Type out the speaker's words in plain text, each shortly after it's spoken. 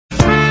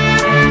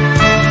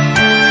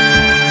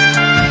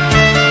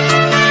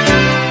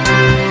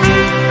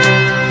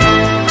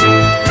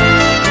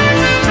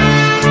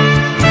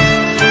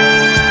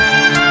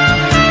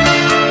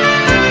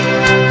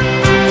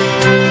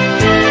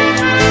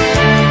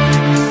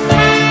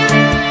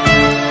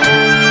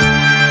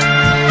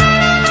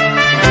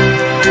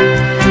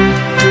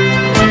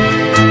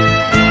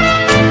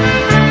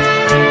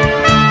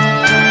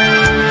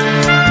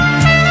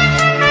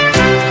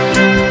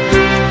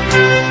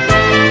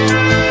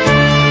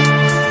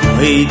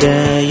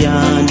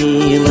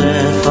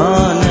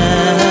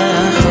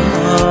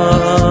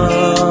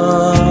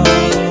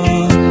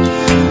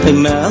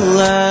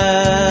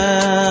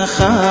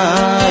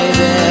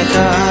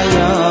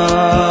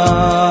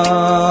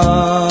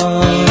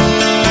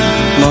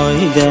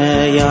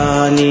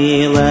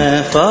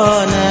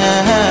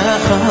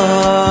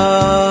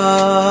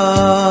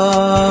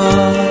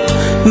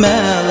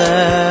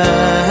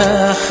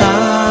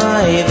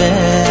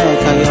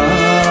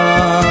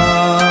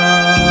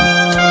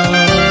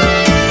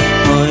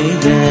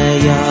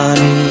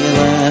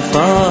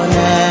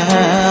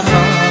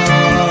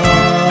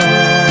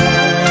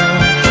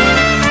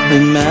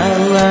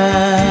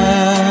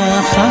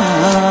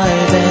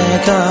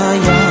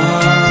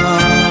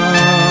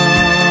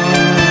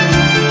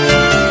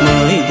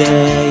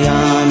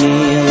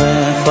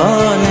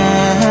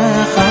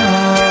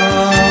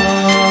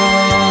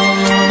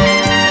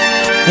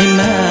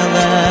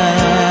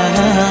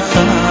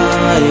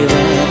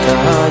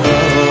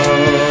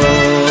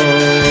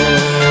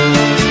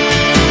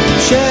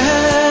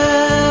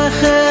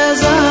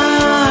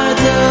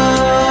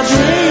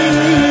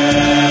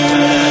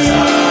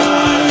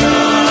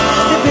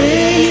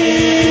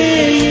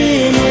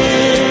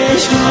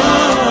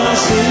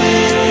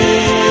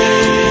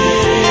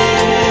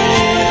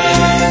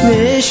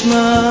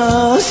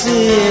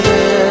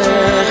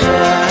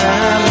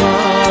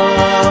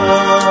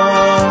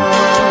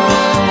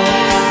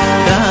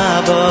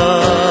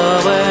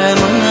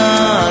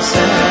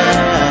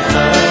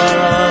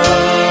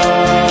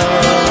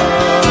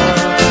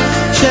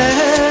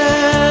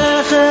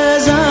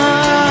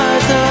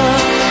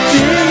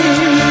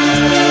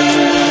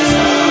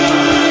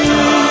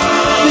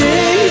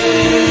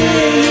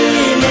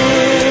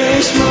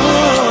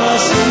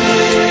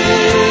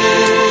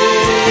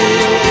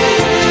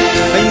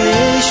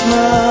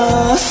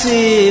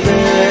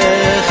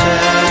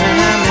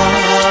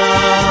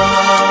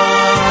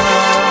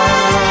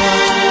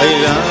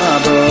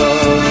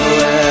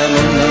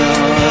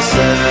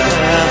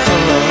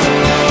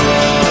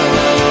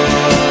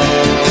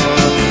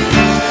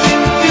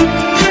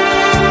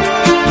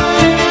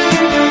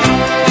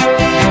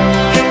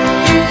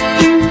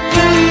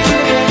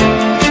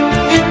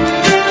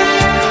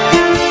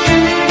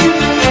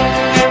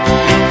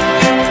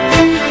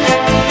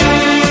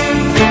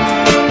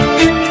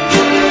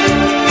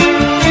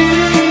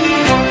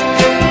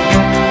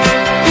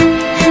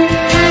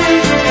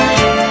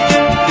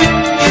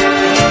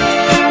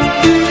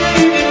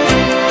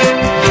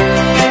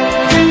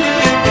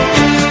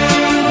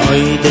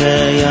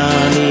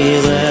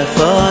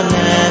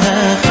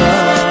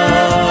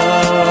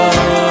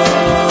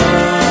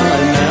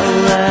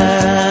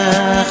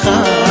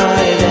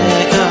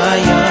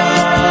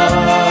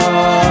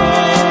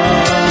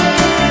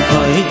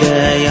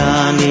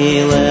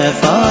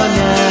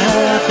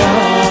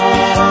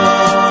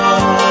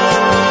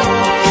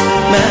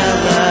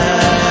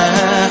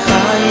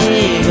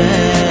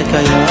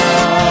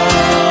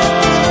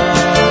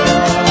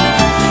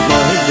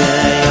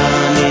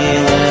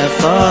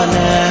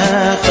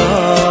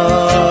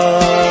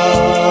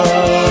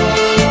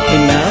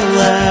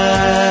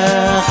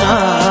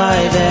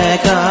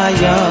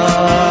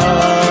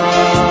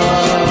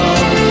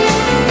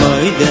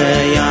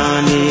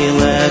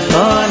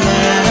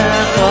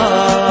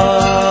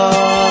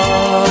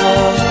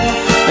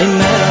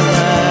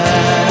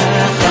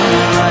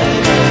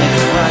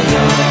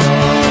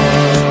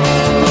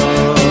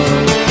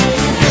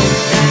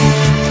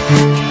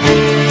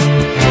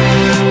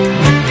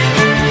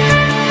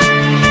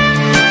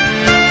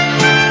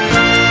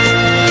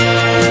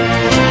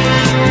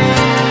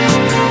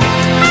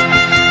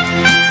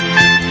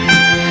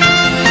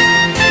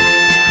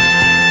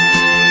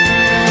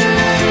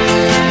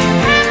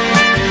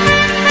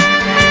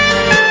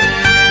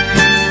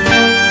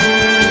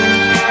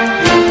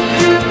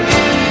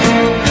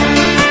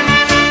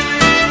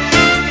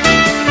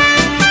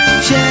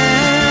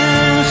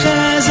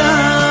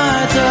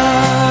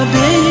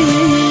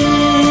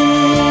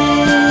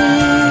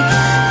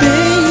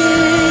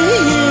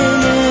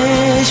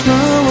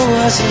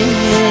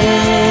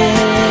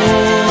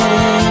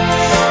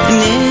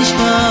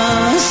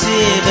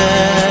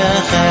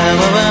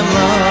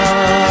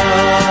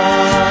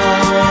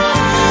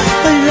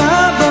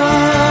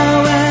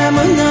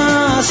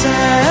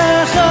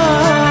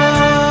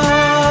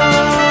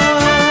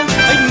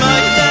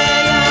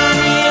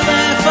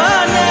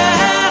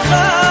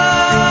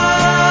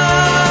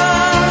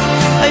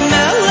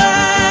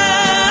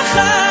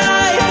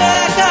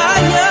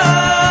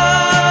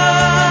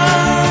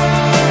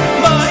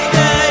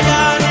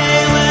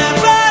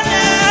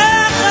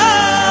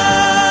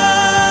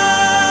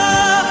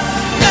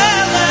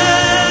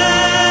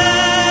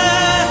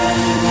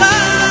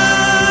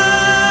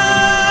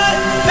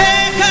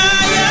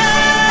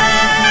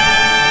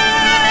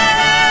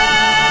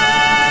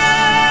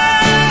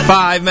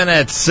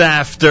Minutes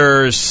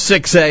after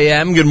 6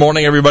 a.m. Good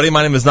morning, everybody.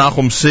 My name is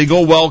Nachum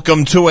Siegel.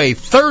 Welcome to a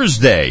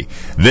Thursday.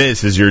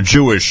 This is your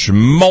Jewish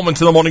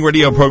Moments in the Morning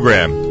radio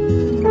program.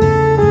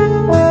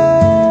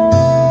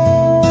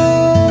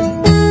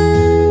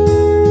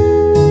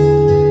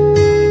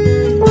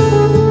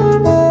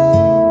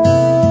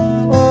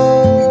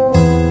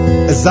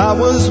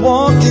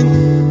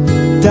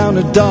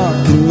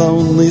 dark and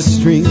lonely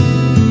street.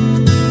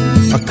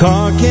 A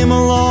car came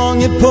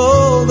along, it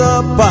pulled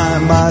up by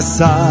my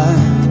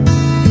side.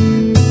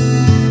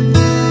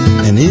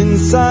 And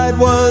inside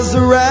was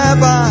a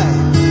rabbi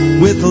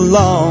with a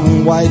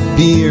long white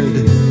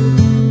beard.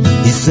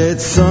 He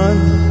said, son,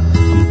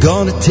 I'm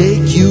gonna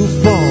take you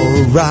for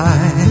a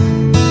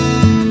ride.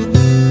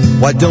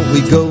 Why don't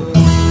we go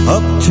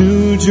up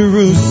to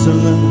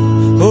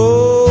Jerusalem?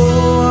 Oh,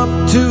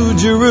 up to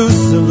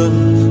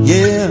Jerusalem.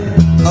 Yeah,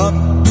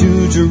 up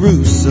to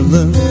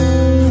Jerusalem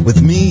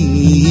with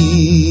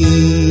me.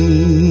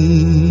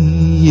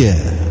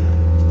 Yeah.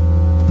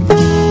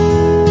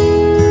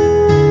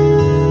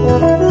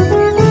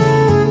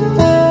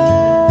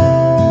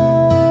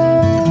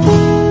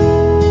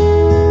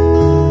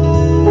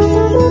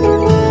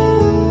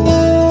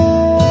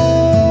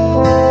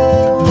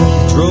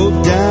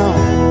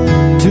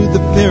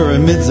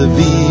 Pyramids of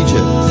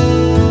Egypt,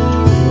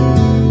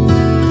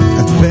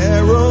 and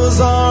Pharaoh's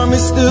army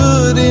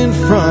stood in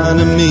front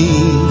of me.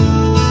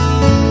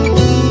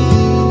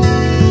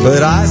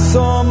 But I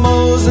saw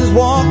Moses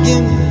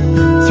walking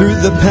through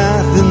the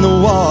path in the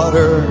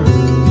water.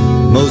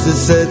 Moses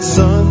said,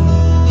 son,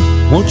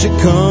 won't you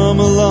come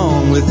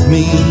along with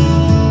me?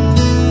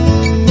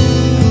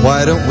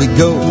 Why don't we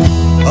go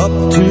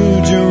up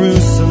to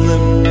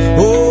Jerusalem?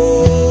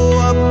 Oh,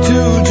 up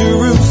to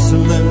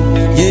Jerusalem.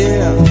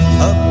 Yeah,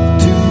 up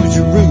to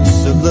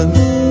Jerusalem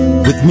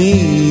with me.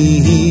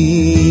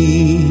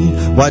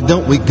 Why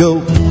don't we go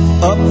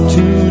up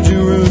to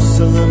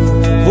Jerusalem?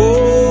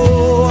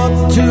 Oh,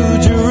 up to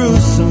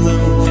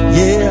Jerusalem.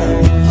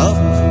 Yeah, up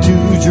to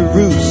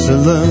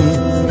Jerusalem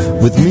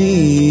with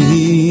me.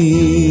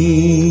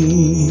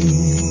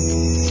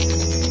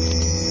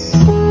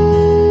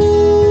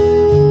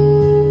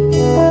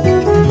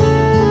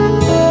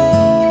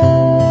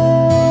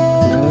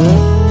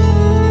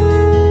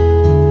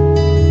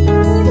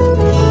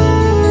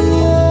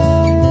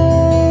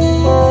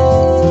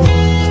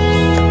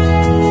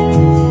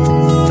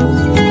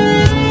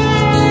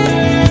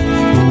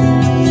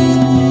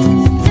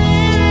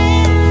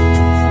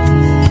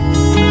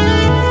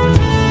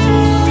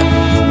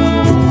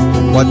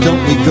 Why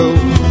don't we go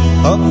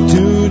up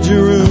to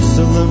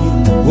Jerusalem?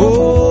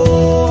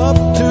 Oh, up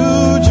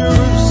to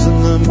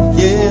Jerusalem.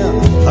 Yeah,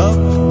 up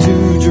to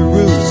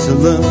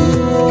Jerusalem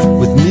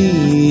with me.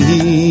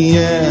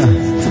 Yeah.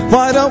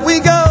 Why don't we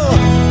go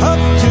up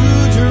to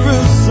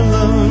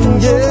Jerusalem?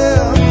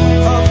 Yeah,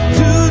 up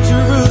to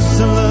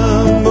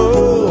Jerusalem.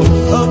 Oh,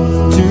 up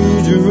to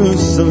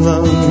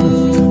Jerusalem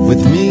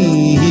with me.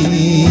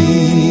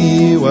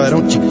 Why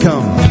don't you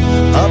come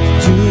up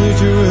to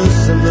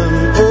Jerusalem?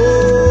 Oh,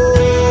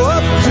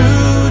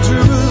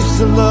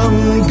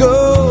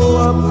 go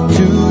up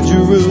to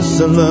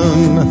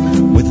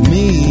Jerusalem with me.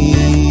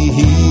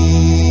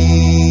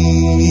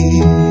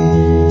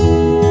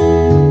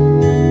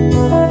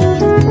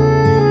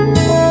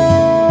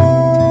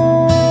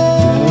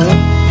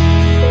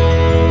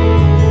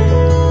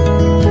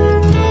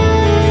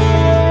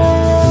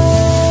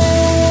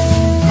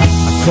 I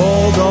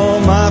called all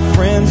my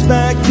friends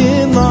back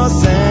in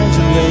Los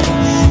Angeles.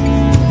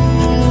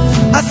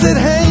 I said,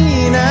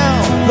 hey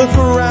now, look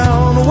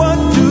around, what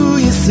do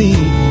you see?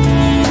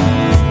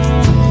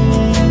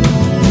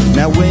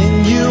 Now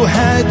when you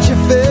had your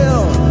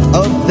fill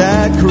of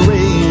that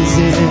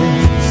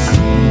craziness,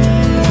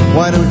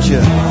 why don't you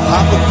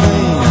hop a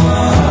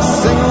plane,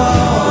 sing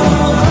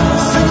along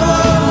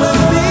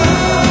with me?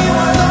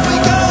 Why don't we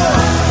go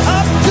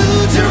up to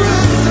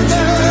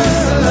Jerusalem,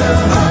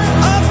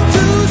 up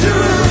to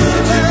Jerusalem,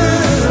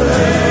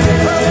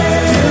 up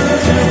to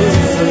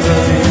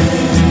Jerusalem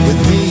with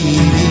me?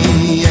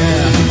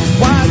 Yeah.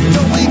 Why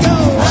don't we go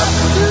up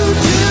to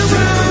Jerusalem,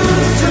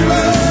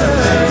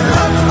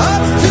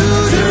 up to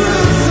Jerusalem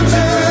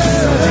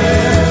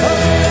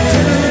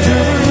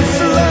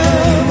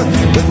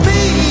with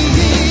me?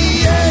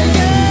 Yeah,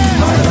 yeah.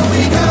 Why don't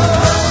we go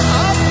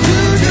up to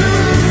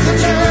Jerusalem,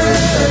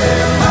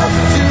 up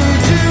to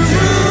Jerusalem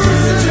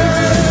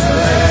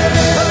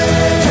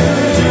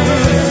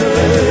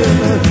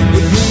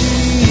with me?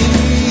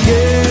 Yeah,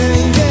 yeah.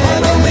 Why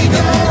don't we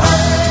go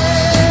up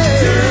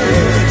to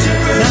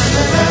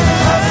Jerusalem, up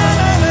to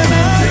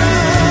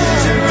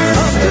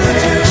Jerusalem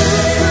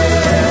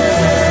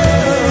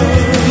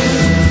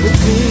with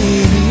me?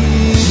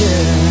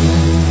 Yeah.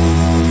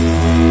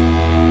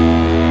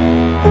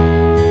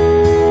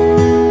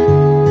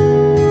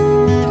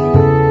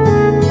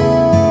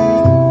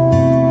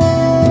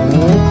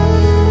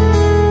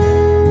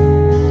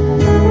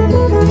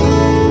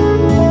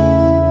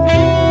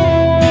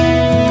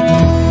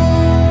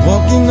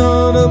 Walking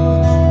on up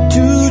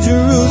to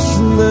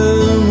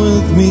Jerusalem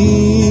with me.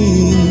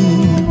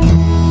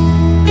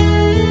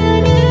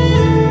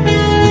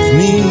 With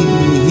me.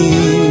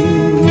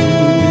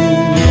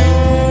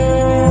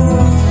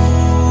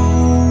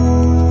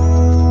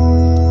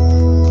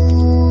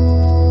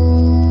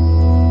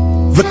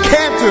 The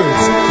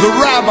cantors, the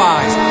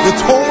rabbis, the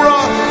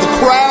Torah, the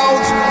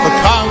crowds, the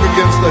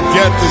congregants that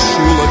get to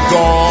Shul at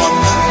dawn.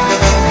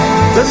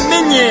 The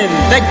minion,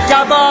 the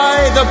gabbai,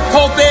 the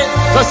pulpit,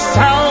 the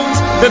sounds,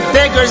 the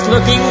beggars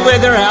looking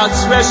with their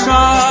outstretched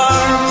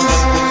arms.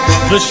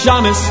 The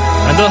shamus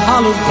and the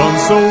hollow don't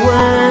so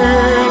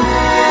well.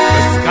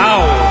 The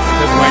scowls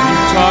that when you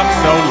talk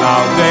so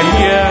loud they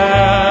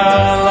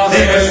yell.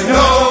 There's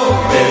no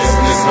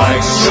business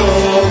like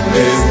shul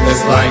business,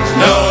 like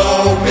no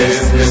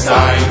business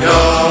I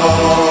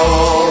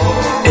know.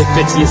 If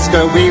it's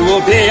Yizkor, we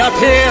will be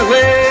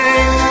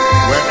appealing.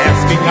 We're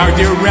asking our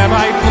dear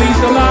Rabbi,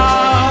 please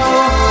allow.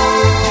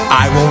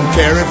 I won't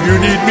care if you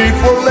need me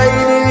for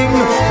laning,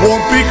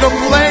 won't be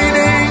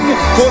complaining,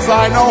 'cause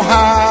I know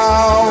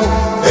how.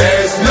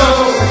 There's no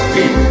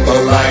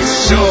people like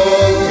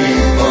shul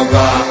people,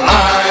 the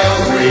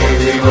aisle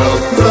really will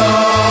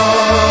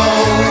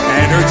flow.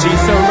 Energy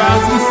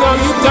surrounds you so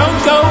you don't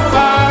go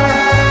far.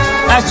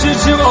 Ask you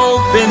to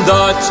open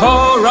the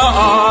Torah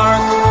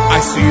Ark. I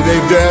see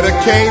they've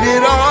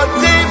dedicated a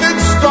David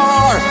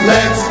Star.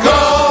 Let's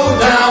go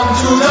down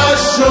to the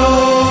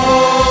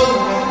shul.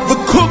 The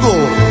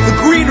kugel, the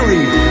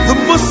greenery, the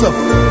musaf,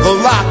 the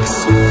lax,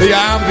 the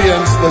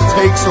ambience that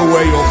takes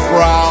away your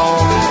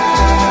frown.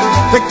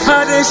 The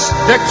Kaddish,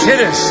 the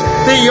Kiddush,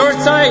 the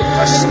Yortzeit,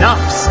 the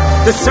Schnapps,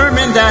 the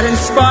sermon that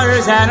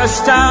inspires and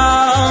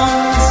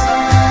astounds.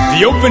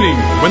 The opening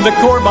when the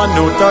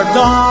Korbanot are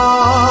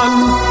done.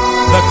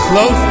 The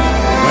closing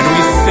when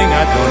we sing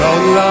Adon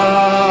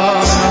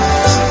Olam.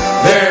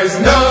 There's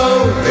no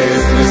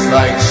business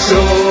like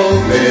shul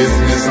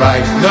business,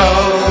 like no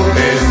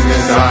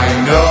business I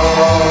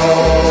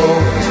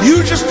know.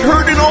 You just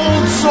heard an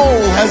old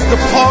soul has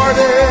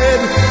departed,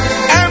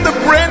 and a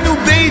brand new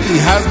baby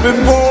has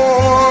been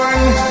born.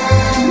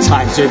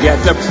 Time to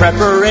get the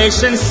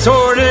preparation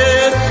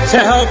sorted to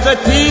help the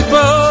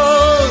people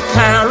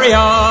carry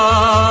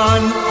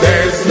on.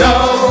 There's no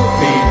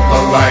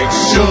people like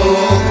shul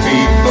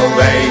people,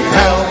 they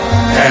help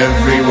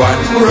everyone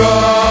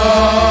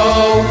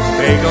grow.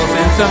 Bagels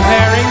and some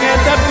herring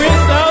and the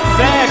bristle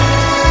sack.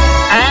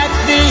 At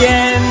the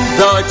end,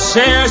 the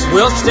chairs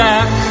will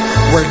stack.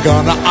 We're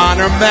gonna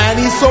honor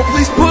Manny, so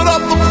please put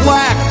up the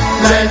plaque.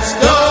 Let's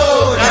go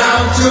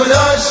down to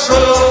the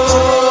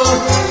shul.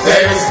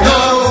 There's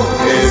no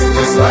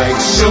business like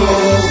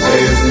shul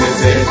business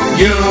if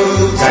you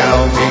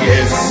tell me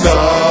it's so.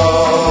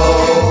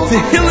 To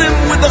heal him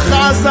with the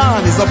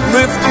chazan is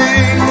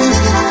uplifting.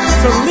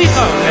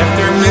 Salicha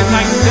after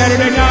midnight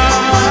Saturday night.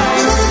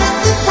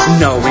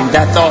 Knowing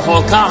that the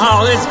whole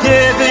kahal is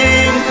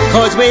giving,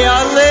 'cause we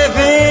are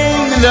living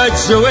the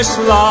Jewish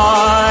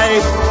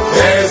life.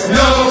 There's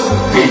no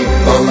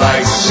people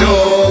like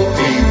shul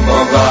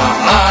people, the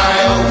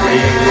aisle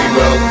really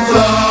will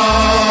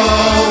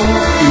flow.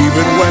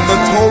 Even when the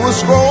Torah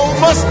scroll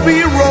must be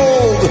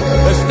rolled,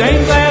 The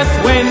stained glass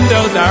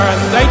windows are a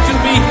sight to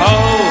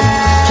behold.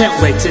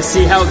 Can't wait to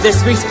see how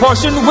this week's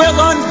portion will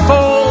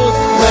unfold.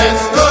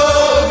 Let's go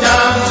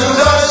down to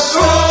the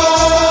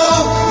shul.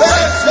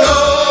 Let's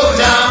go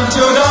down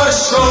to the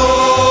shul.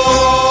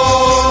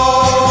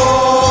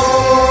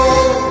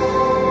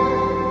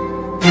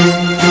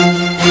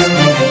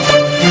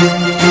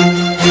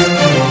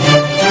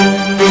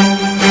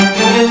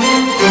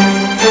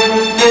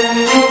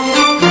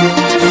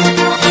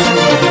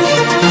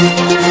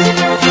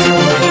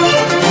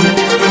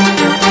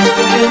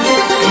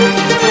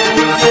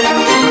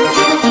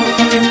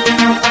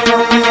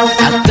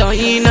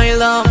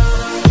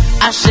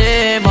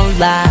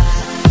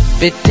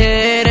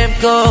 B'terem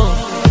kol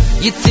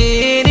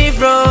yitzir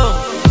nivro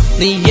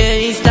niyeh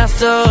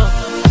istaso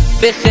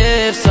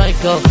b'chev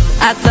soiko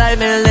atzai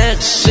melech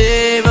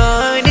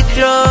shemoy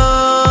nikro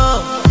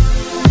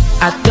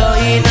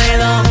Atoyin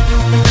Eilom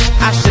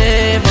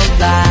Hashem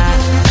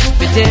Olach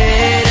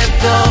B'terem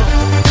kol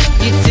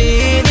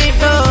yitzir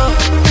nivro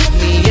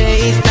niyeh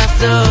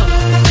istaso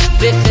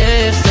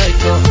b'chev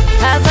soiko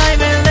atzai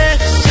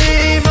melech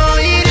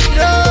shemoy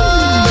nikro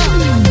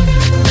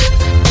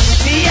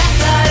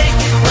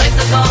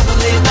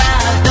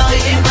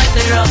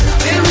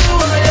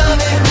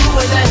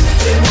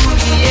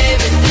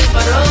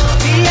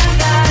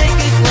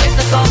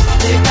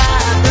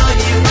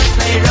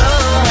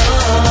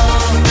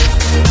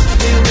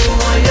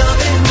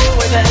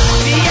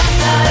Be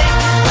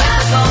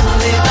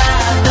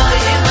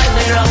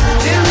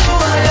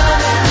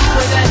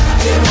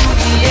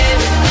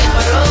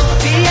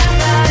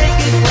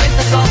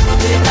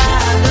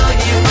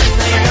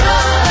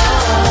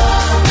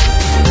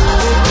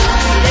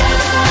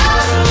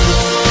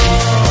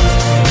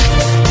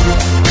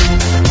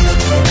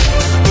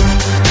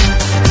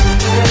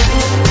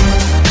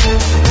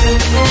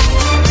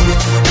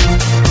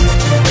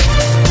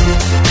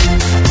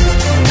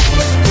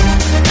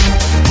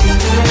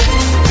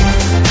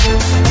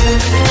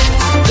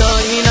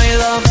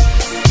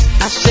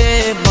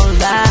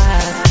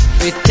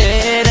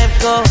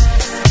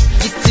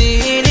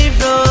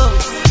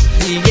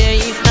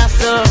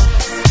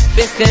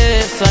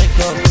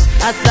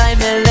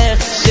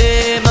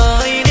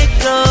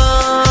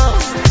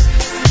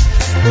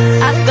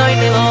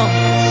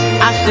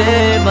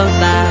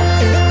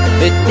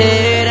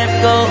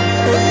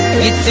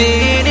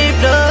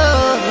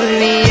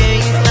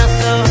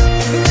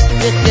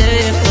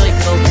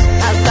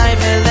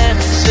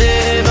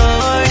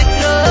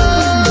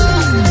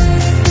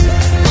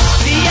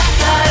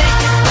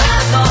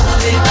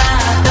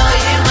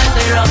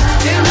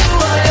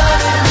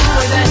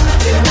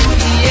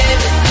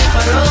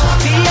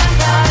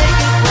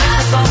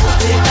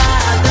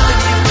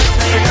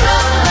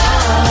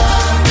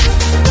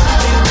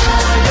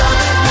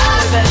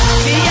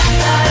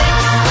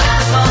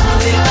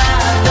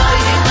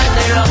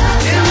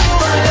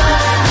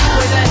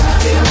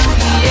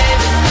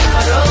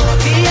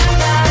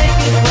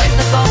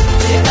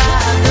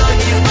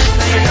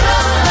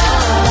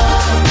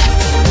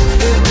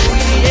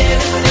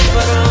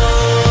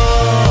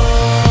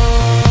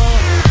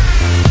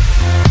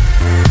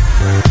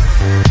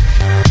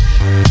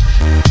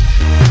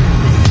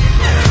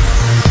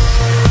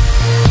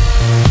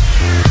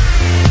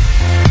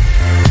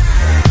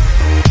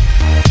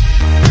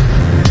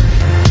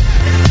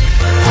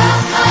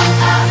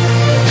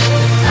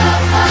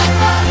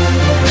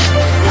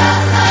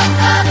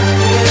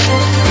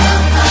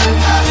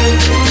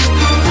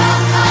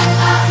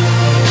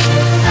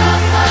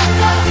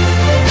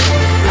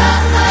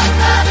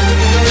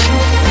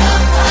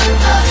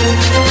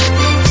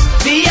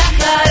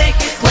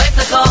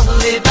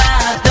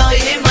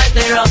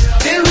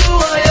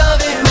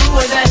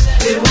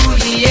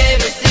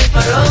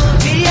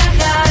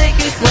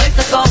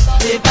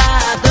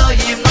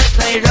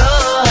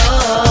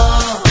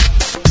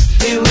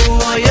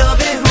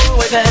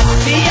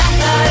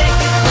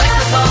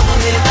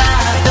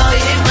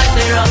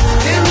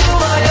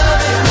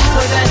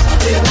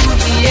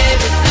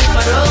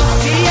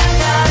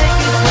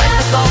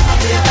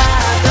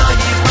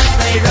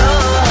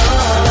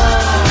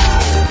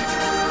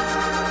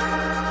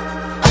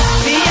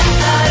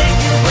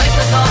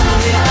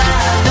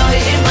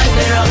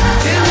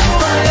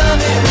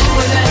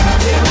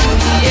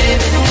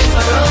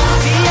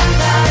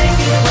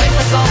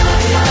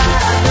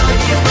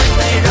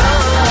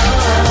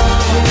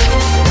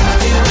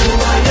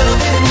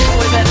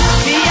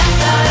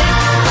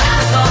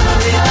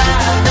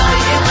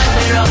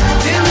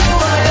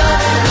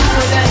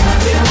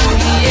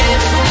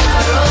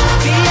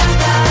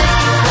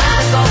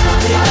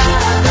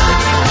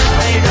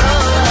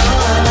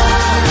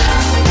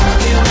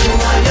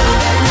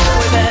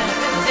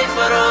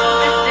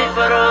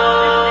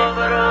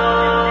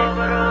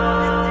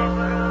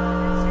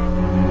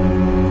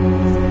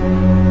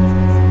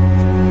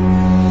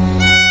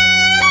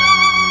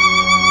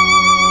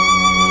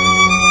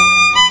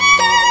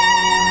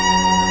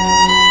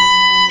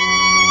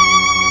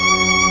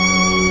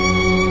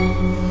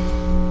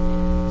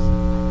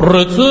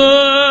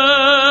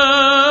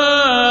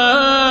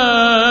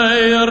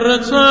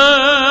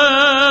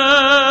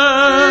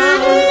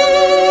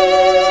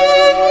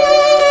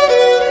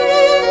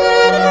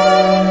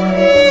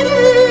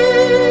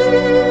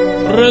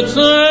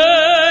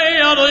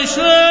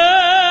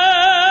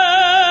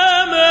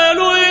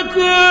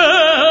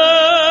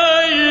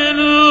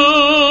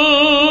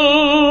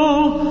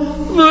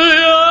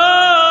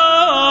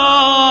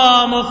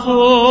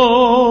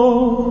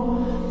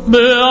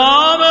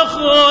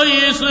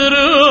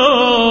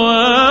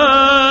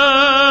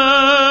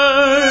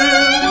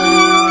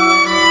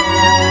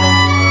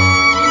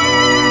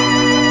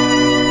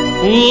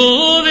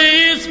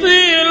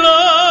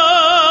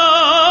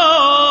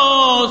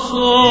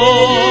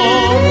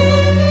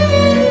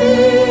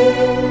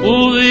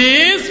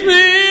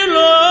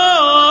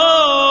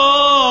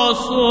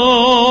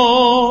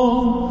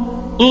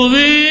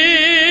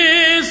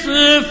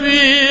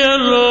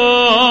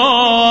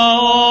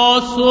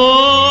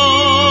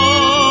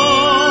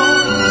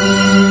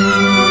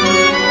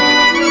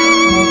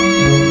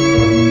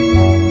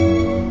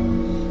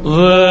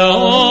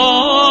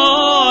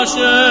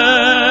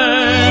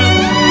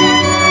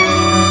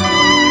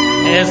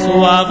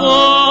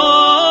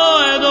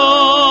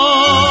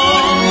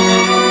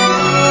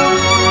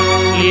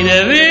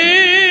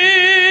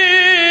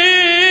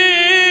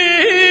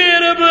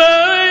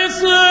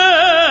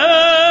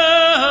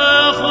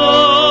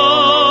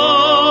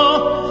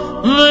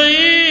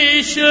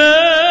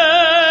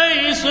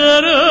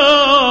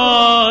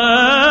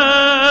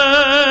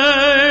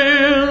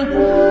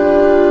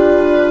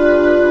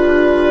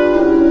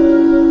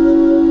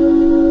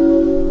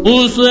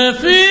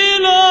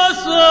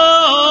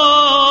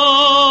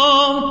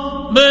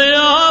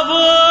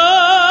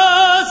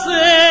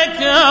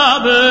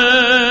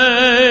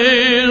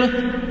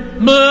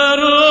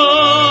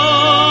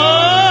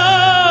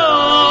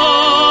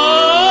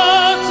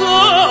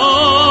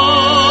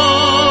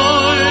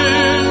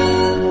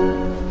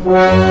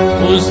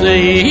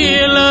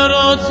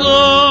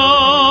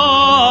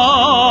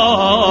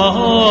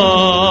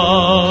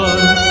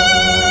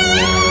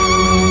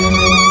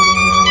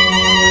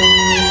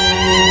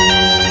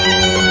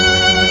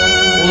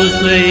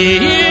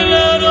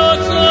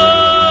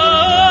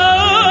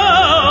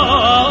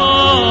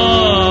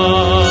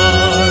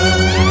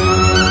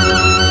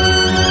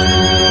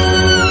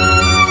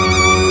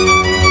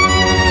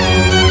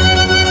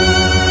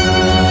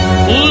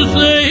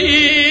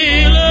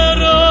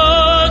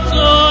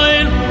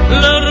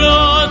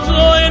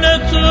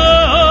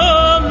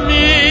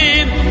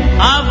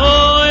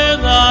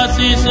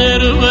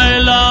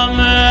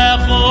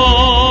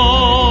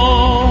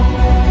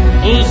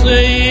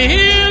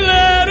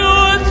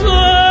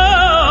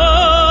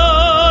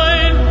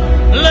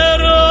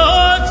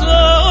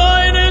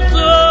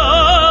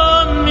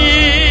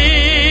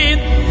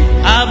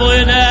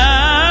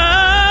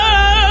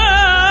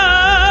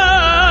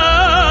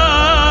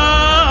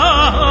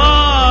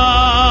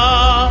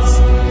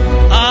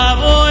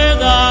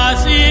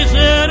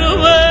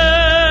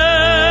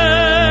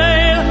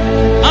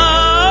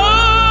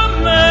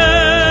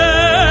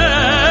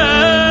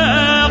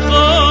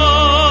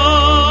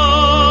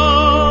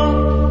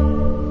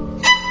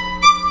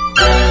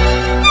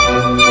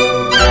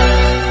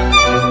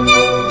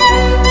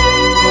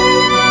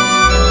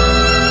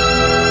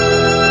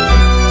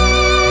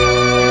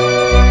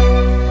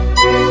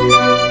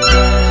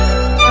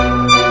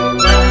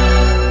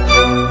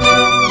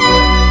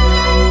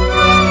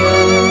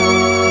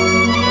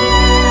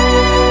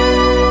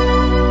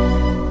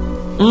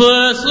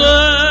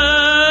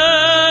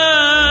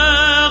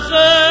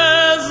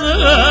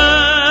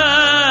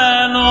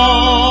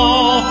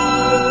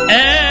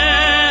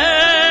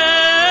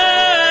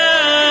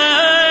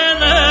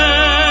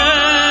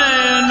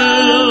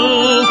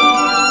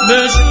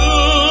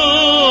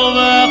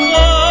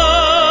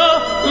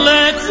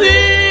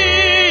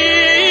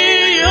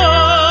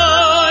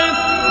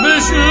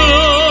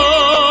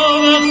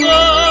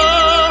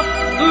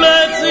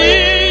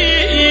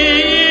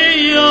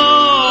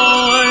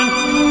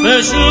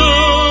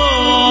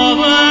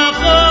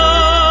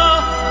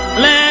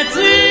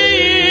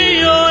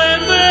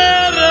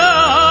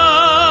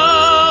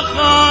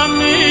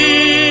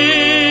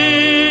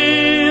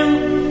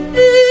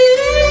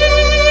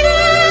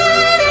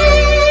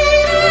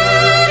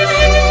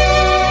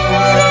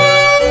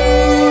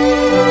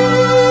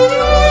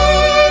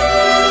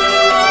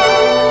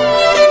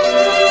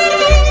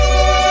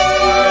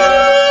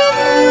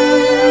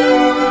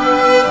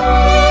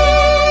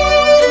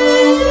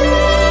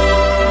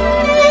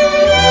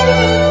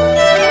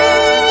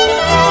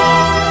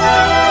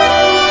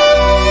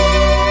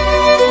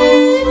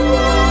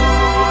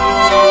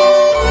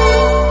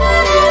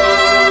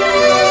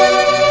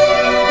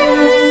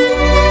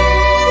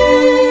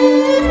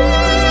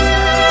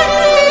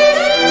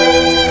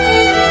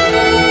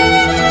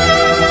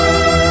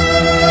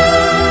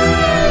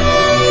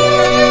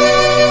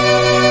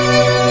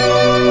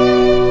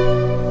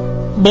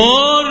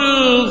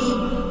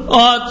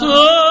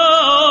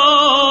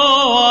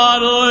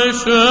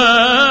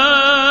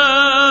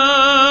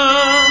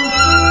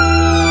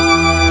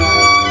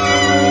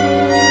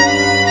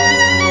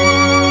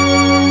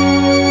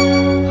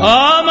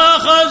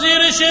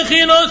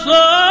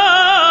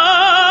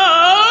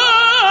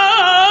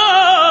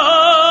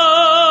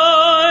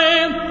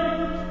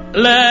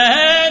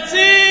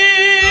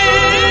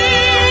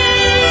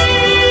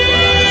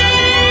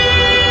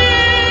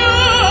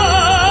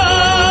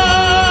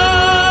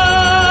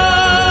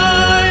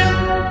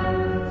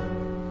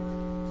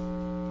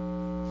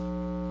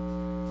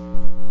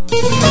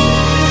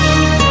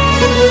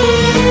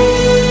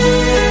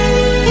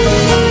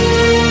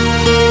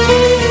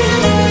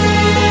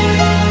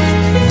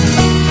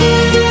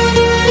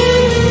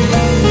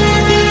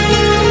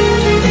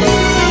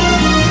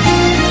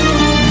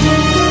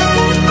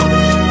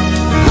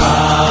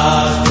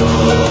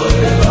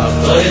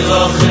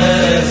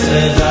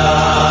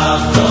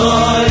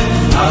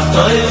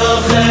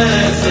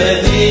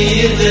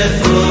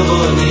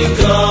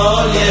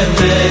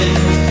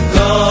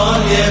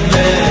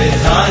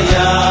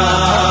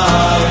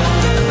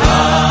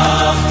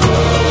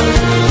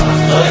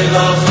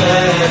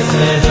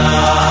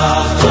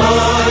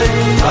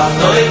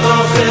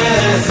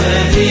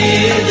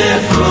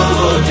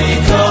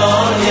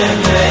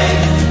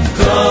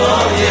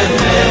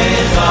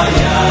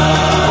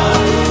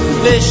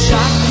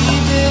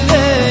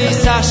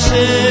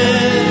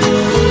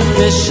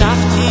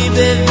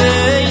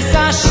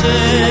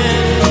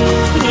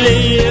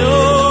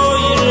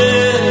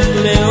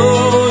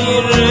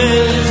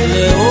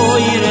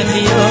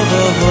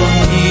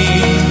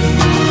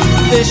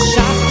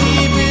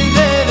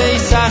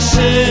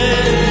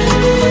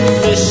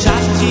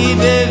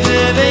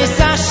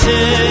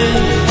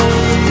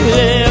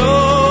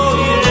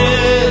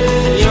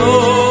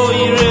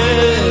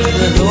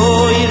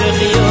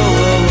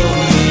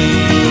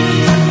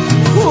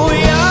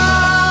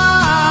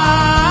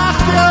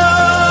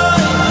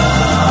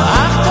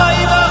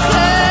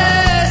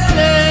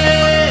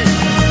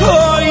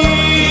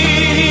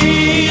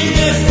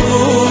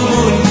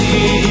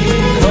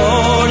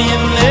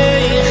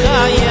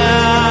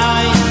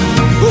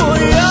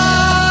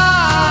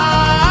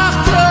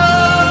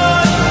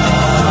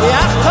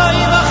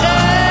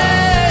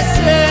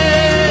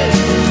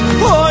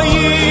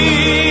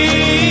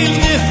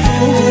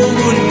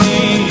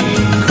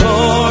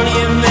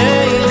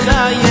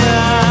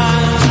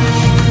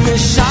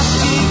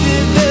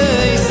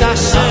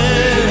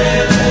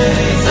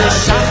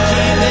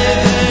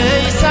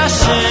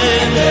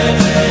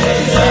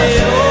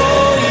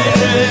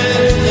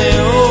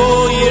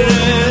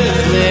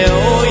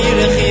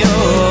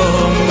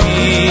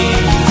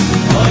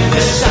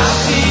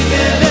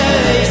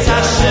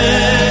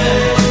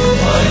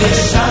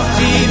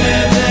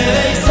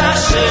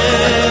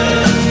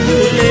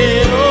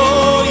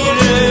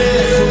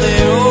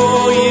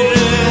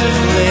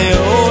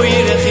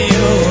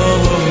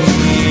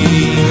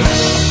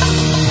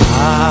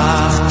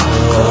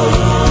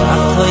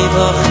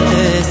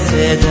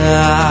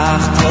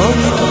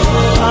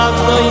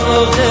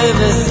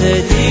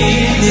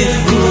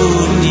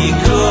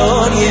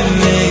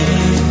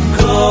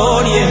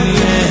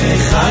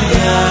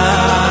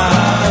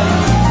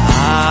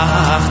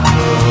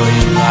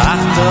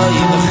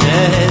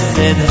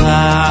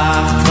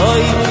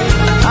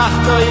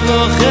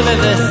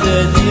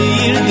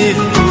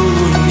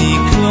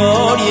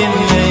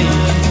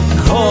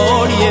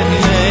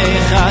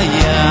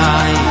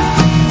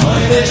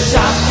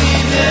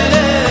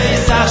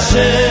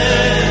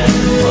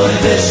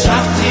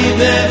Shakti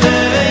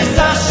bebe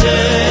sashe,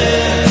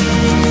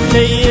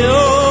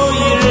 leyo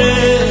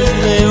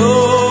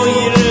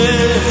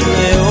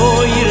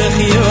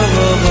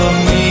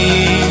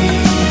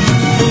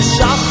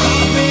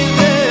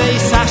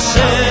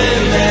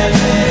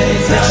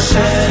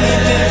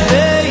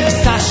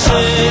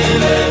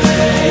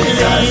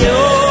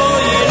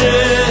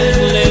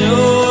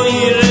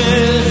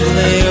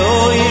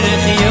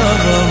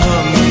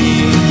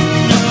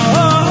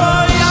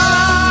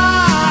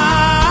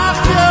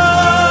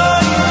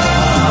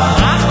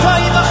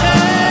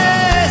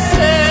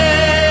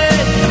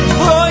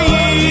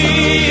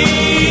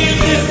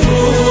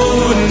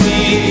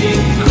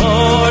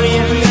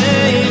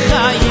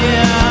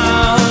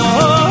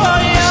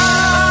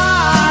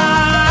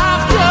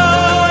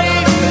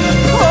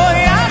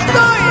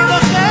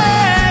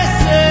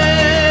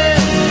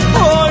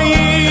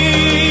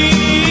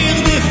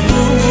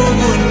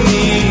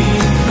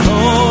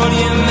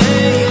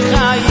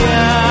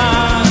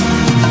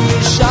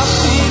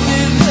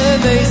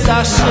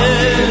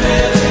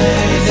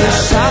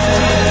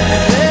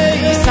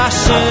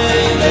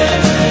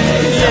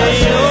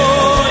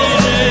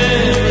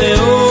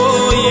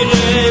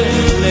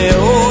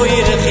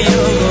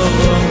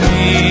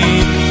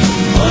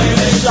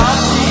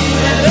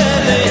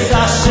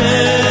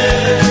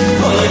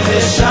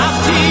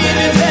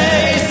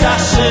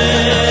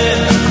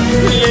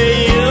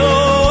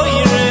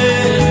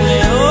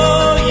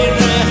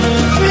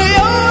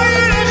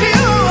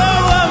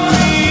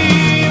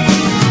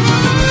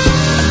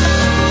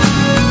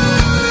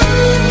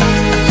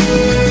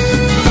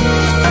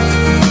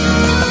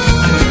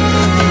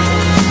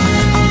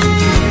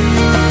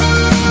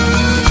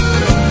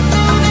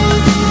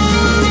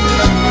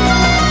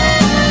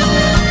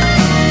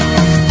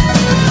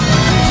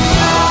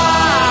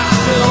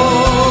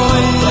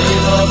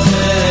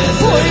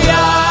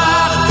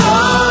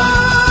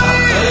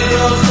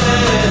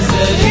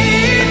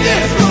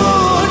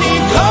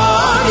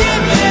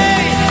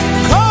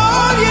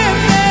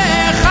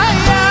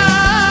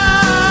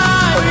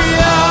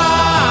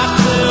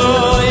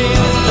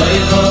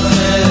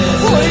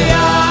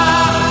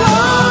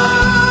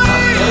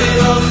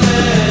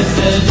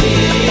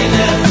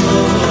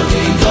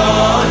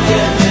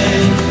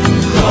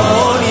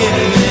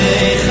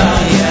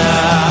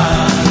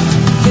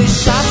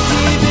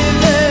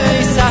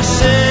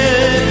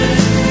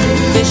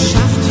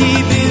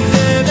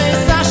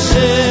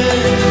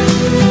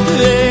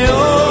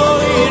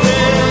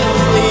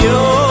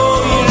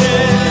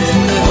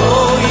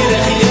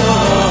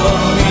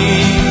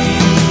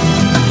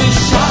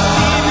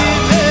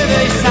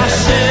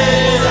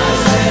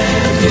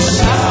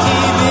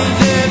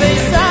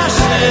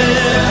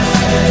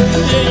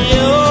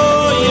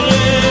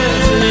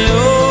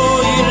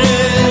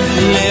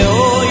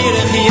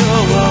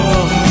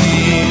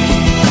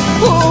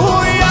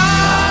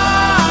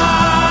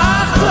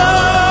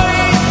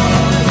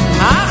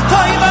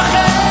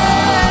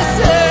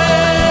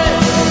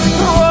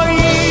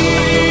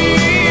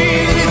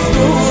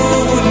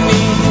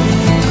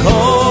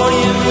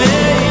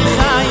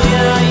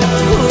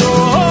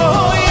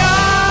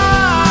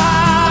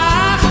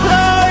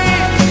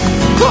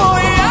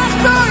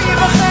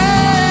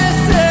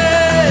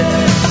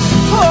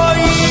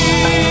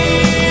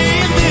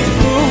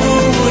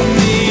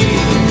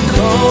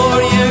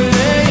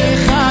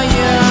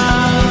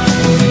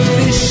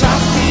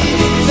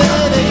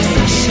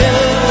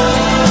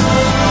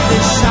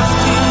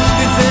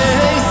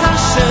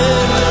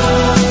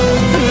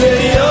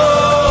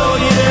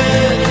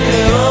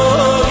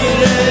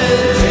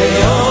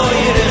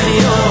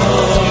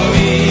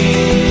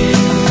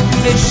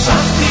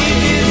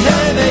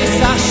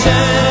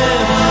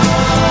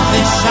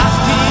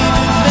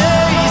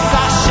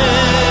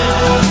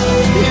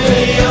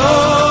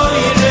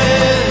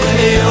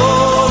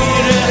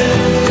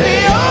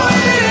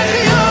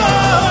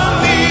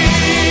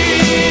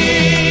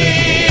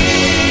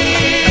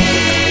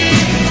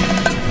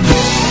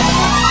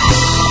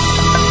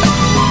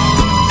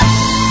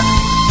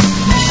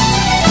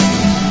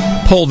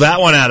Pulled that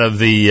one out of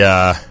the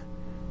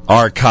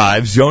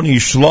archives. Yoni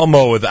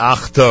Shlomo with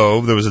Ach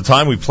Tov. There was a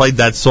time we played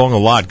that song a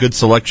lot. Good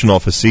selection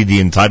off a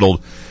CD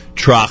entitled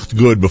Tracht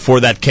Good.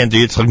 Before that,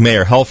 Kenter Yitzchak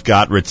Meir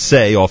Helfgott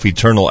Ritzei off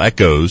Eternal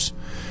Echoes.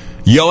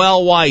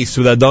 Yoel Weiss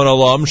with Adon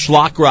Olam.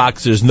 Shlock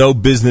Rocks, There's No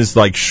Business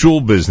Like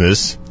Shul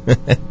Business.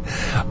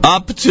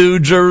 Up to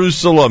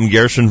Jerusalem.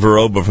 Gershon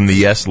Veroba from the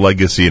Yes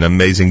Legacy, an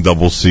amazing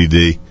double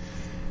CD,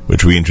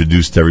 which we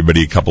introduced to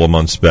everybody a couple of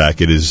months back.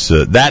 It is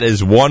that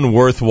is one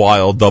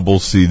worthwhile double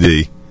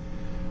CD,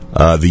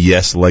 the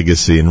Yes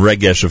Legacy. And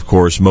Regesh, of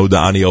course,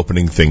 Modani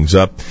opening things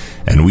up.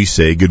 And we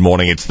say good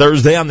morning. It's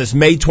Thursday on this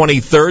May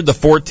 23rd, the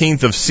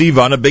 14th of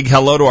Sivan. A big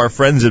hello to our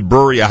friends at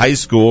Bruriah High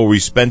School. We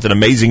spent an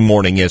amazing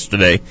morning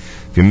yesterday.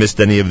 If you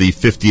missed any of the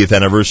 50th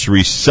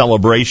anniversary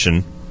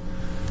celebration,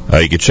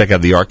 you can check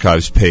out the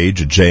archives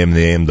page at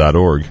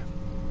jmtheam.org.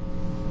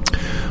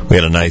 We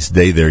had a nice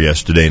day there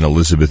yesterday in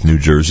Elizabeth, New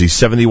Jersey.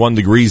 71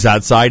 degrees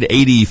outside,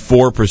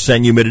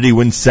 84% humidity,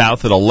 wind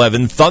south at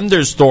 11.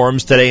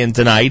 Thunderstorms today and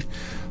tonight.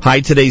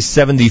 High today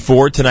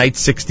 74, tonight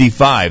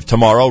 65.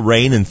 Tomorrow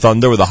rain and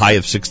thunder with a high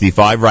of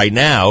 65. Right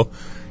now,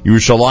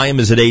 Yerushalayim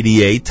is at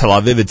 88, Tel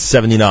Aviv at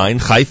 79,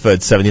 Haifa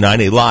at 79,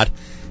 Eilat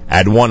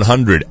at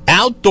 100.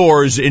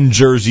 Outdoors in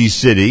Jersey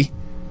City,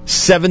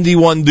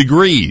 71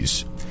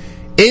 degrees.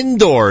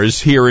 Indoors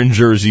here in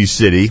Jersey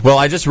City, well,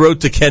 I just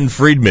wrote to Ken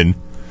Friedman.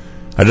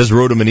 I just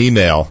wrote him an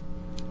email.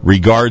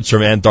 Regards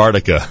from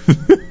Antarctica.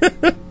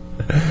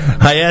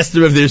 I asked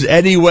him if there's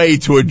any way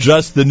to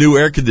adjust the new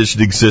air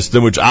conditioning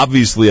system, which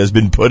obviously has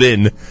been put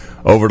in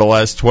over the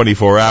last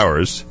 24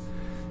 hours.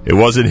 It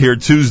wasn't here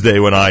Tuesday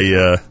when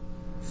I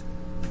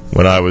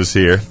was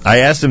here. I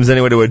asked him if there's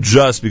any way to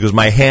adjust because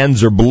my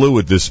hands are blue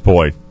at this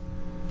point.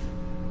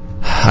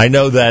 I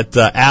know that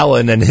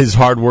Alan and his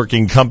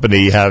hard-working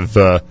company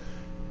have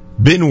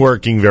been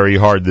working very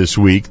hard this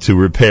week to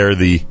repair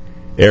the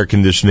air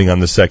conditioning on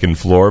the second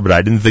floor, but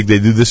I didn't think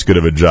they'd do this good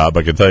of a job,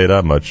 I can tell you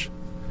that much.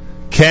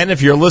 Ken,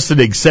 if you're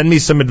listening, send me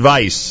some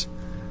advice.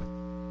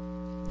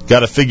 Got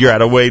to figure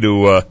out a way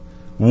to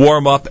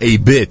warm up a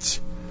bit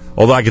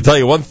Although I can tell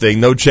you one thing,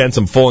 no chance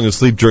I'm falling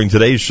asleep during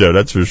today's show,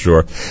 that's for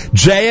sure.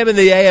 JM in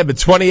the AM at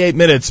 28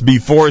 minutes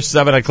before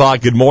 7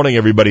 o'clock. Good morning,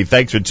 everybody.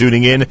 Thanks for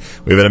tuning in.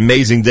 We have an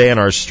amazing day on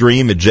our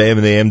stream at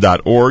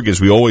jmintheam.org.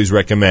 As we always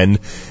recommend,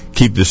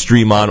 keep the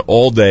stream on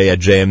all day at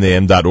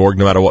jmintheam.org,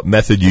 no matter what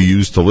method you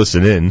use to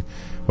listen in,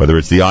 whether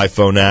it's the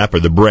iPhone app or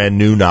the brand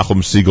new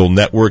Nachum Siegel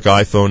Network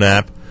iPhone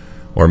app,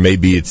 or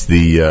maybe it's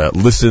the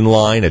listen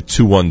line at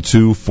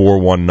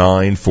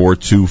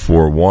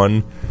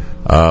 212-419-4241.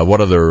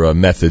 What other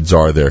methods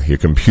are there? Your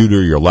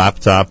computer, your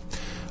laptop.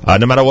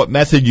 No matter what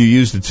method you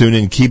use to tune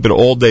in, keep it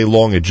all day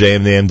long at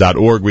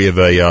jmintheam.org. We have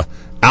a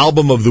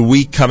album of the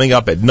week coming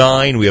up at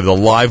 9. We have the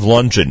live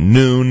lunch at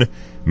noon.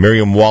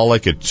 Miriam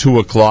Wallach at 2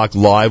 o'clock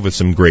live with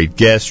some great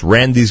guests.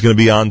 Randy's going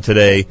to be on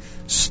today.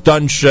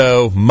 Stunt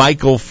Show,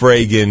 Michael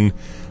Fragan.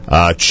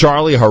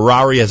 Charlie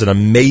Harari has an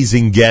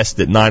amazing guest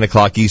at 9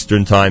 o'clock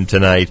Eastern Time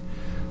tonight.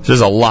 So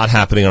there's a lot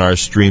happening on our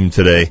stream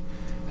today,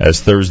 as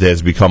Thursday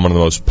has become one of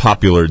the most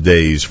popular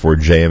days for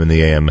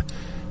jmintheam.org.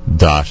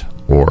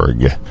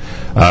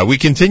 We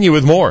continue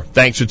with more.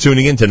 Thanks for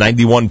tuning in to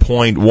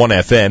 91.1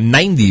 FM,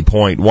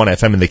 90.1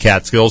 FM in the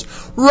Catskills,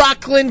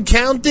 Rockland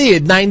County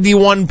at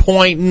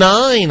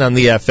 91.9 on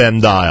the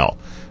FM dial,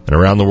 and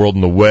around the world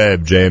on the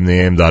web,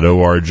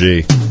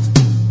 jmintheam.org.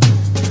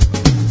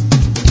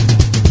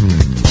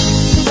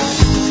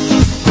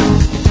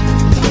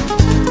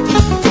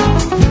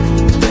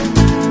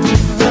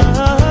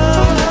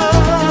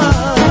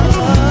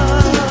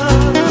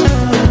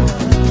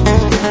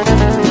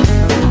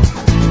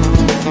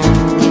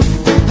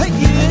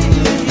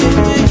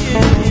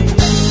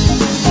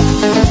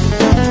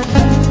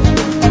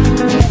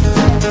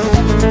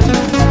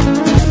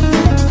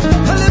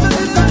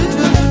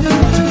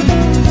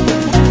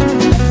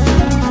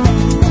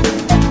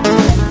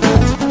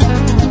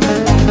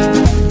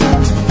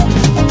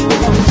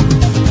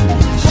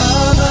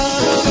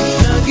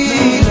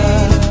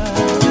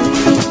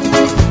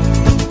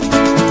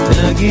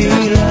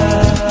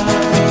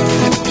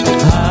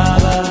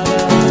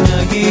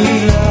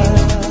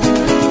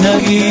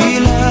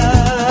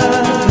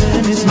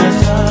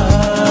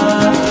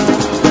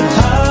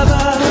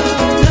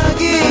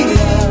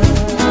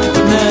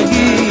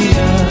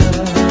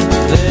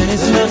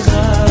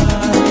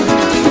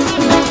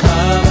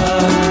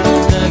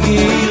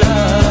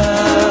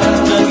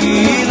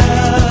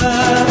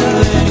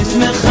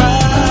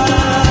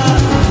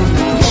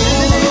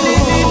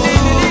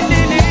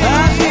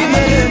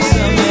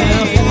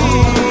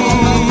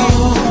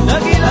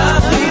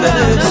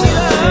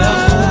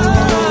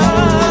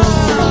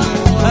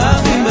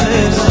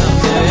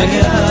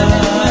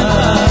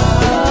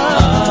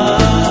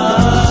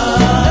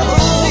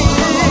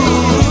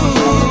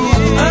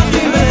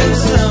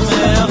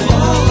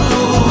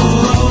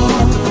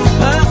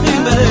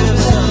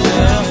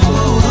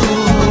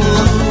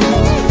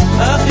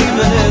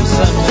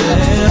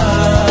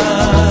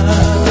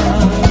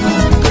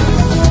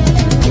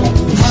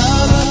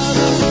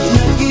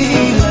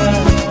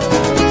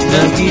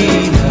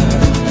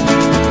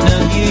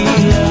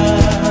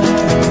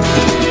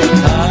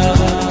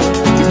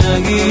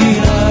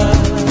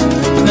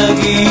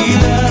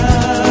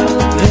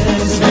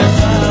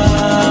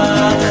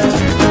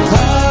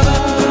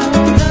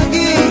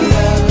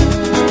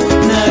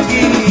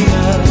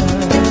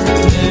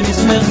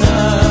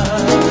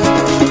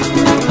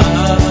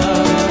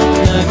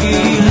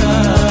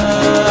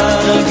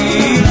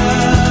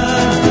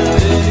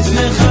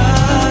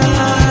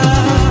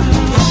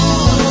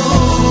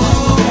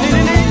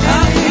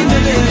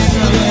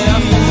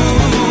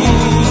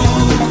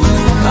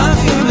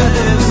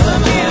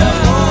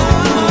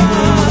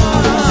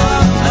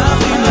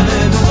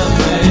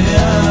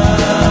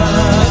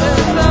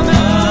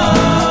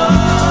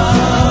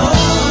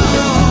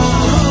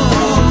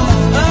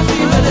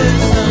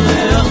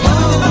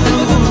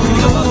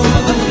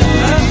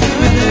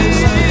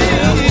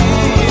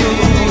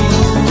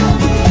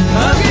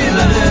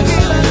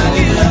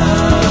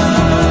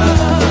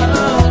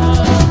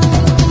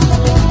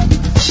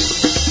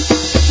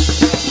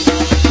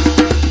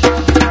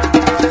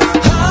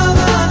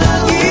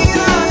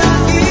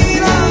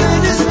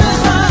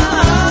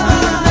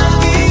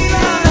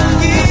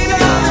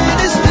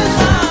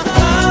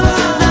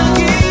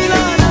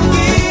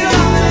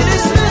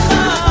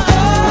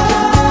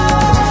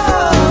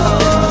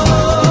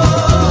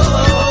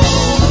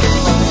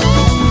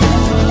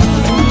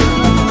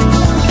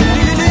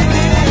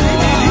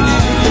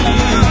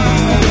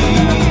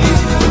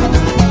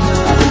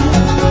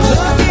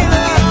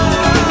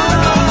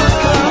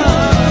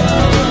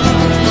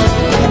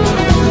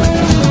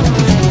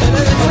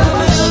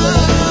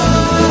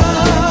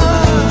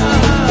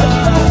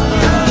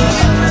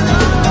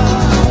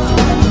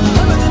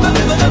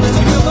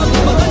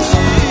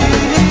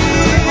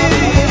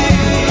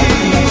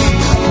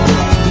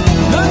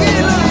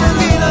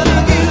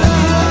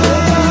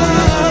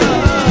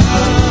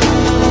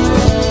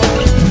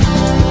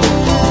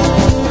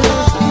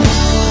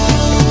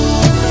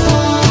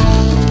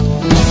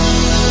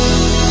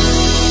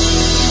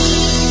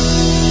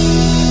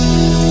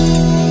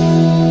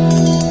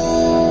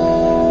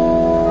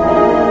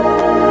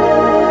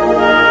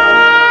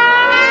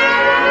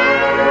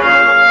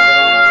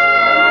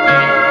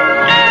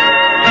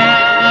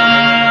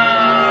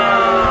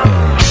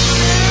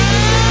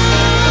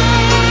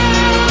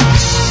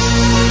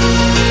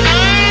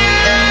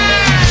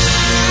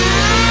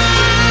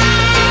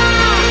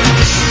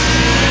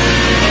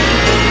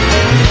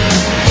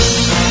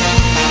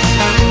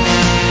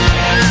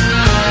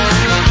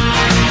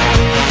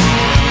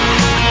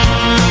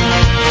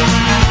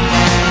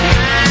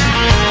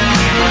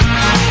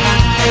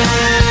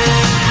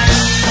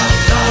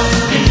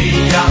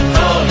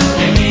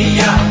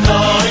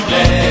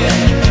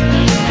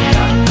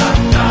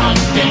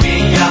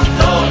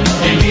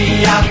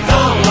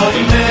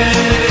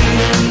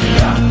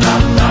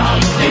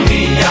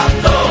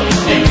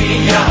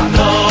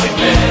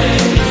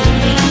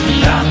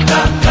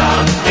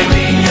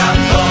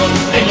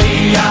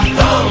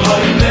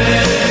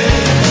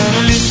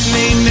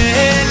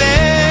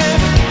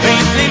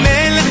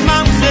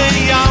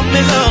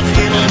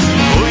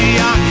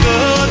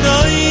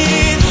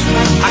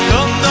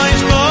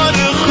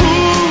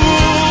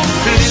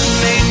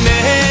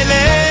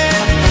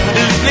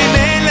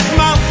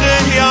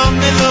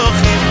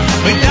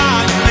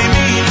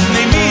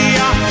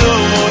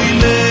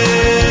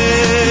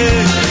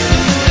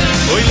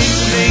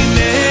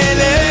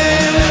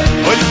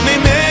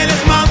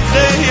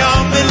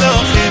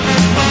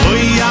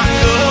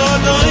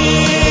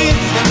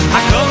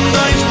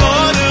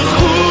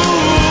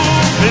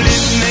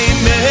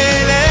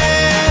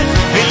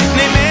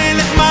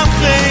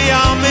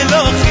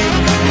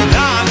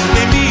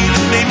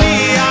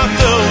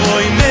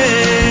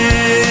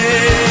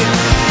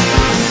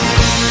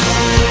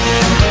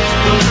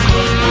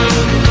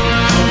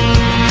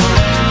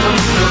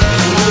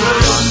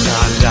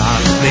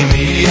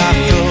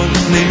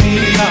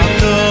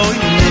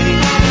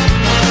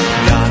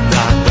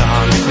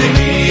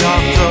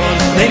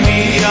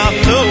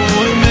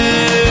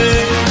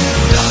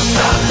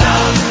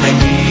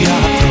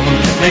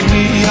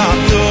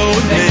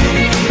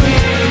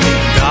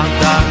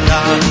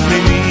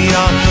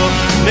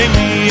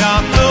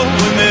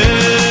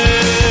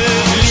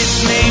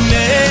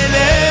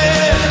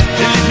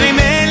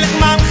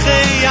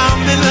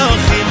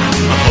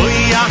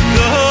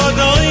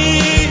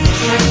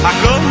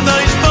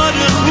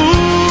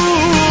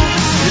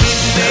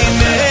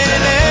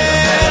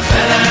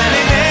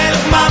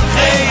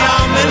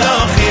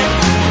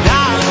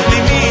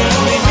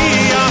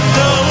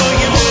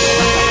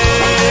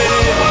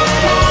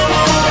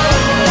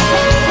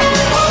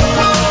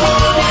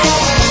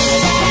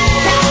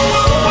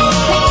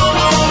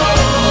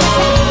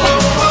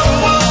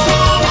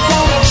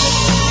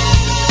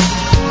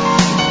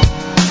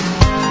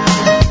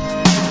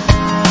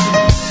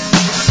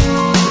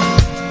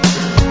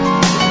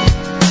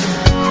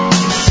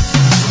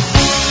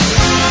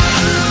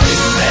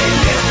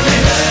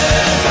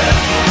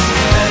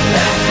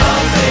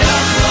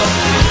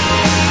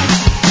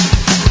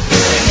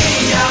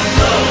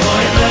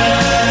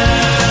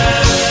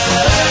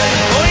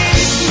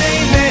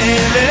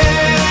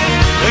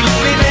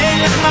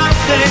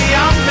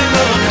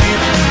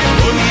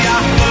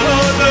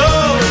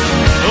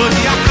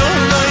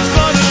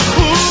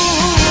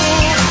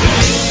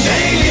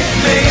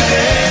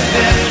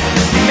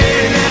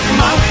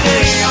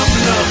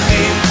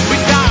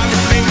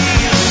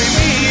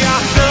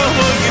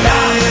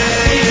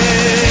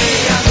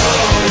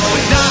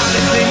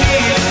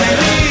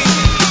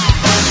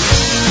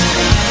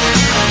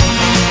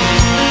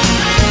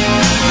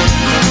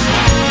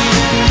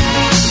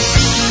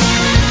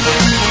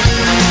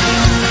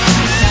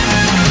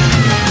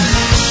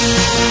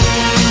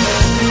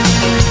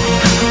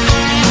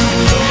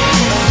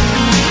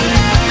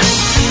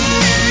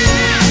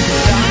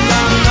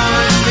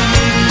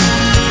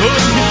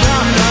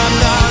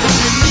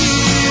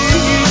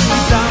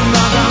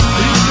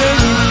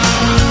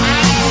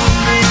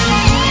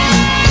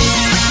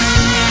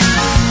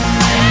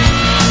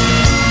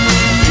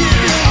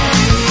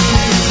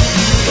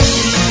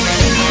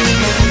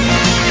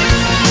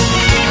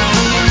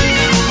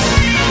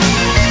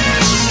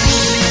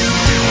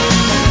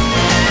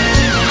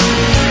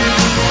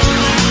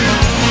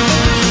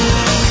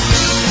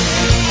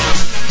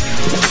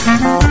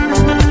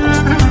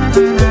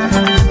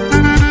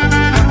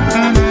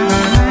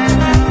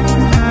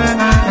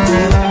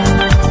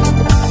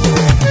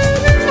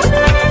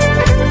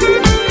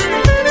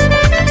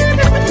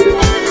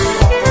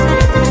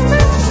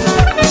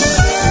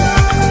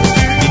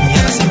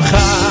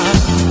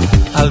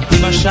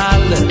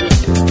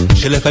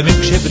 שלפעמים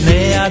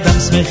כשבני אדם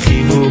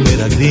שמחים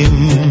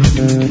ומרקדים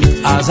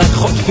אז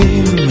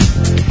חוטפים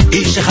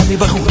איש אחד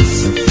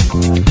מבחוץ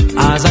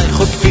אז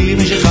חוטפים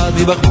איש אחד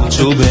מבחוץ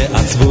שהוא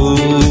בעצבו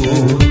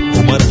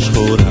ומראה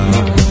שחורה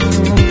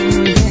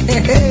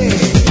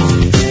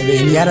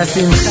בעניין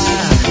השמחה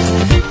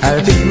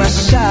על פי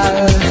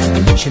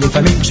משל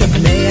שלפעמים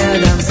כשבני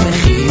אדם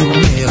שמחים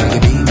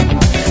ומרקדים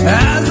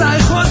אז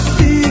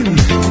חוטפים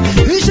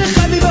איש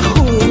אחד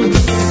מבחוץ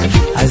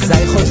אז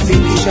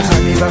חוטפים איש אחד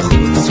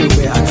מבחוץ שהוא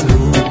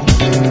בעצמו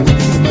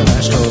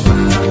ממש חובה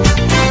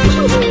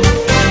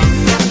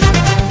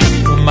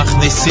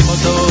ומכניסים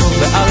אותו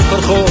ועל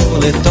כורחו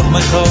לתוך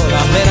מחול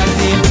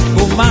המרקדים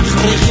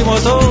ומכריחים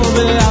אותו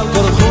ועל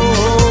כורחו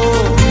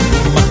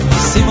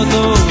ומכניסים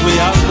אותו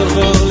ועל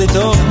כורחו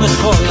לתוך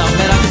מחול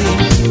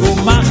המרקדים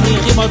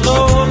ומכריחים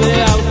אותו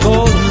ועל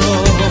כורחו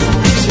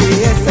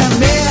שיהיה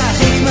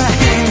שמח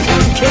עמהם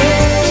גם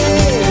כן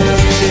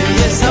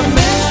שיהיה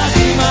שמח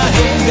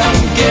עמהם גם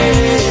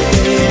כן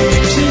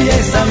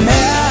שיהיה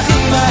שמח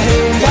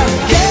עמהם גם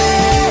כן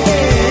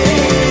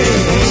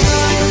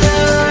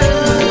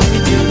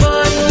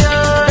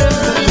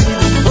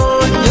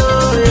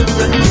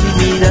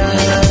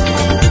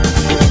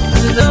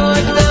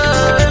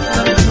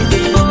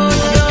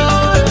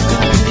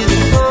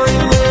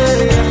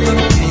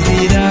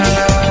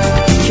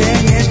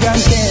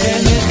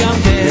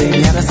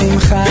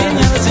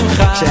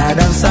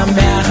כשאדם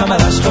שמח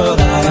המרה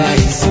שחורה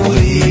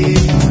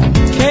והאיסורים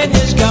כן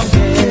יש גם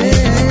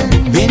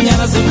כן בעניין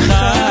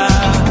השמחה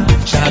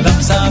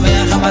כשאדם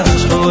שמח המרה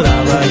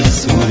שחורה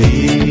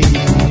והאיסורים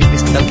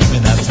מסתלקים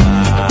מן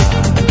עצמה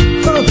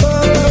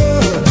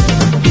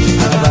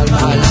אבל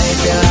מעלה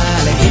יתרה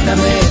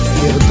להתאמץ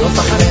לרדוף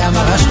אחרי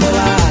המרה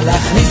שחורה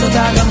להכניס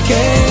אותה גם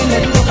כן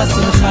לתוך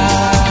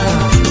השמחה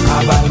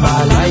אבל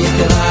מעלה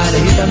יתרה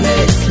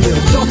להתאמץ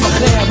לרדוף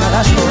אחרי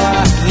המרה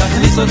שחורה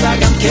להכניס אותה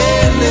גם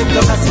כן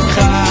לתוך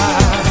השמחה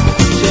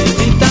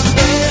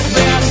שתתהפך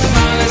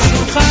בעצמה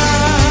לשמחה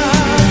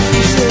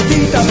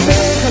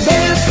שתתהפך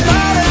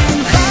בעצמה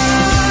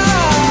לשמחה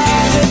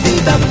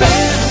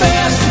שתתהפך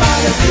בעצמה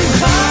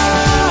לשמחה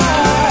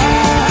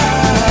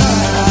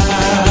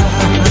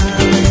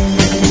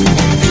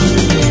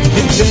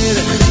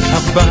בדרך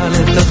הבא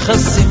לתוך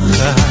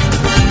השמחה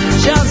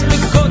שאז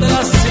בגודל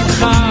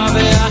השמחה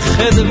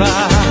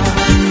והחדווה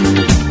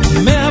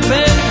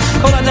מהפך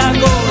כל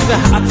הדאגות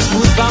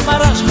והעצמות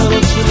והמרה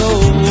שחורות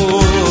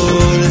שלו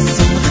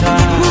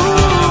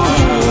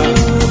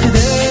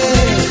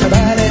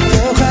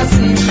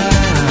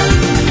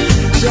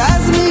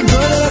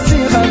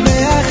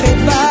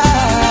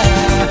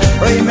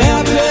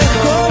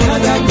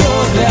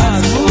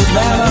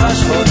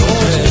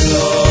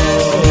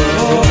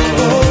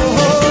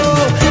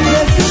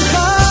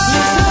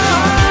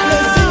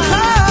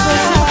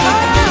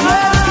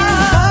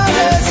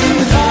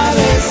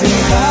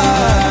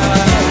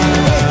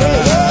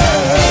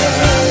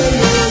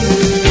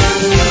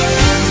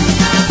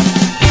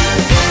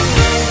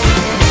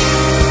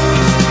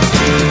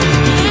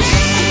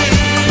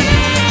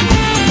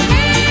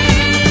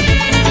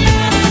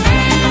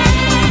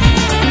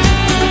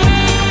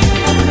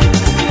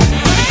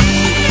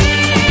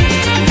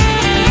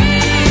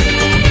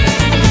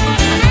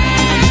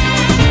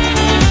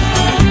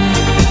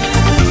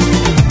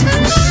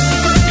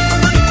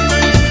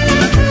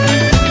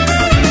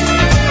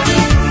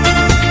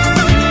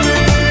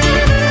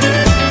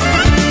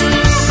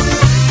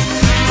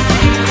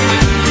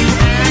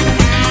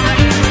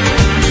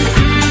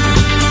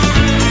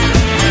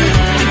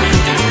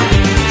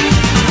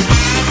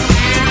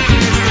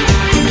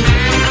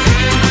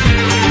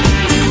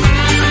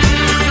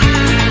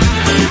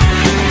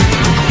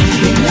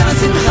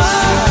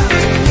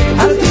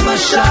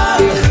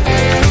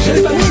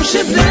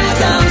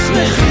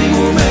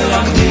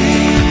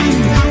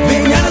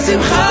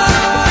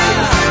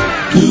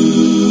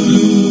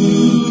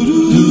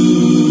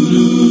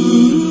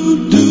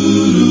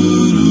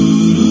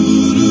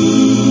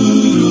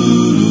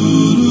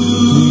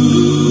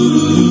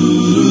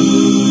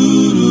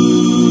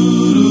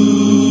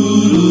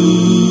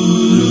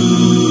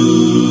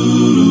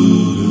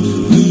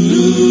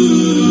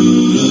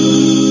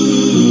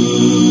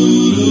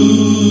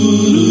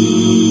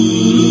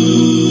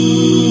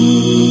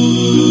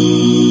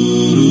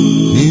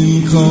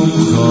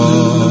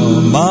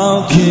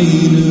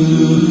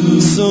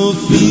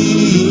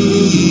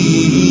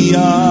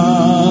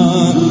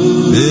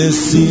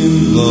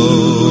Besimlo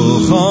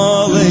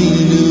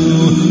chaleinu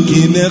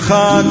ki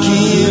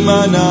mechakim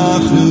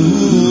anachnu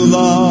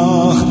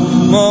lach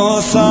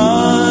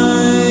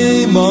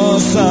Mosai,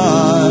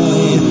 Mosai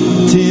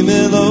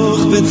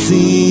Timeloch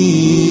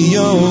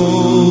b'tzion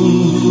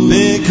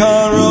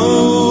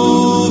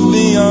Bekarov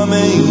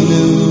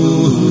biyameinu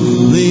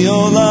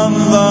Liolam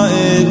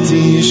va'et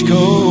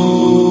tishkon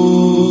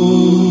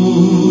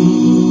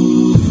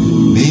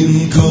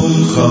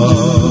Bimkomcha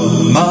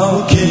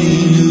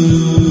Malkeinu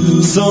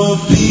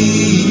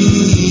Sophia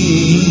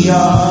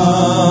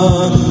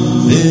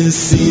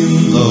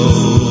Besimlo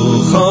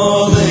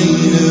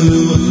chaleinu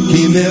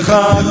Ki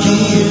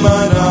mechakim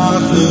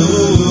anachnu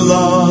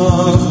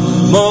lach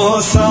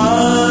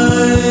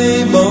Mosai,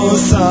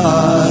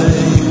 Mosai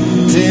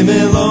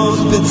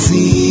Timeloch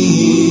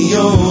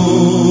b'tzion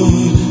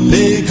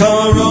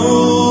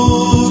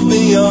Bekarov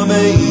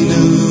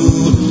biyameinu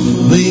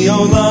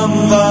Liolam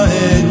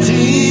va'et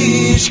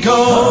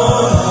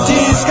tishkon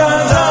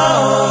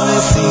Tizkadal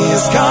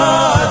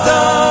v'siskadash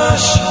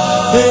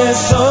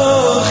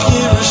V'soch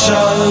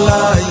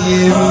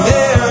Yerushalayim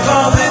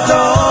Ercha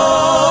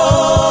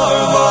v'dor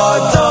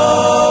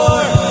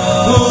v'dor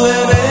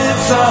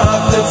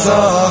U'lenetzach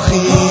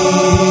netzachim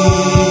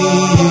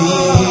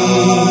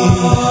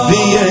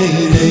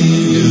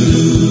V'yeneinu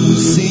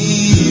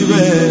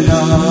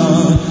sirena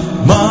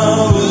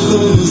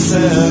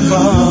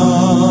Malchusecha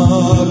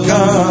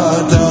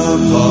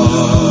Kadavar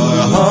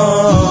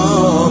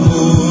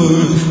hamur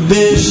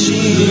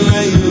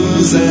B'shirei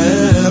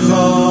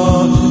uzecha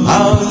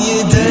Al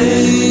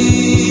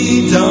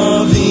yidei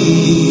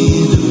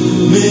David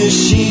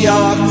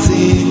Mashiach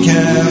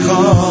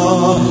tzidkecha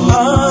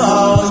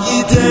Al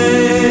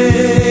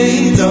yidei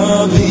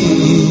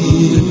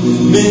David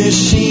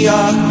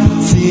Mashiach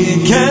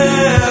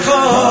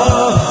tzidkecha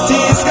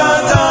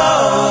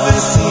Tizkadal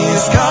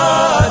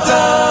v'siskadash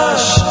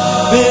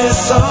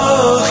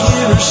V'soch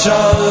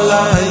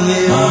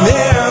Yerushalayim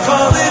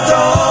Ercha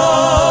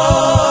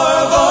v'dor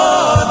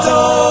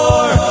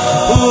v'dor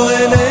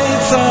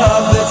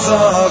U'lenetzach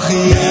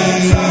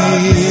netzachim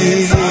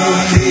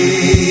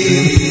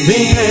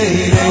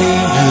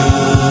V'yeneinu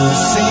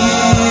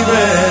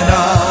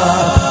sirena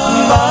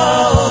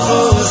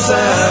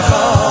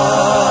Malchusecha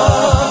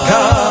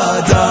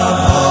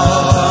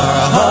Kadavar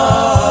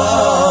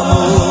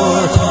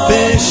hamur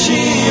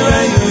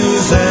B'shirei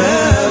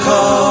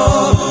uzecha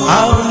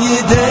Al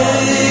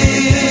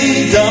yidei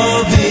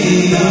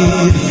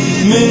David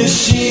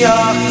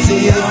Mashiach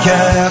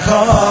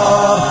tzidkecha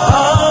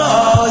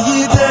Al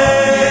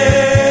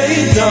yidei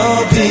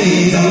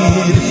David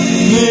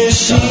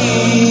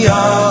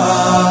Mashiach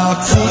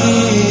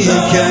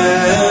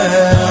tzidkecha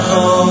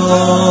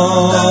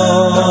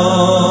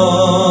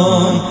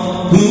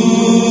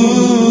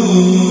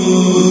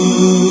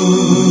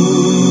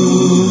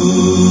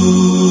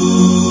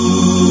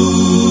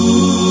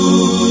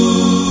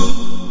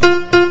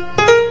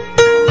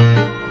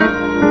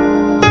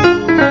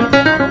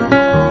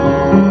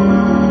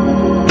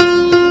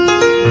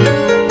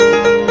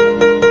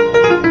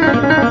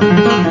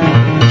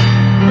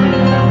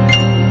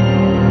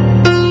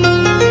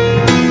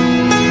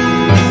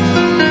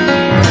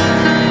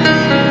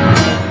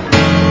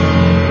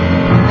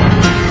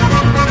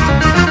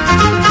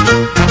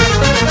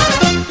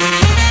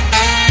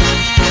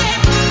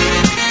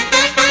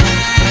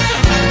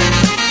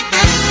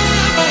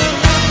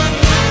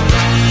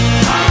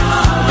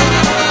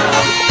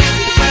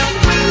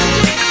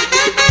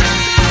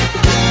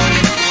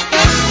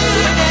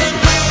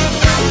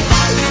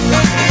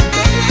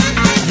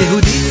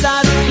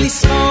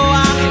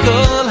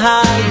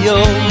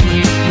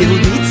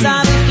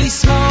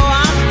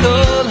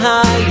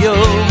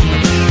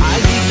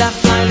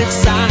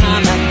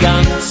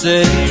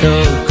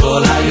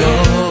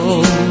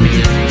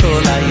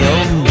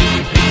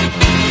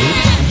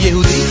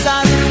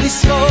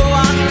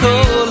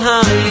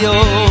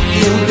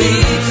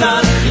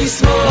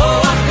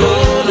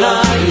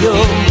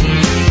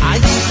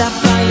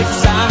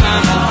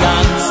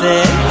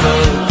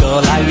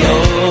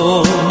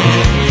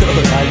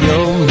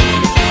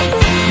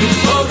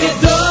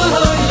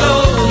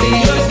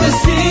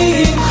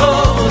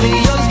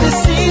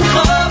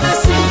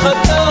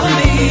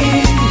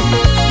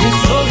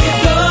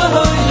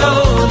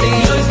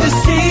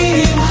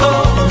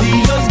Oh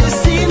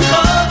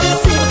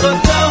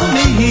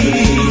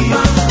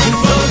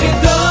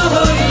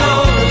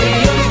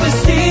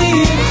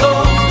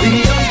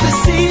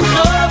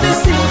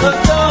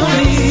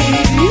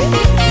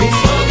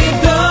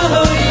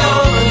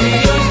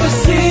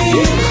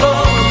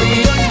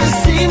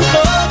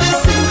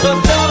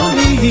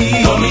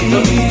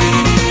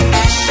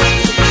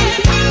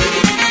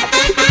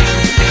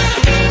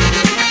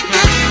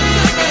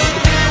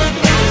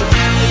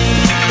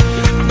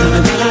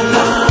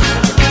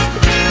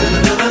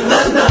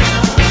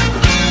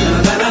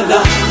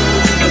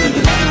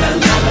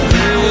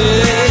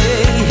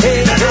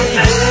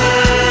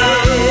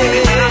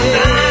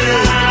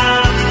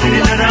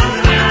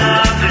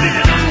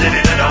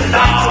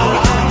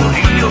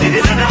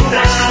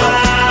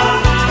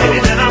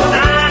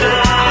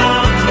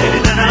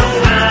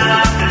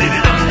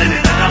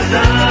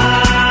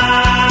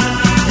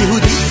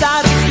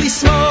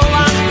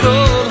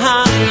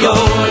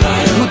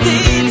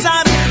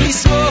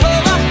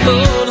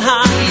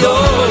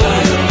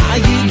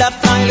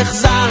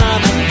יחזר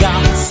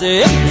גם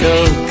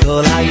צעקו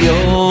כל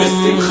היום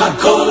בשמחה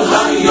כל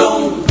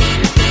היום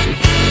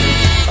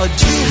A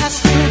Jew has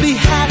to be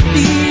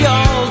happy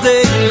all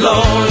day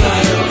long.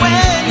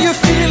 When you're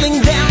feeling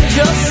down,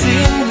 just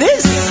sing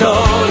this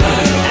song.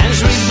 And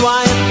je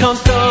dois être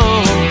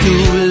content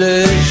tout le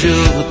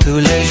jour, tous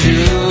les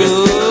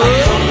jours.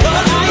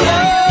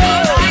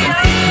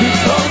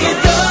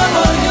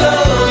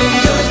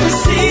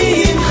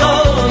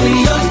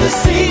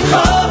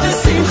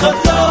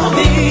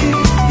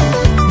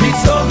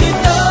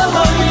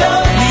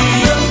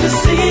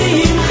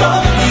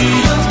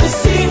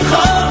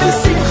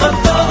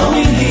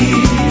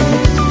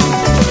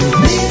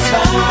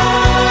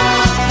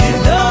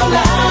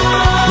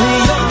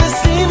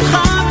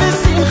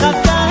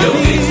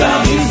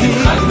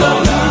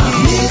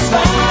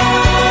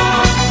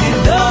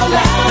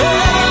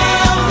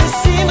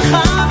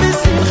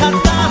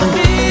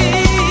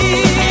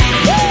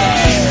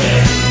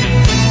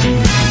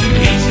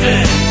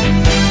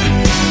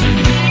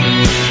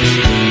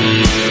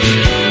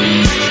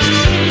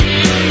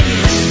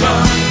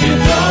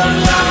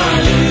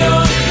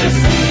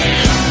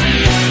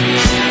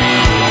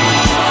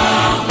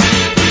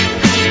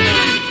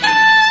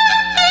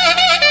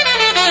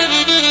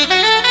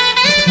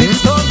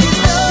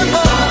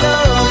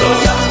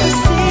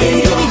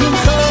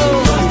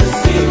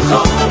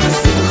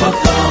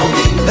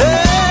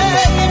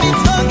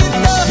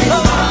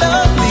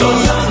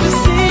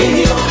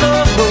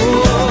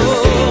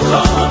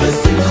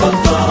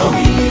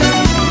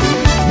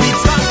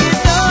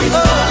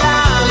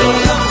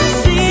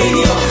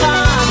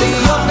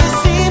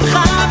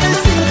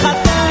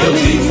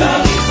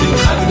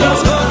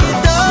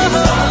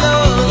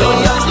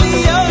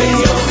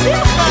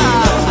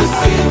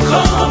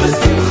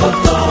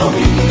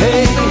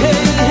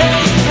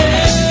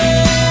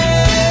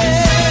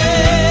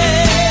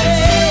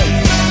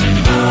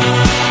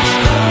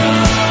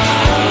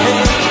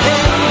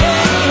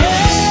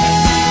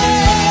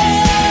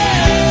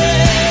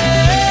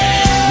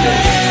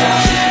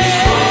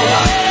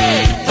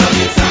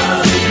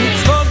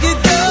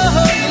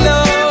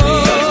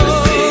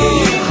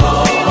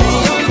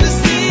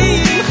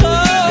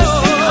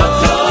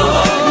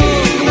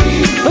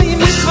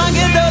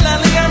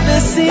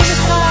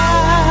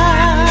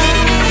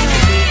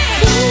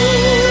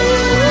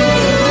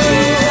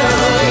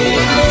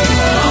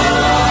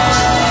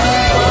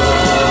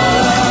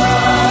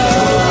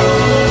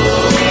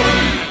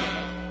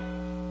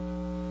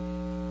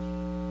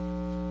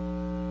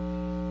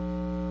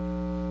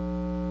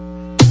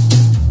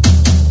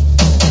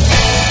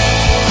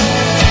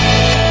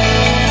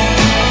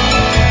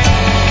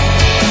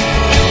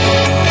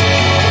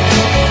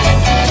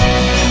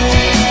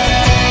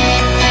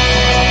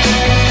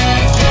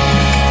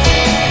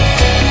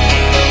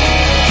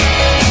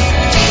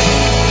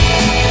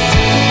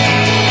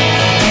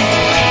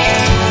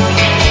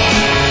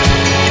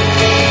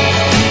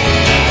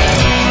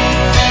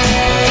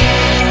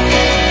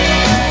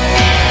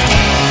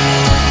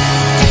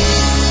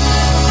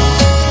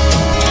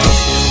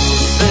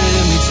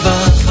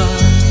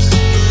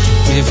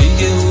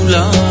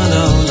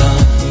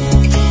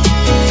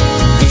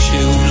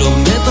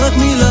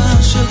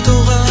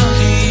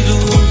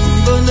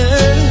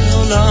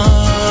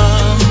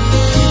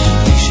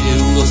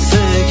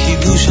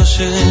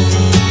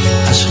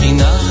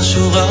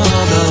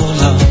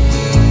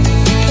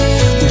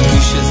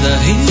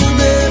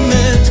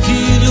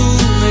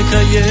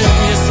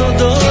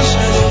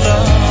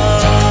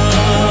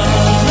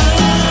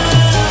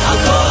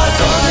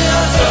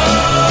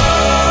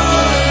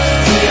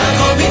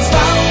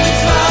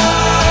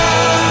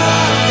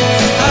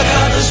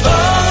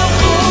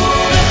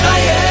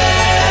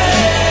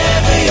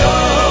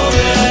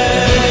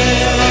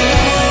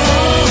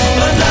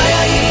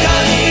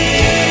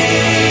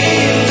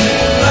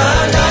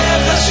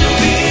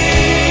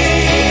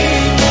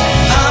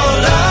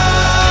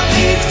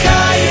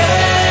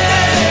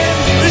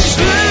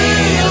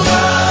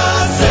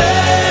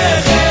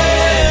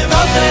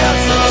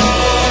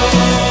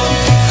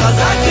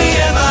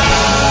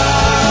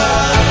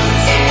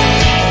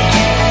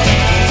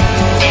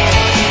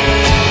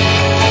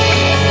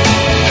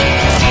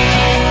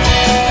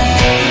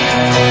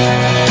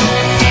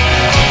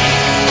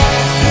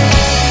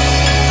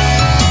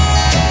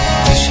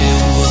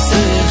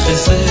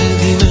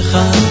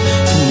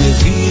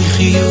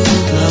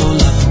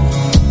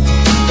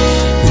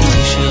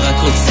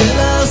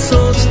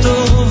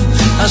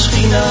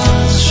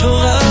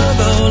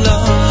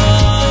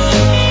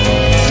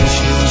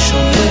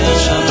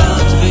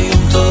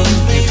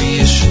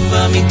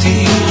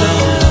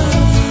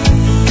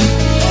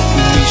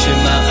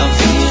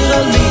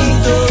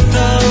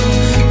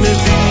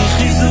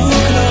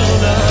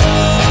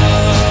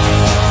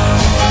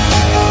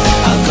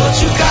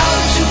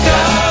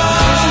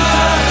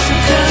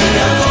 Shuka,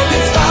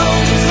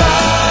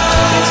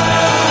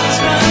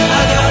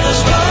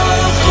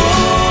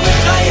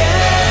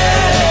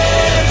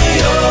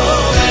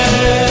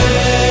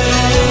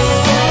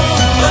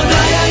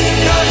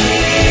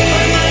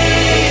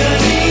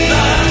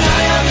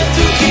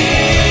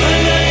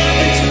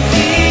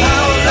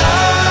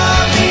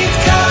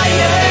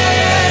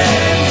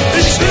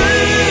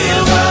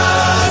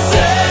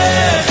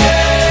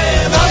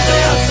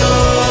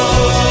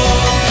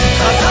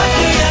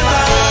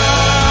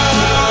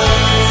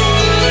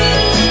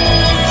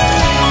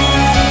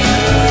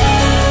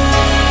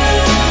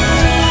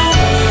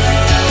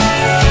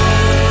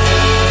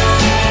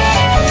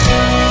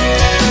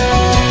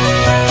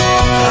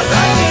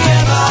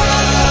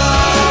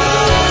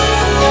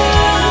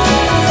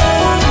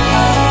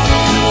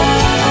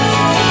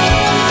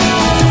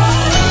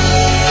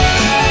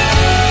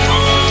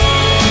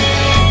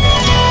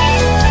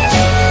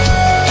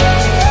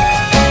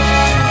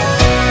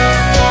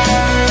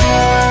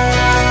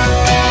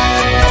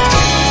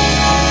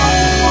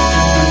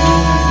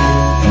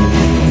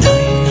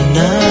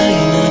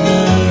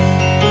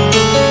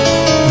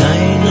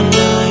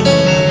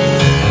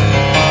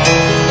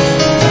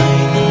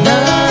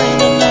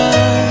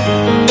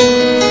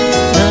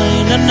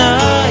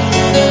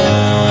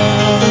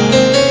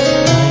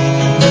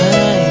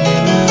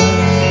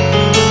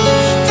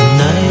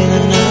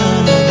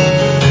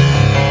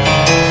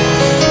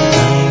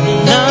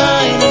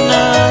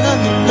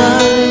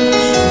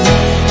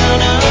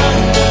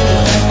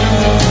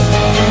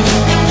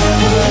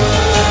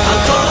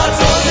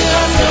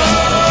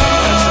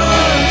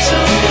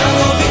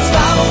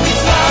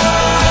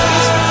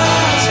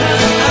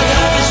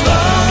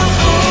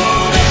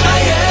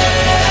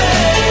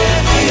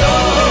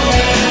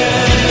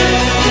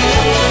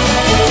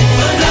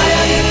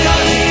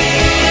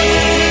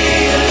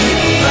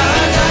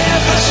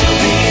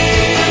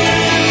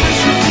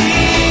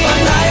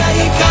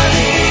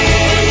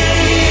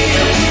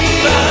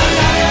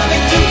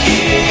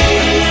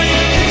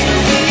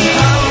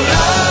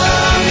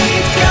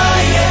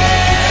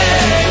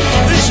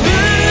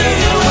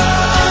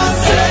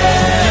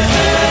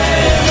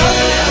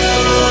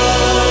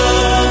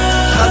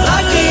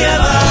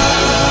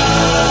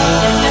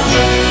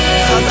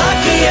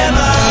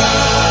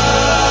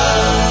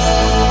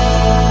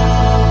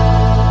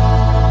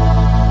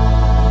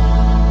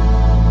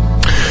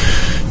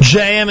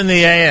 JM in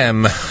the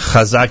AM.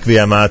 Chazak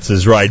V'Amatz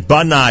is right.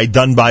 Banai,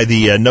 done by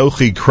the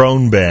Nochi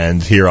Krohn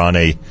Band here on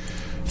a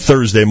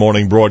Thursday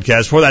morning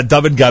broadcast. For that,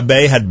 David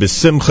Gabe had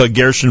Besimcha,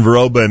 Gershon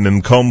Veroba, and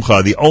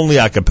Mimkomcha. The only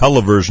a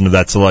cappella version of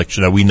that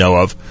selection that we know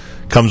of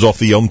comes off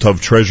the Yom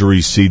Tov Treasury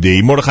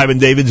CD. Mordechai Ben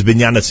David's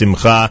Binyan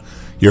Simcha.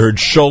 You heard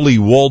Sholi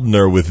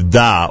Waldner with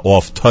Da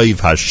off Toiv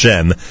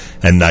Hashem,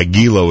 and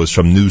Nagilo is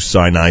from New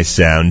Sinai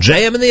Sound.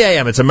 JM in the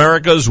AM. It's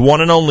America's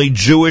one and only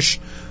Jewish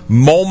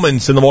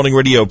Moments in the Morning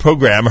radio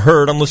program,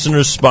 heard on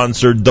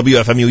listeners-sponsored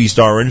WFMU East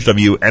Orange,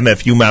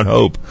 WMFU Mount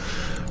Hope.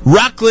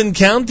 Rockland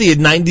County at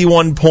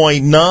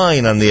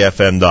 91.9 on the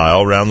FM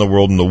dial, around the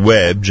world on the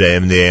web,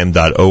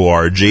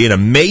 jmtheam.org. An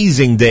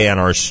amazing day on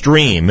our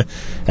stream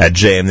at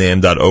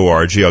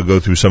jmtheam.org. I'll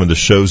go through some of the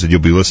shows that you'll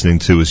be listening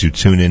to as you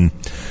tune in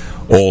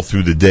all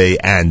through the day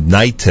and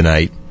night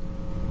tonight.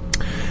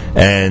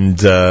 And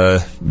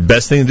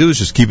best thing to do is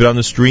just keep it on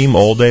the stream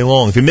all day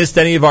long. If you missed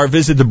any of our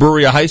visit to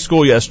Bruriah High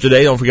School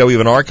yesterday, don't forget we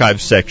have an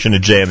archive section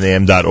at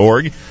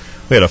jmam.org.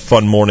 We had a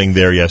fun morning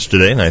there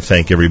yesterday, and I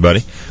thank everybody.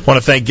 I want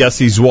to thank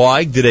Yossi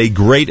Zweig. Did a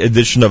great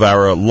edition of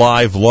our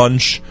live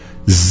lunch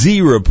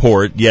Z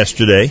Report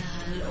yesterday,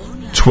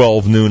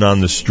 12 noon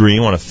on the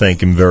stream. I want to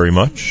thank him very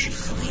much.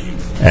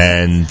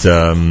 And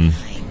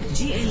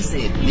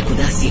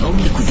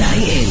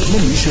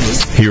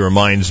he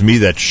reminds me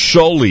that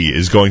Sholi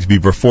is going to be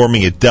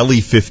performing at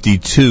Deli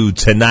 52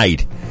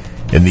 tonight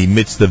in the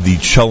midst of the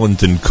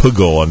Cholent and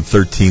Kugel on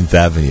 13th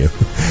Avenue.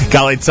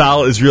 Galei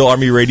Tzahal, Israel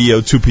Army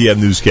Radio, 2 p.m.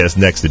 newscast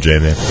next to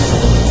JMN.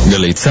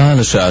 גלי צהל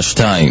לשעה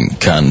 2,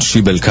 כאן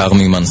שיבל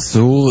קרמי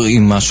מנסור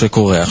עם מה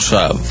שקורה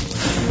עכשיו.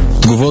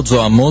 תגובות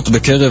זוהמות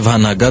בקרב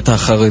הנהגת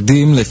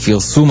החרדים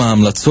לפרסום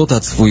ההמלצות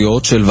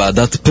הצפויות של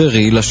ועדת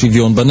פרי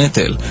לשוויון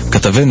בנטל.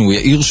 כתבנו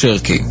יאיר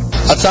שרקי.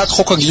 הצעת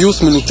חוק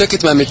הגיוס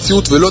מנותקת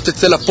מהמציאות ולא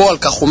תצא לפועל,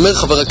 כך אומר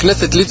חבר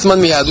הכנסת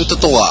ליצמן מיהדות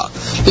התורה.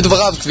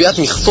 לדבריו, קביעת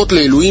מכסות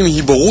לאלוהים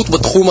היא בורות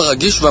בתחום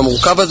הרגיש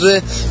והמורכב הזה,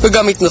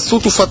 וגם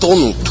התנסות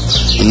ופטרונות.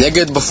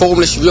 מנגד,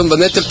 בפורום לשוויון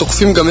בנטל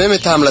תוקפים גם הם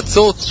את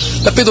ההמלצות.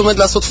 לפיד עומד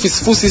לעשות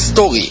פספוס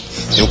היסטורי.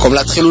 במקום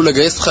להתחיל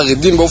ולגייס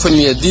חרדים באופן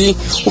מיידי,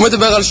 הוא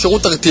מדבר על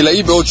שירות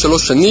ארטילאי בעוד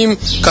 3 שנים,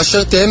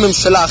 כאשר תהיה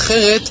ממשלה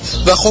אחרת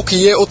והחוק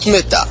יהיה אות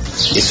מתה.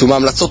 יישום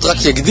ההמלצות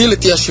רק יגדיל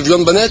את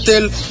השוויון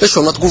בנטל,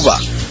 לשון התגובה.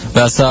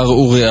 והשר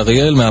אורי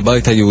אריאל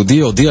מהבית היהודי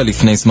הודיע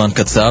לפני זמן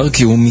קצר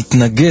כי הוא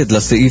מתנגד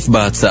לסעיף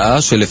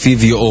בהצעה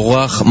שלפיו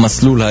יוארך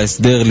מסלול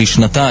ההסדר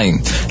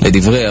לשנתיים.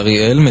 לדברי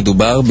אריאל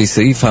מדובר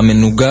בסעיף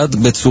המנוגד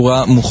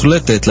בצורה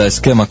מוחלטת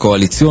להסכם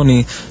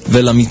הקואליציוני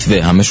ולמתווה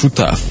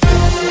המשותף.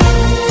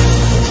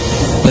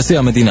 נשיא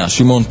המדינה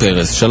שמעון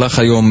פרס שלח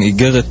היום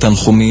איגרת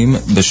תנחומים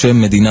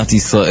בשם מדינת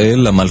ישראל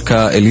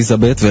למלכה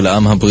אליזבת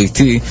ולעם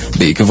הבריטי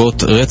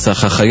בעקבות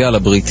רצח החייל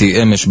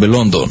הבריטי אמש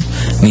בלונדון.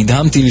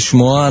 נדהמתי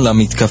לשמוע על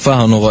המתקפה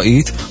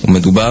הנוראית,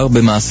 ומדובר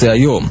במעשה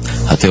היום.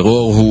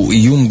 הטרור הוא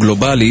איום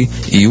גלובלי,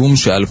 איום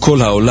שעל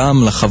כל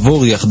העולם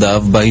לחבור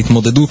יחדיו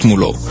בהתמודדות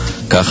מולו.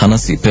 כך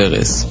הנשיא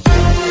פרס.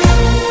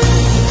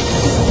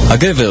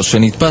 הגבר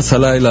שנתפס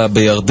הלילה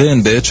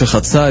בירדן בעת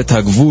שחצה את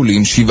הגבול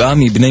עם 7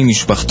 מבני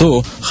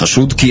משפחתו,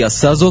 חשוד כי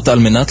עשה זאת על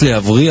מנת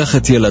להבריח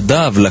את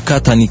ילדיו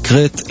לכת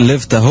הנקראת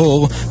לב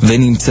טהור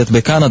ונמצאת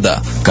בקנדה.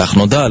 כך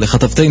נודע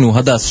לכתבתנו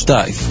הדס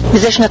שטייף.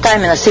 מזה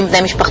 2 מנסים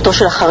בני משפחתו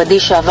של החרדי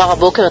שעבר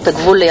הבוקר את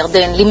הגבול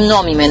לירדן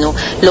למנוע ממנו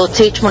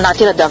להוציא את 8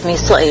 ילדיו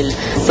מישראל.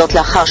 זאת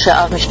לאחר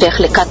שהאב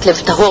משתייך לכת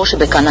לב טהור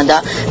שבקנדה,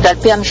 ועל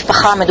פי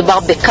המשפחה מדובר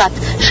בכת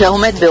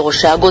שהעומד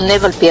בראשה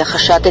גונב על פי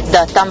החשד את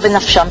דעתם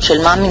ונפשם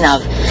של מאמיניו.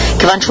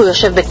 כיוון שהוא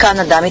יושב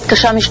בקנדה,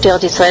 מתקשה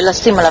משטרת ישראל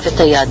לשים עליו את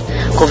היד.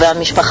 קרובי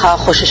המשפחה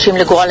החוששים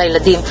לגורל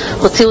הילדים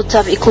הוציאו צו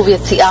עיכוב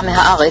יציאה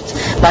מהארץ,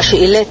 מה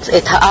שאילץ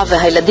את האב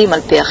והילדים על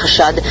פי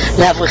החשד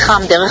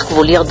להבריחם דרך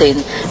גבול ירדן.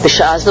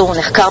 בשעה זו הוא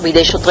נחקר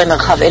בידי שוטרי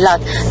מרחב אילת,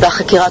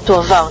 והחקירה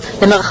תועבר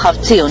למרחב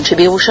ציון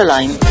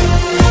שבירושלים.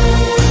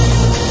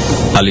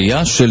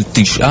 עלייה של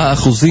 9%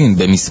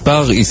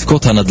 במספר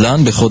עסקות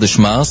הנדל"ן בחודש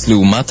מרס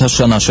לעומת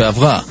השנה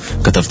שעברה.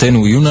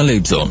 כתבתנו יונה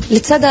לייבזון.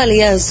 לצד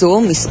העלייה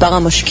הזו, מספר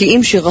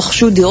המשקיעים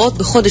שרכשו דירות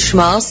בחודש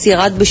מרס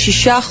ירד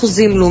ב6%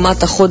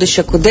 לעומת החודש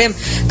הקודם,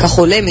 כך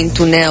עולה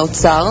מנתוני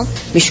האוצר.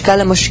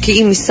 משקל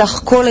המשקיעים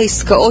מסך כל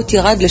העסקאות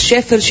ירד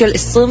לשפל של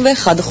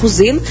 21%,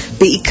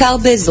 בעיקר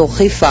באזור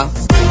חיפה.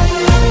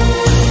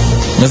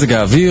 מזג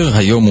האוויר,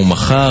 היום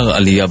ומחר,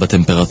 עלייה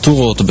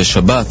בטמפרטורות,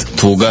 בשבת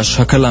תורגש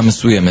הקלה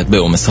מסוימת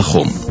בעומס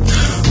החום.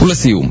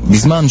 ולסיום,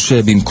 בזמן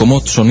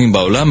שבמקומות שונים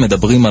בעולם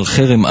מדברים על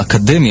חרם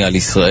אקדמי על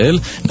ישראל,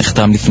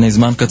 נחתם לפני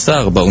זמן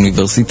קצר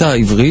באוניברסיטה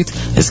העברית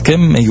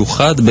הסכם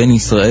מיוחד בין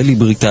ישראל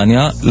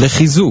לבריטניה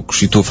לחיזוק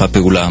שיתוף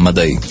הפעולה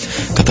המדעי.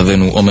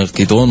 כתבנו עומר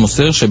קדרון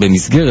מוסר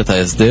שבמסגרת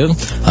ההסדר,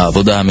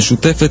 העבודה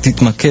המשותפת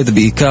תתמקד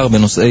בעיקר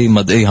בנושאי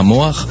מדעי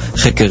המוח,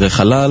 חקר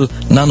החלל,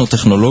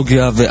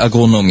 ננוטכנולוגיה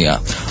ואגרונומיה.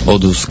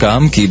 עוד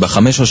הוסכם כי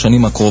ב5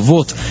 השנים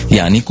הקרובות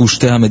יעניקו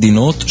שתי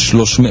המדינות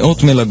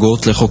 300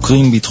 מלגות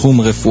לחוקרים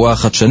בתחום רפואה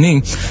חדשני,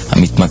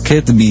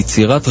 המתמקד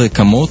ביצירת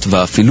רקמות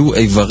ואפילו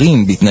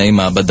איברים בתנאי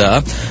מעבדה,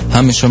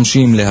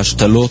 המשמשים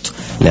להשתלות,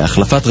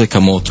 להחלפת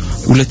רקמות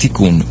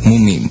ולתיקון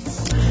מומים.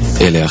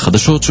 אלה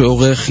החדשות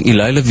שעורך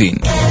אילי לוין.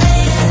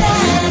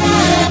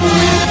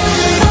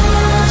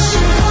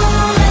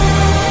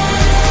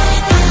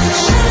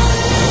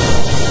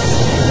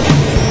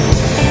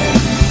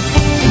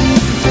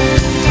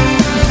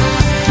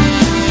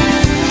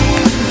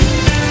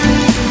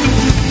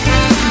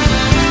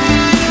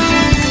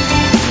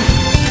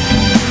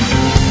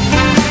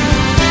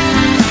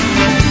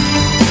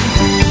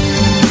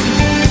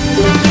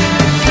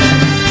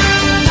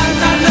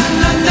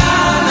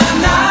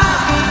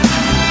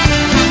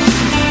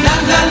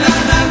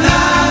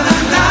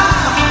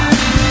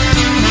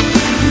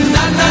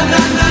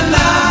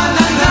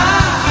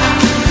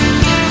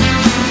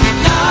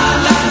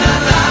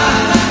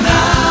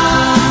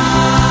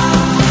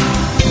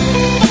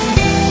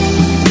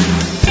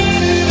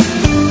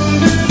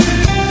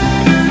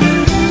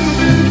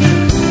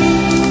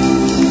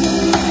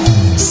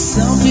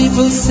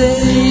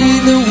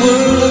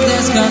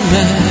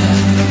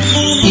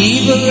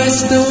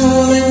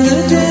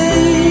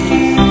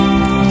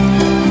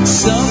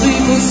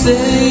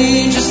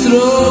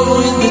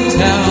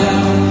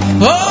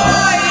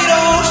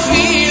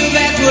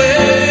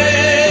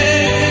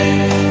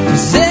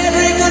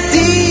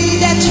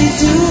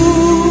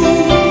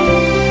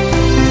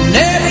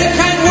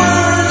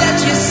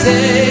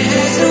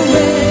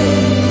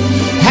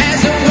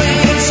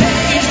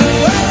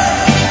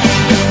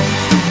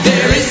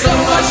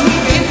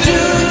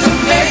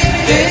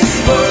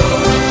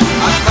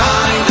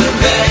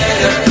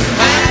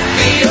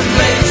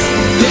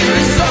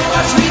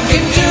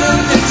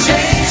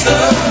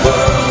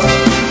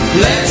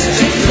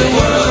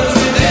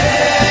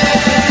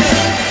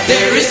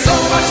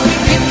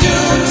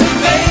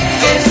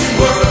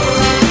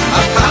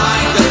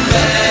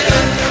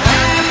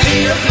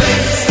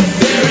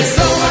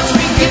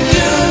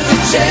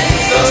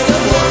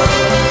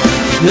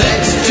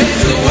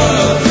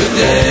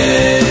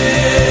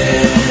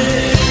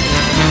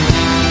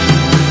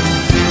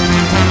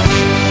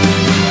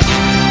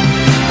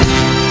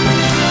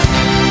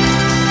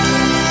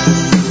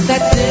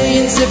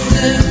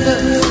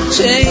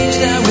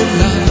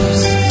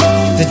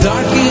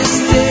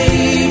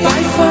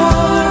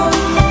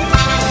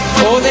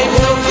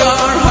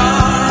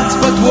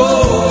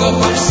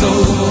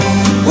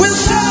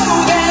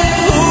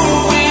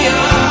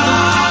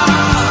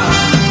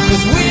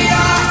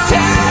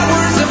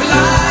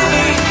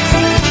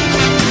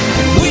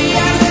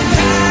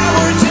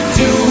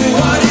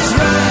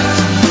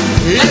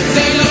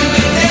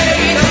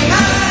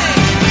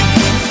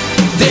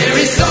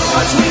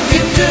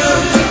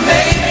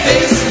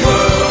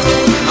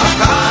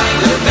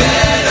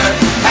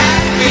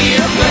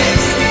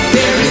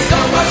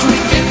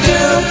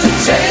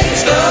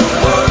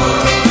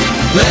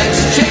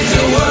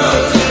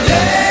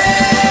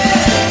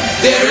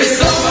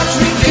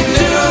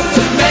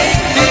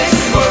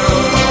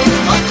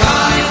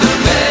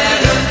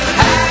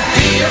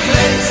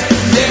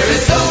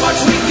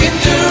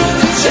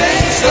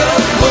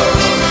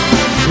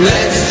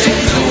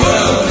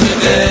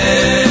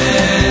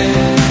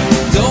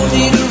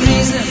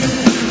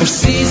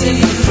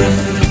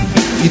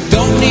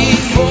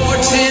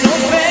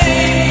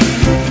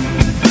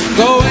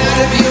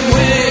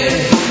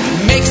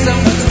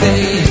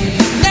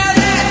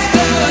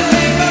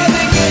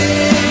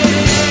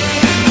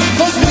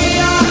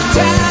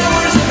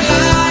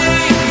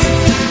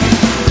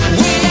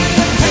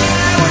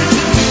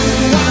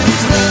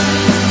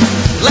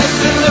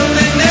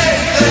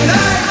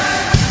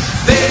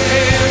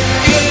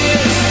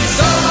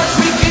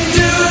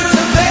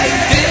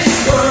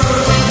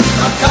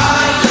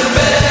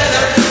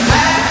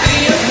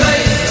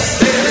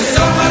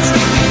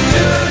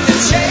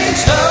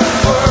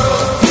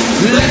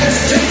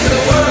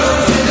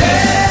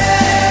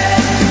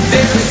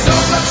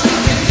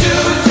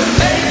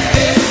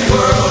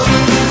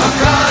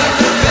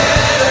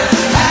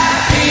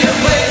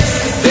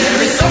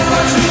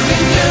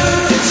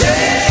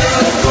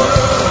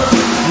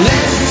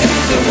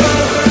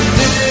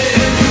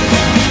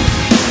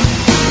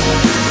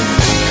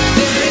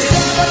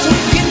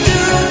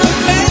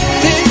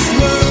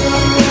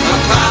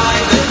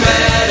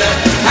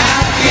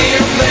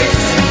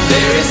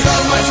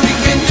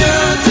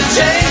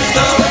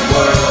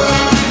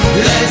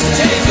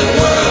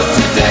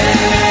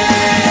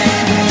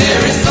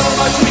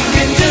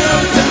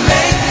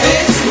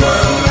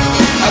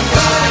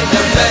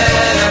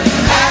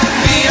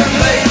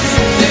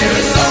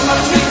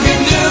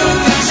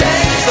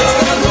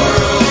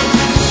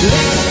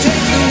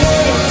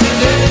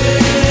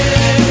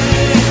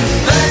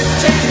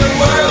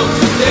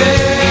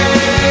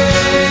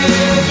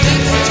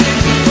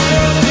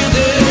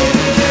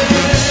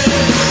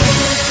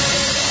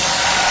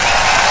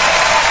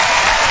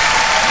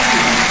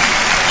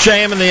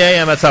 JM in the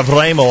AM, that's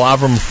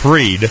Avram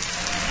Fried,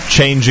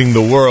 Changing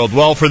the World.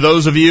 Well, for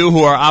those of you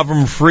who are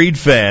Avram Fried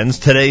fans,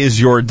 today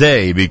is your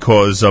day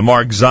because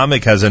Mark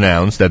Zamek has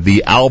announced that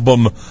the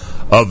album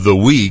of the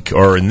week,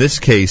 or in this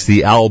case,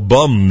 the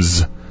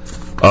albums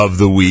of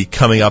the week,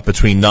 coming up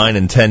between 9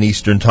 and 10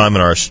 Eastern Time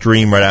on our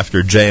stream right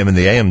after JM in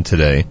the AM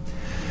today,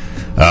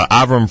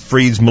 Avram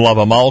Fried's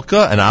Melava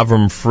Malka and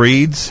Avram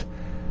Fried's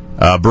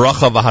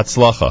Baracha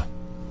V'Hatzlacha.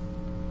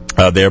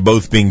 They are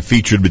both being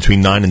featured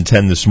between 9 and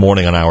 10 this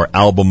morning on our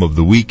Album of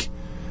the Week.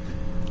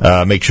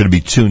 Make sure to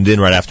be tuned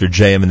in right after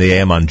JM and the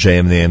AM on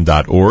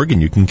jmandtheam.org,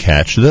 and you can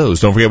catch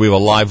those. Don't forget we have a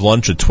live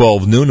lunch at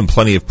 12 noon and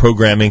plenty of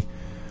programming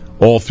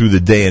all through the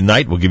day and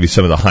night. We'll give you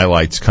some of the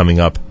highlights coming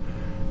up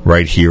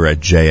right here at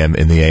JM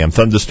in the AM.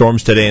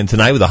 Thunderstorms today and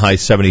tonight with a high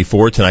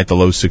 74. Tonight the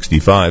low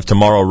 65.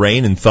 Tomorrow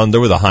rain and thunder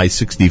with a high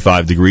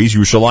 65 degrees.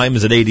 Yerushalayim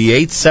is at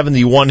 88.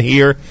 71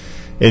 here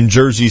in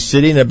Jersey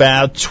City, and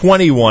about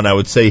 21, I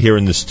would say, here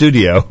in the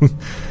studio,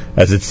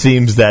 as it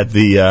seems that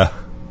the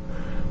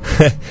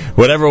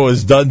whatever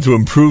was done to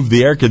improve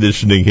the air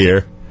conditioning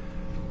here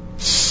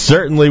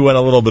certainly went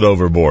a little bit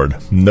overboard.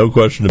 No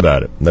question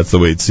about it. That's the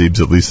way it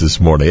seems, at least this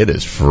morning. It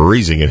is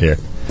freezing in here.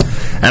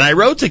 And I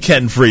wrote to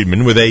Ken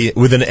Friedman with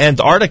an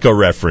Antarctica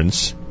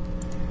reference.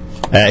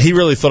 He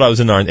really thought I was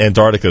in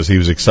Antarctica, so he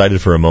was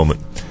excited for a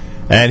moment.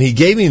 And he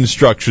gave me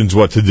instructions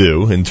what to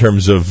do in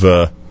terms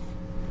of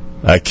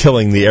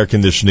killing the air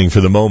conditioning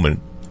for the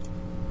moment.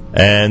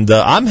 And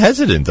I'm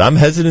hesitant. I'm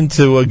hesitant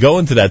to go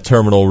into that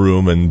terminal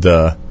room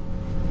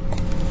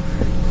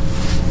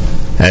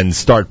and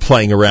start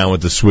playing around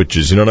with the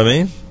switches. You know what I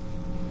mean?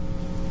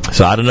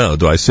 So I don't know.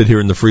 Do I sit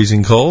here in the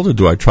freezing cold, or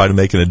do I try to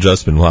make an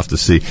adjustment? We'll have to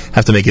see.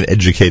 Have to make an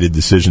educated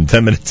decision.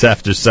 10 minutes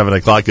after 7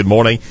 o'clock. Good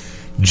morning,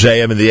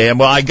 JM and the AM.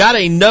 Well, I got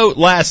a note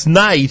last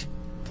night.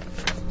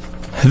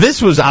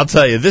 I'll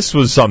tell you, this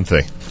was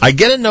something. I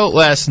get a note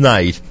last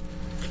night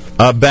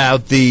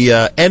about the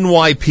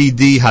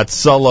NYPD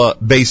Hatzalah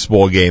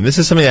baseball game. This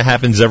is something that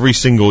happens every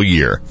single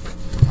year,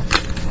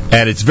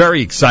 and it's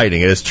very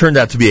exciting. It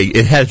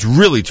has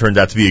really turned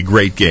out to be a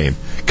great game.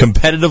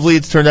 Competitively,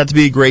 it's turned out to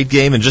be a great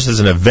game, and just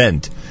as an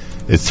event,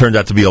 it's turned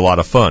out to be a lot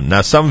of fun.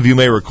 Now, some of you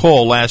may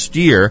recall last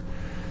year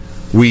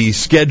they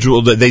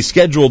scheduled the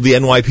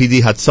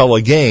NYPD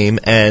Hatzalah game,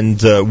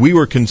 and we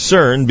were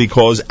concerned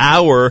because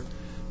our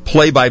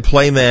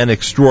play-by-play man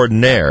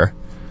extraordinaire,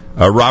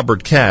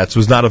 Robert Katz,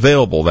 was not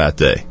available that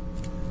day.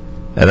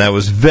 And that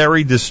was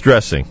very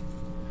distressing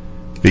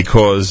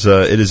because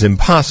it is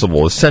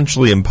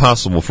essentially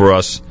impossible for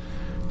us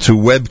to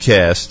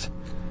webcast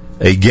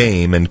a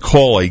game and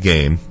call a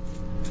game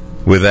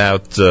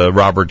without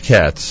Robert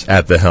Katz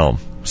at the helm.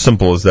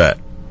 Simple as that.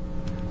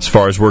 As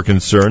far as we're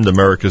concerned,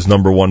 America's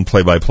 #1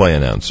 play-by-play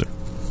announcer.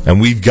 And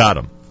we've got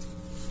him.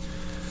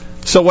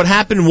 So what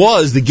happened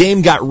was the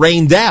game got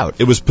rained out.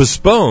 It was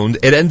postponed.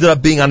 It ended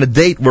up being on a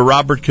date where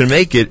Robert could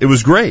make it. It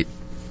was great.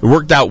 It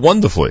worked out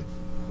wonderfully.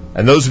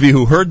 And those of you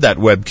who heard that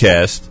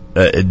webcast,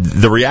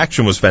 the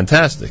reaction was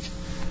fantastic.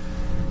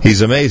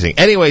 He's amazing.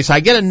 Anyways, I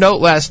get a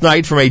note last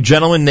night from a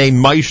gentleman named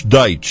Maish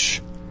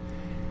Deitch,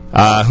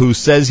 who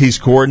says he's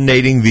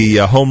coordinating the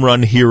Home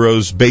Run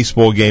Heroes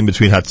baseball game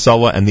between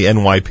Hatzalah and the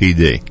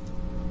NYPD.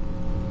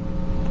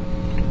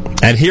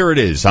 And here it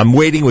is. I'm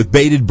waiting with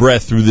bated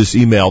breath through this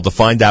email to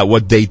find out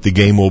what date the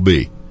game will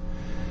be.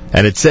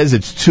 And it says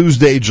it's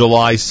Tuesday,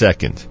 July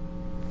 2nd.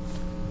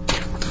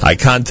 I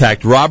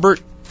contact Robert,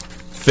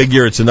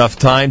 figure it's enough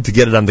time to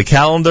get it on the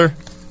calendar.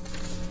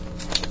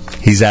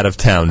 He's out of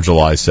town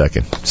July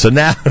 2nd. So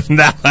now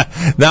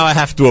I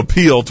have to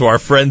appeal to our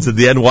friends at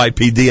the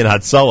NYPD and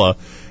Hatzalah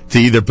to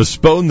either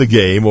postpone the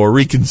game or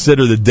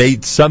reconsider the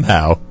date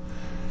somehow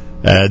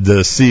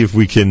and see if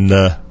we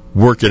can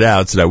work it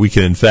out so that we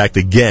can, in fact,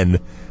 again,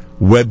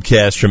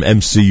 webcast from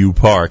MCU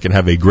Park and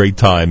have a great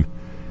time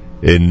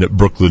in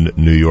Brooklyn,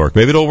 New York.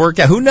 Maybe it'll work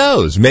out. Who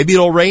knows? Maybe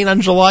it'll rain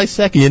on July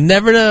 2nd. You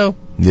never know.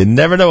 You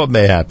never know what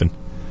may happen.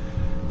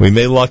 We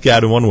may luck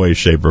out in one way,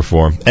 shape, or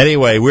form.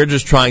 Anyway, we're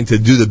just trying to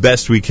do the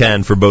best we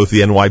can for both the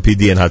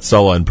NYPD and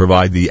Hatzalah and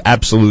provide the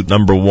absolute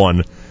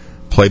 #1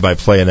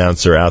 play-by-play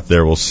announcer out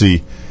there. We'll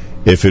see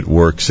if it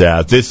works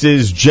out. This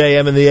is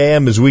JM in the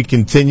AM as we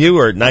continue.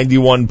 We're at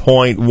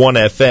 91.1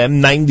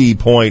 FM,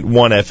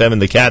 90.1 FM in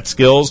the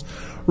Catskills,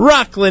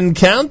 Rockland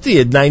County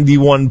at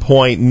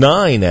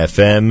 91.9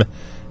 FM,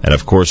 and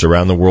of course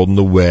around the world on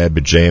the web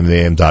at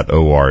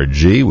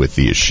jmandtheam.org with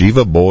the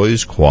Yeshiva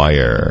Boys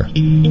Choir.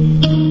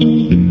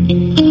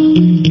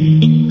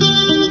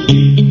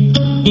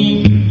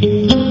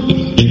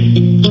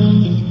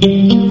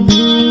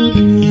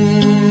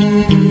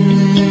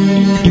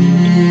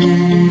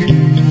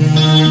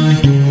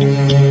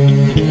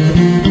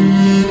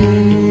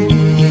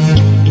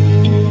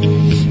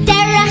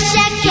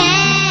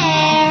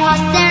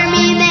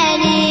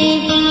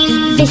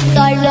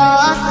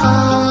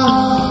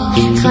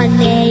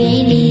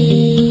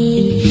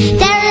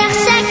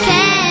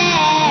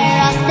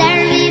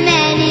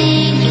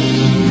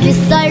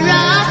 Sorry.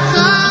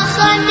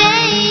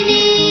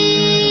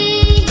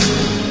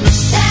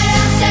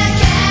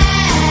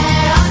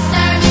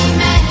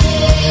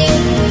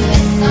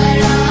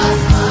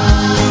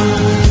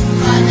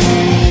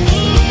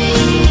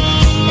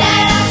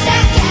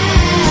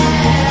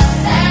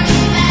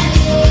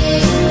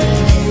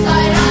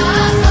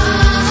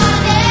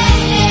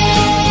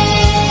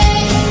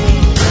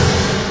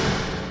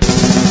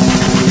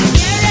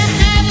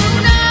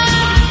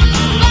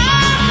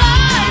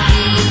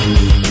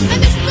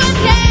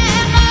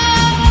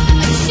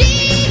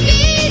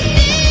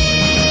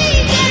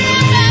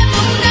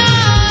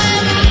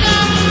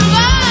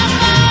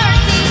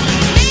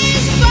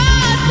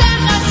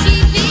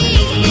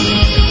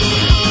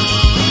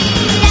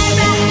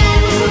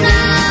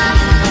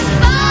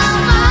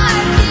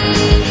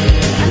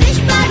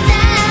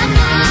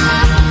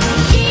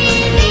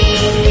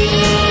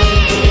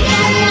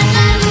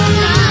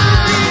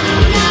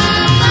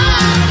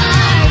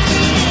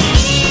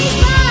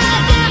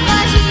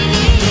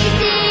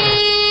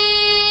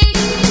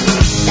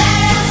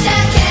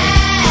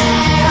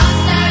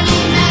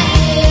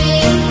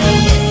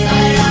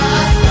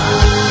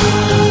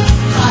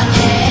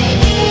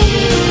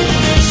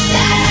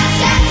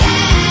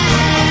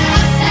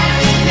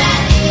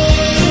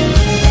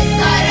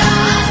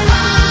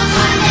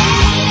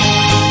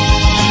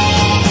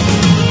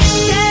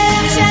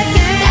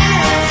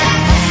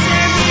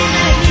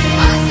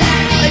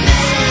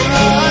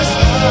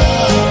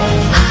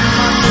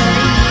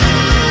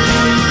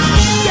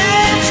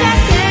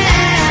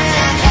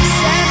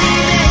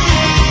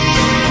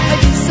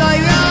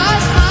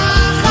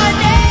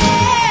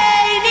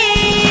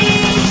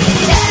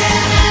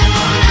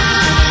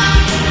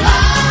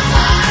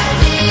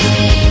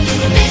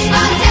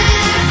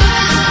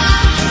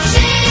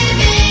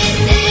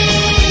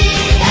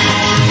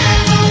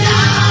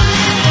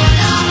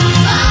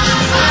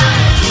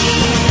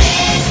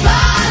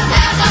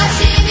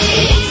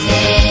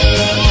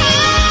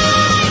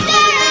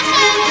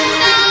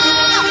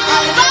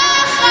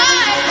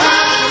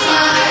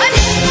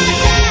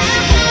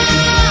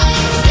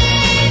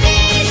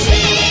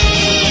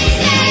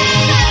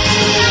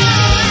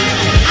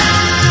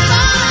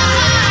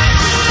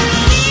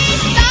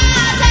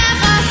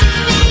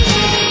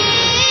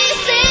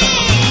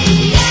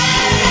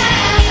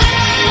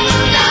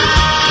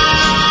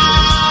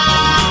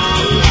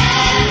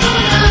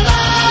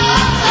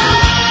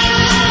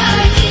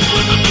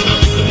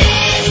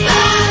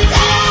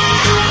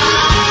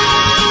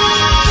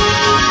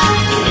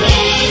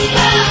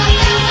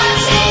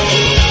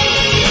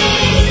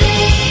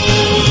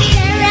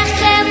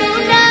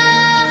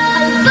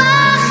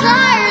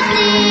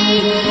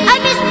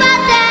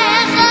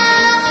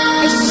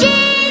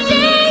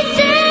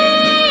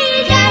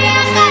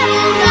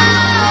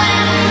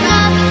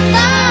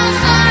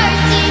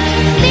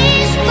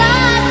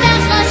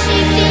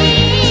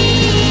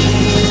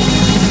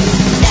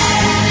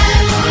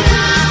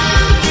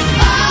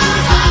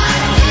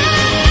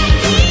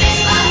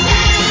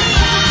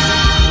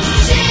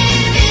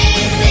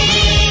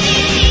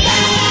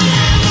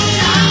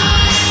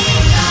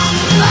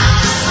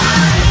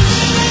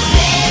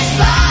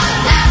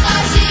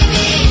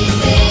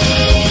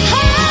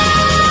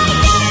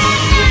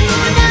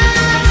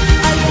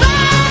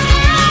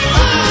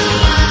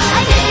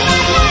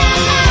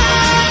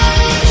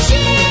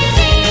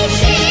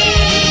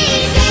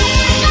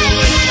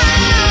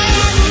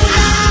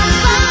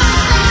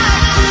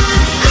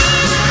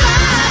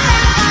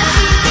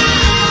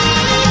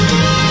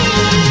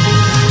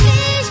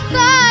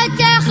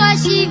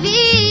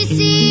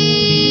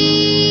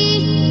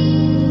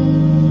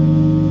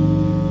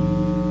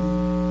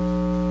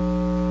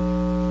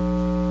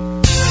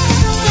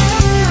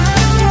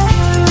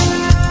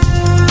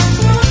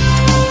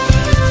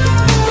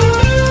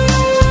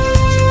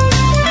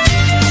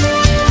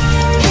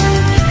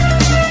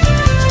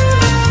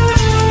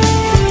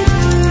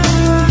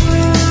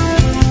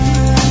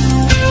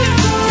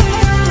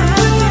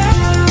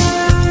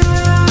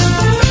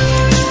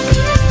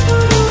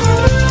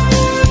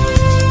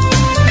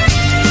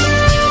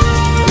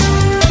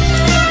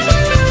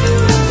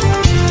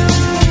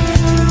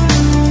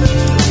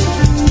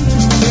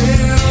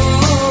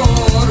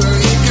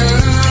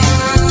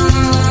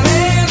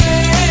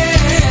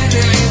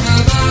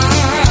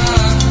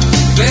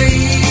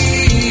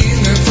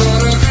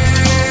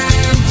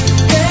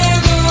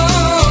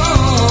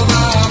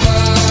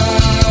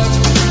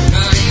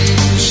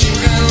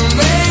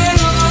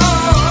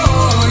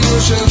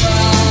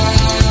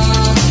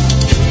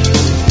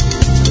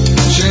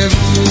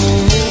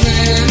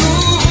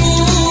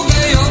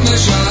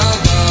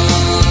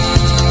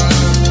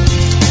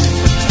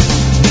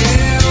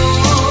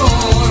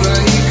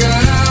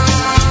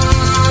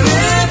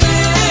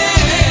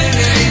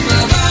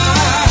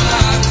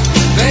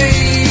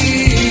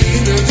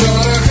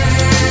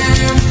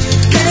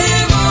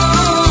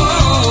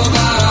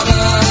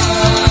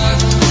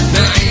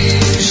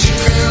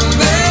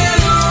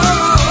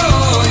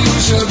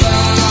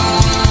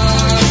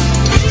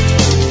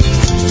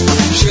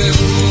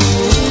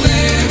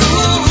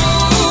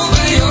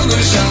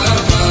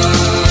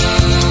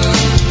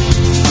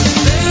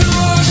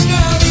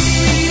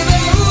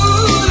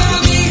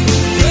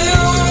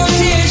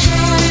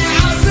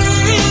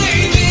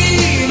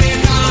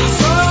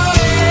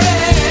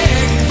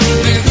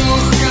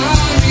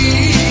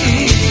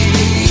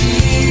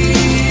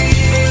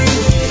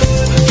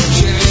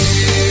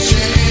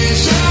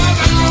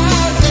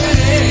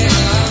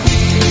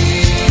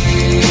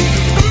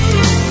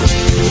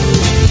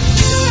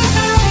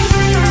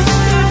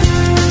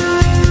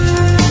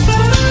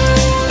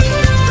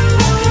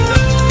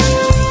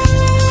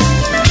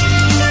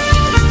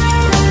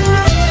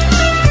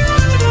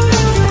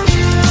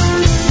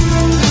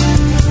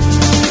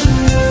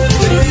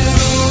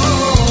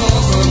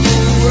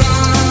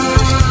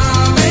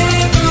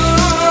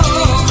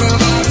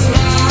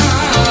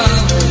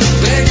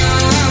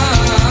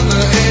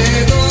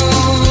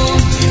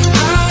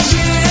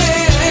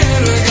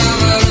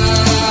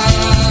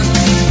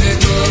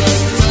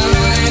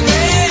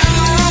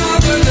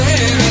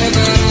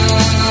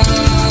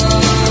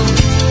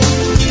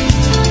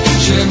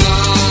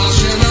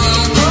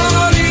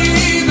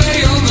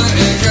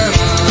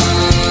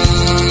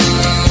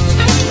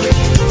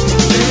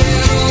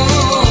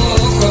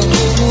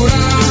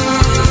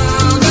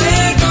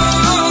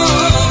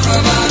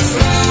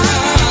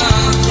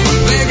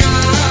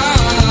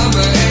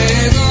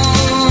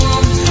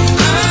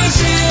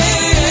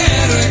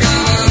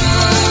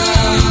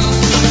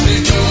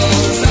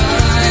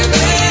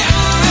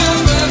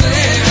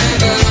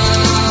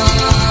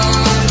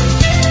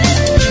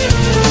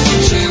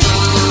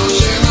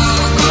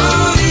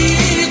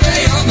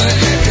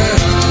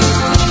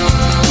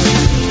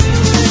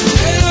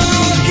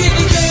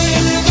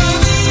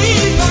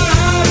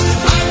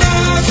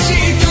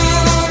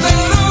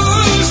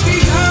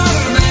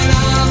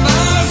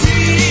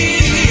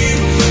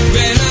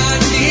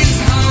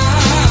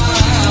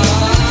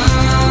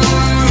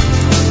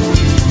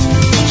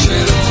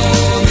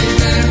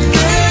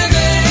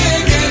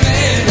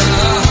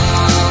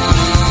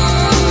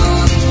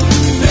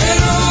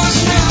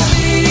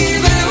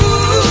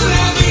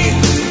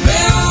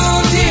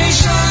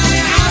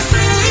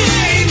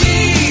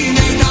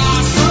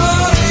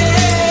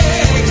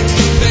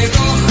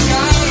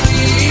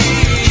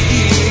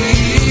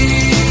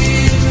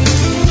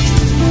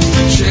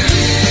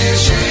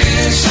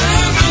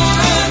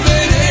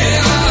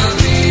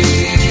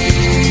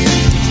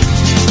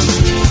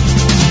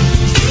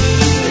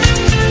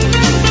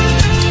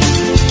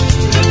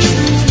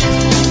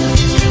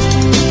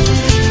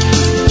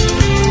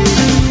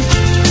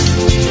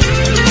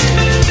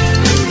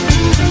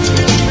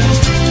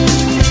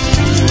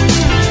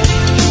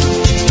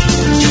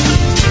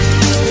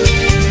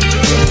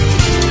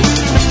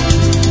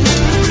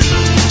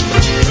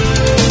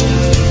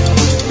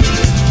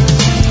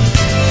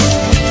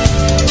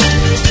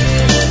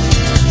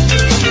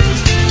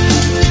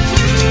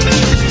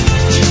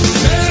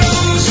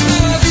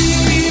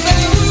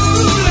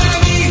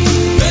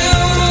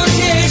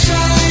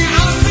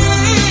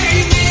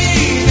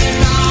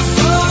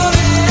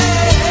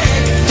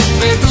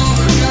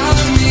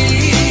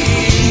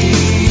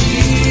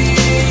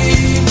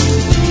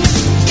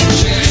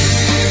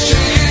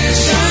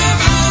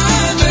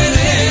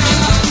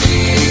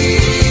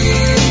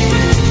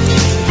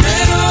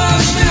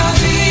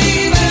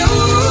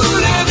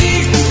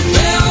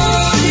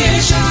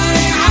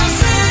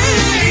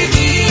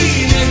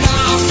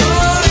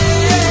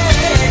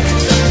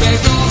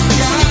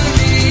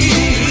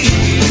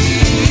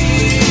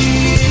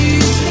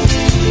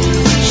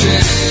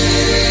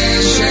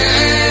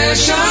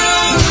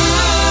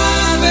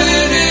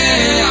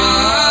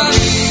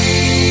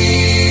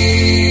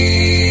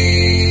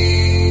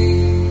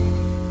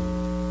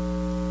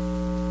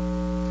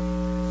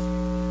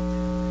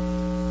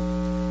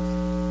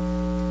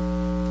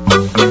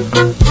 Well,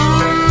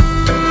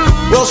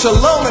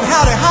 shalom and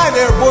howdy, hi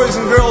there, boys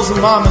and girls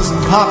and mamas and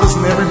papas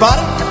and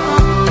everybody.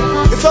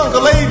 It's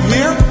Uncle Abe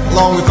here,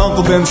 along with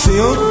Uncle Ben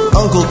Sion,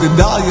 Uncle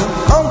Gedalia,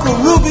 Uncle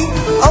Ruby,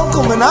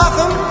 Uncle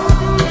Menachem,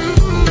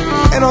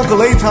 and Uncle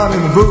Eitan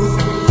in the booth.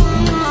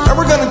 And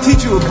we're going to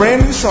teach you a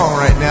brand new song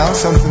right now,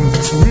 something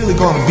that's really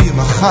going to be a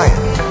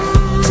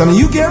machayim. So now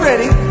you get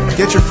ready,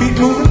 get your feet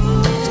moving,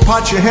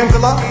 pot your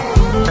henkala,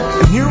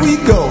 and here we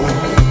go.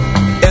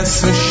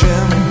 Es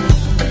Hashem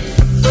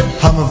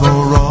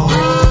Hamavoro,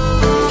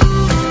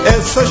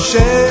 Es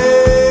Hashem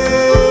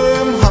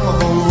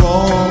Hamavoro,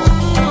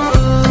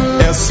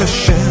 Es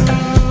Hashem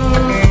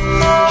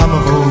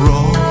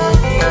Hamavoro,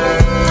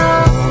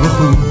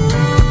 Baruch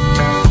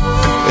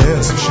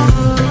Es Hashem,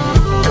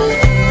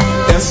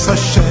 Es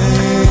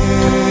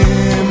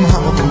Hashem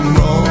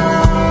Hamavoro,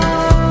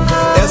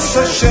 Es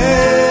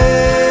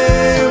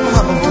Hashem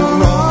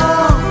Hamavoro,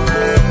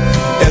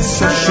 Es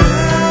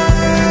Hashem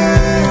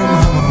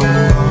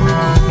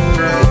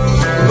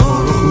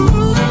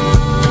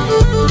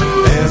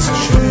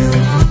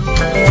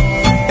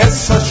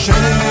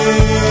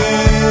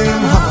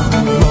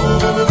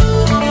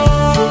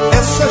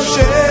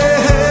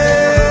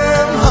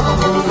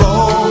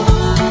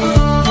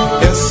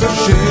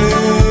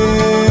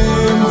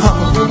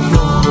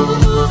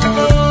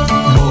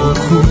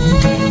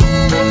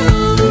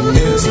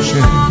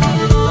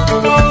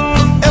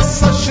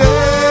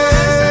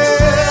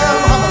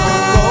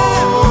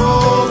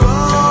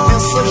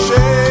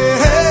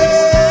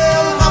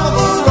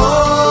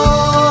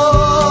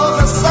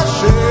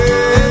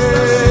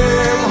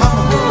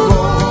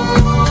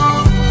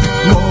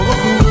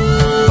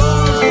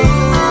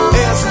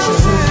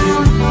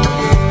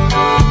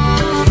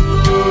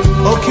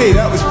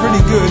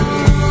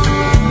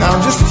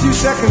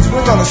seconds,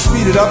 we're going to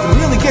speed it up and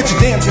really get you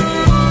dancing.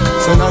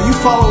 So now you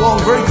follow along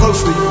very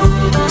closely.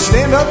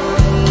 Stand up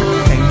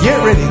and get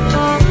ready.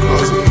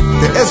 Because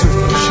the Ezra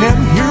Hashem,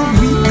 here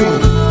we go.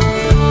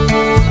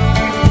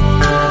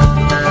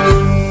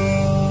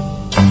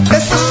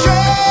 Es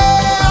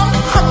Hashem,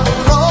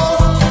 Hamavoro,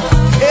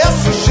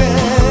 Es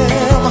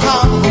Hashem,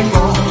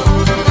 Hamavoro,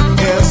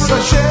 Es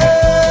Hashem.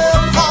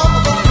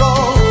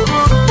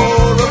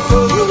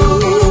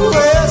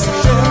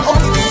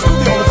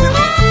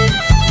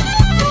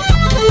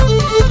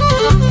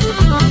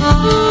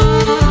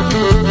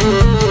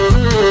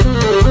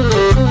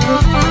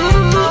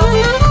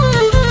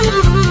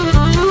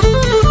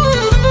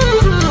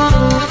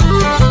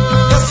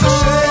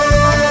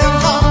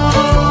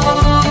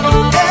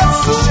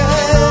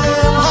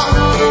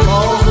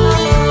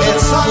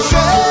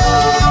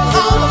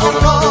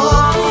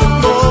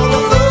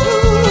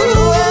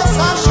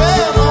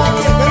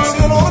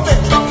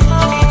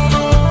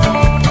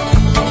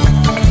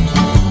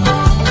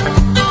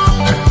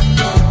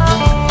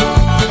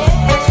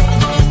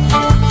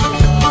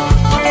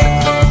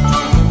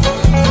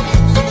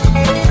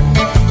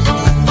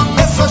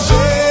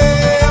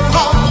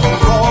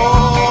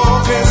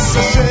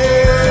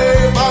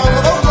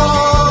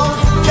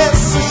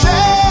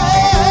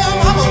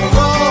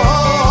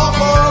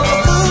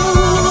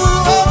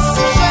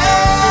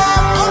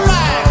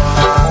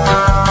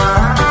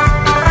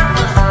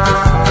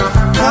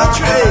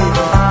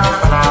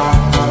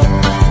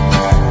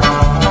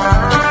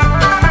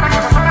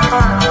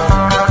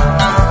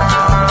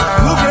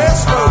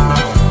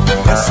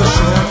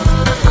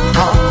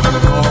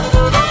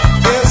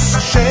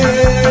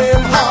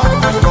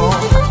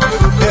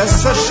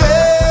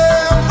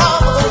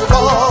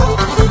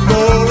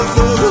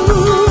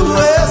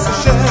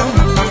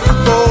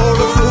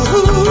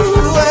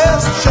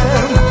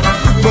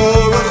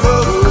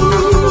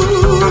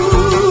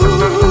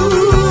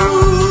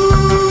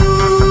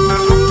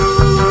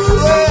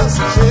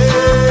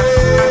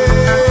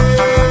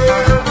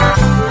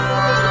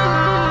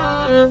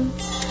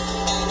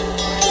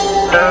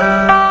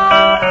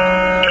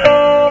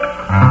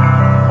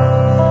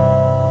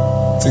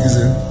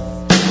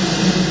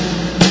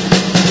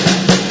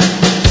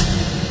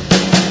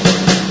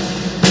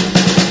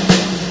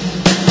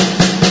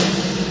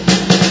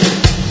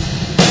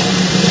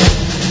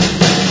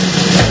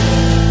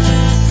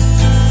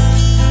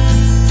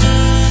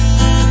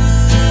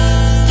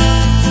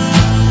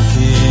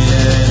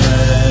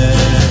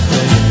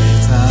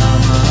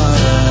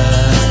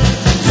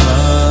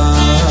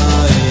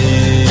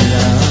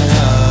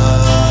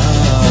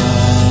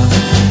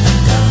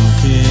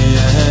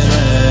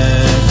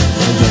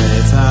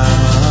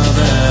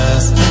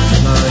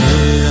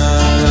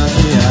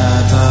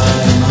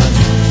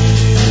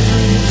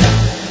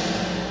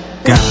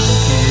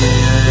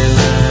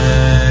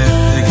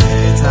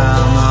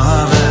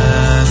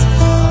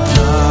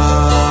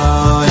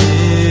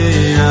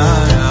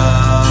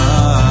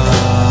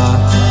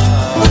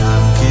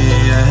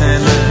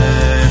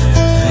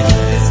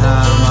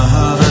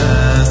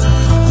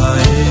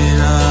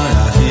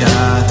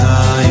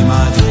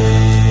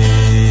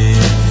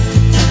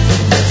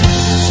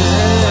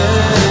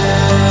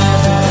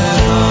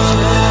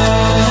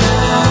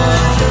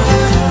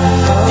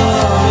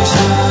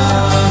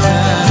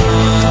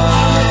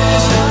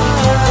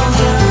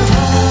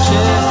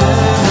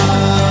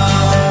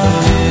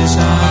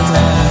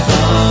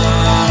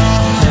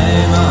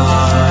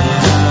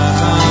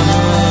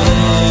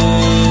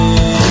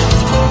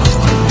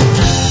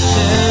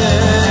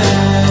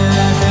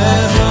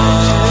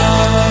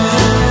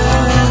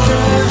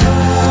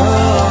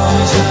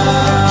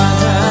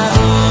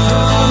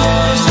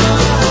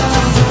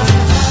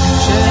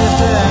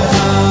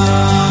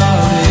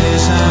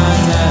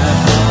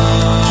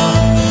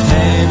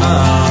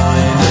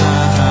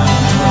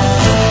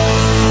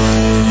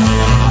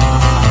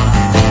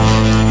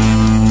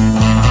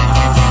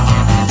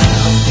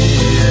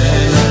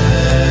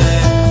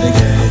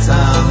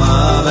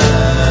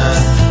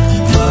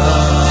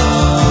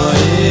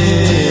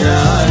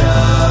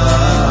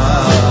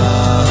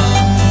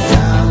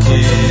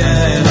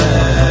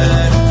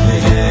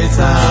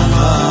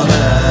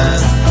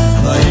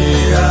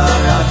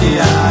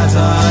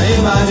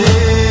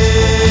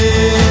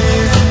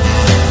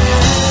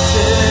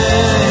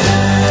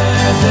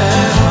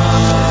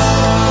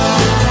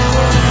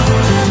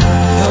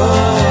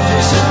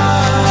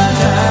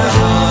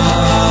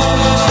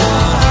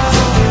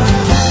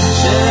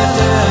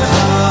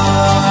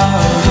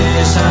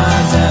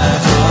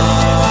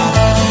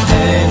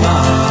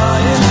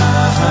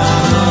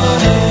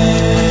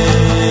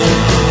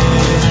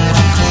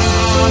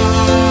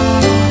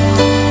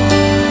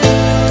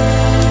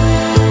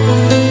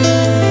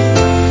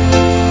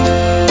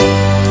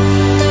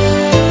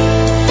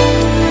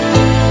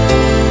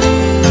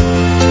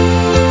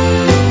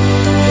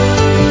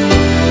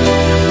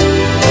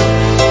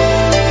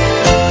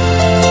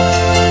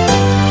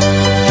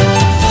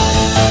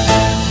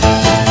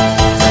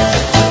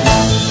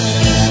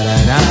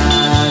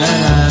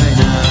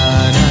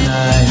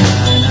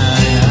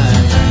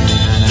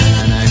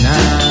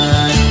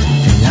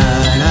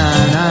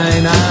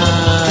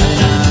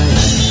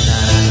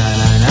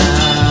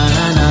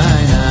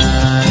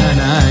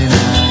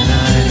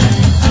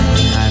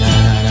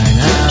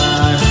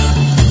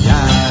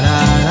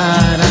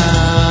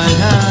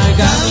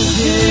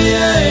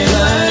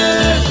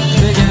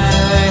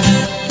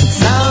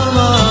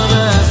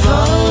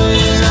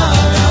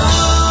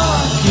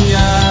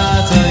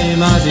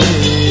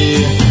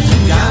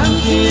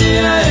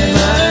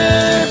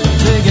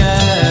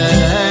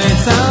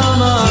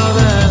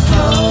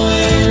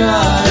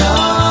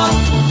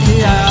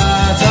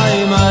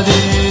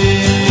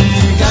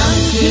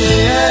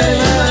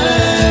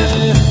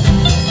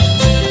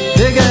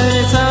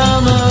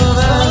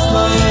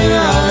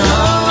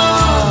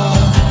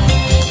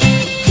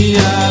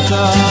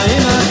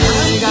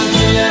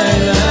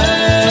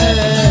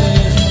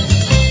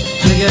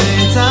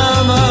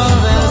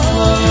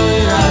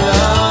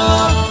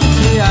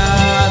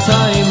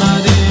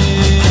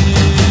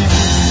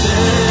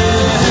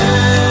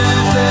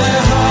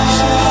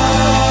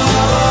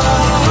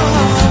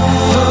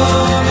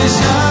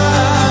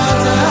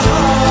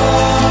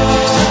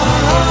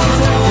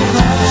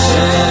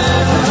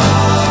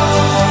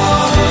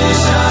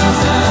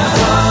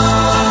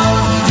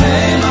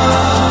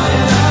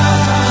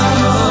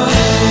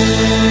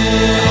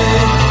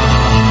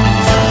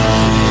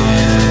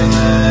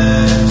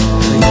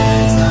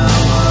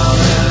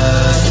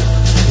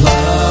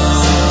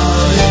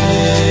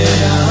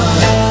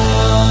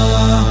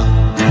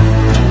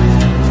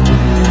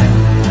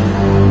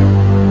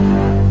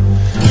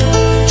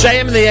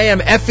 in the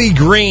AM, Effie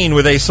Green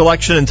with a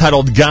selection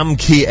entitled Gam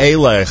Ki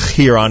Elech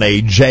here on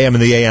a JM in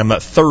the AM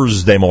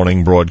Thursday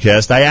morning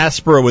broadcast.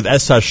 Diaspora with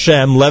Es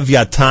Hashem,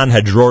 Leviathan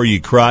Hadror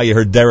Yikra. You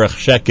heard Derech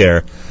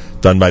Sheker,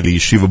 done by the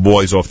Yeshiva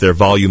Boys off their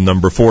volume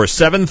number 4.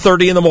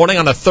 7:30 in the morning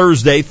on a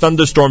Thursday.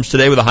 Thunderstorms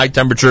today with a high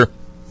temperature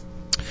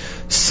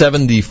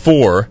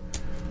 74.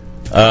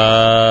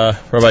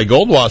 Rabbi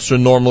Goldwasser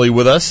normally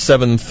with us,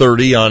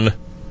 7:30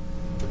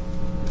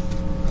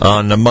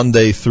 on a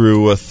Monday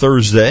through a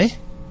Thursday.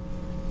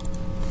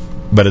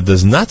 But it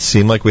does not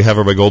seem like we have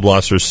Rabbi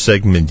Goldwasser's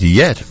segment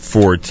yet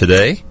for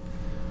today.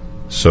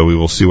 So we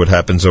will see what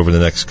happens over the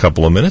next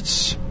couple of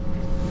minutes.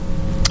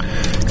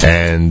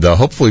 And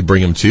hopefully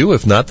bring him to you.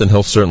 If not, then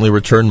he'll certainly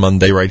return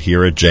Monday right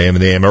here at JM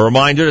in the AM. A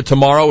reminder that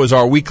tomorrow is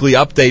our weekly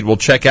update. We'll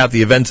check out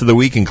the events of the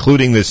week,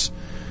 including this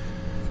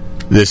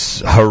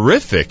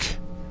horrific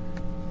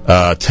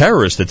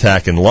terrorist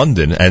attack in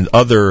London and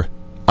other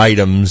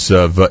items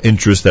of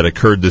interest that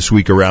occurred this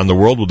week around the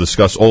world. We'll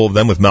discuss all of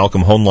them with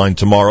Malcolm Hoenlein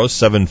tomorrow,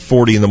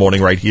 7:40 in the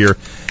morning right here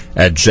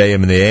at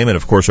JM in the AM. And,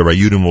 of course, Rabbi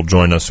Yudin will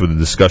join us with a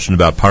discussion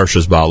about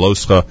Parshas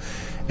Ba'aloscha,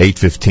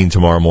 8:15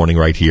 tomorrow morning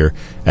right here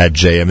at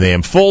JM in the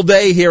AM. Full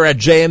day here at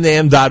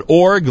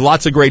jmintheam.org.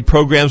 Lots of great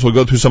programs. We'll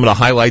go through some of the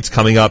highlights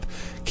coming up.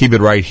 Keep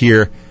it right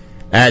here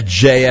at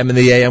JM in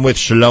the AM with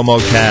Shlomo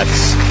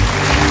Katz.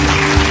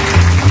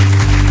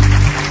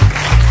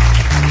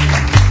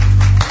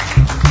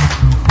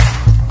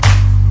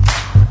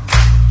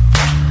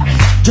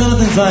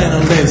 Jonathan Zion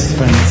on bass,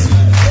 friends.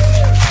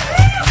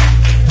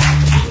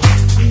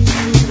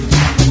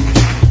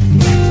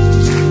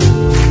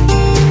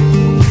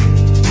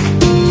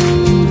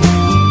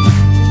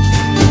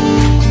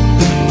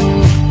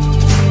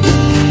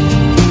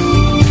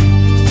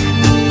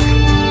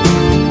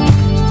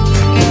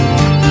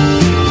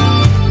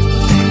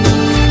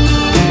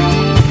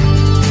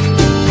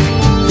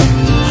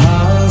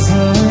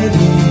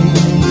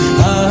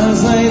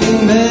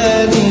 Zaydin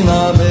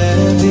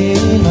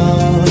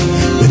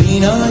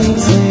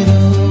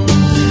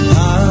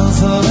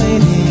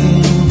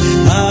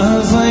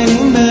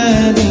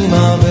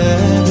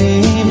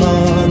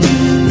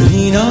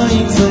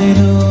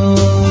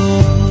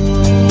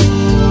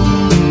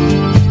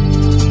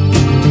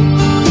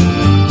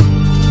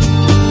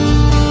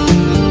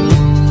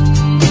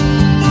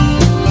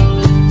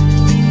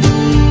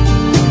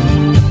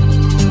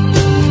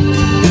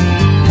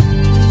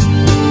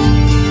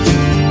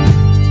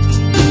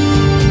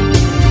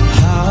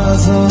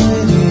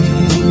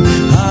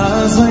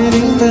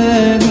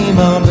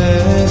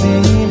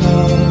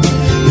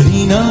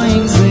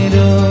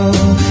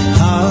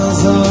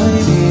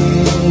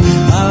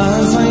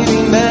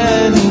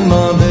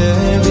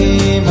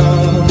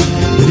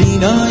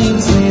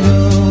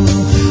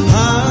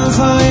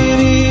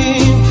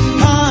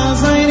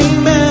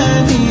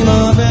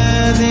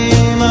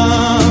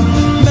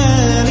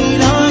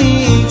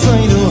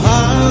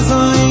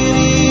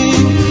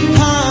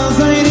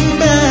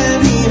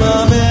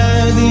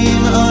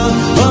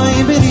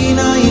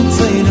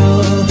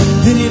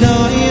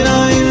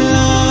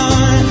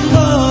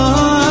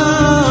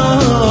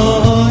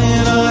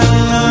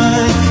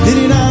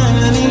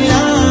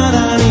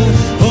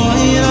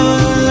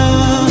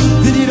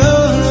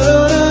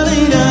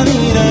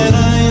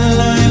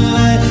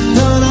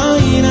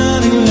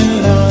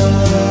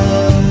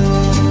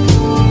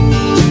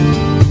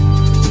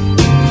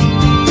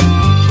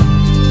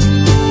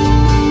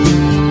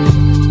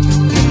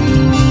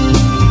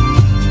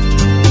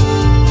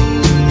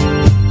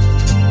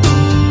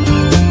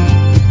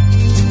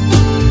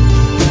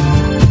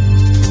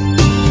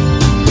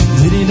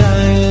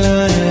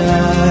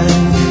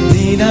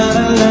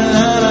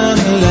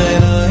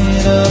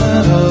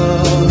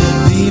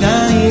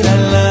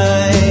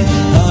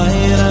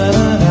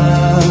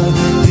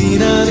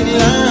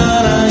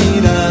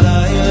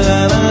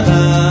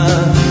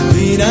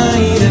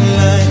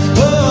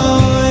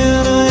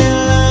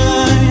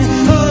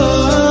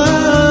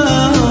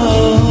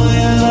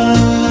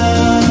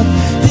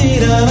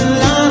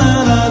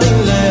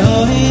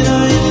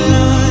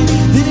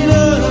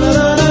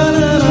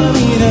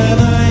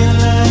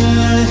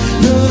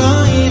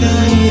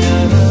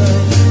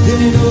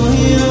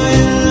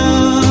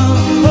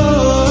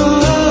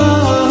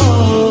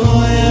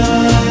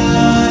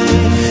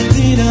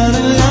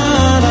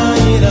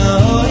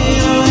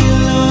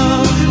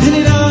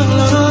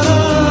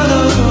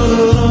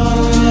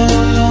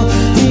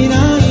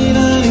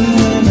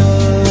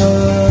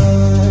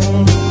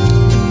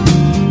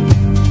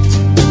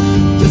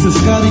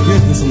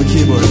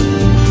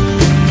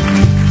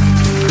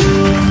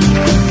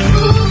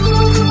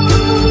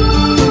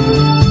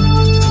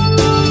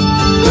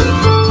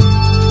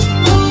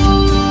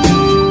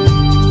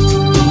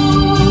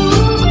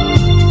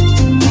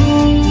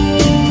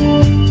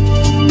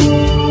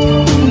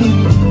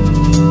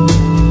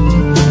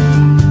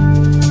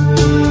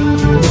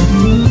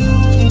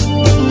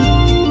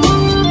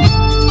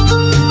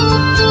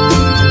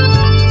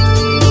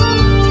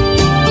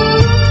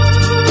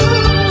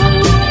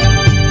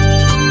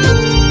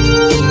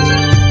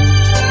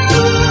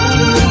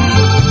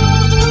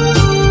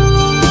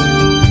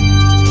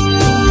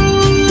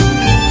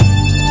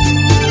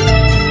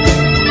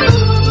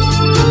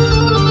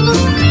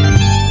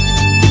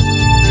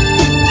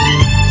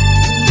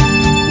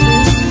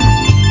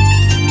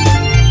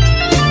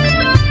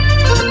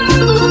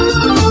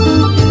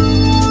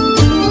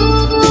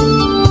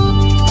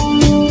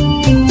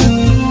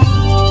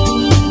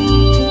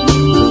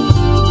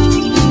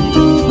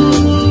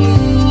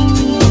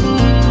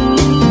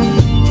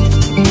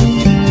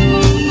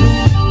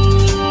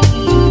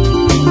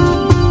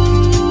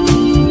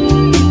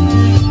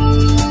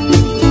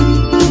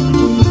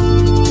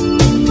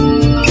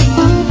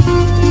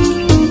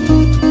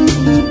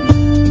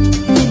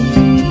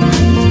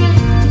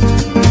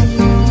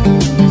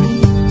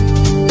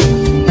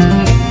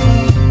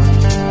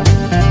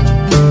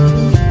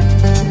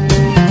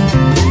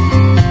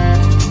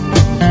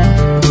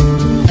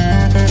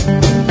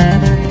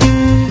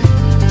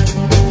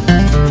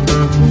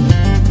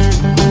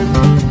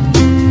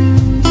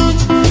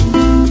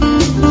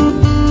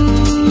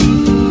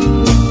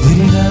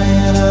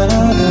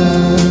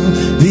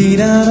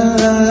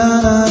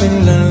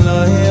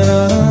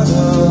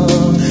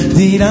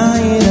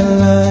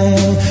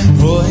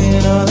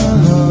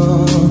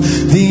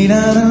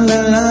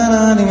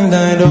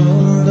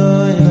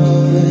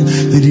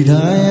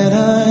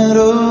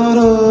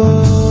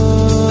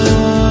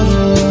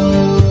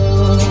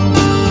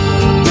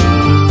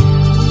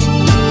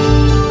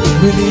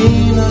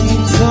Echad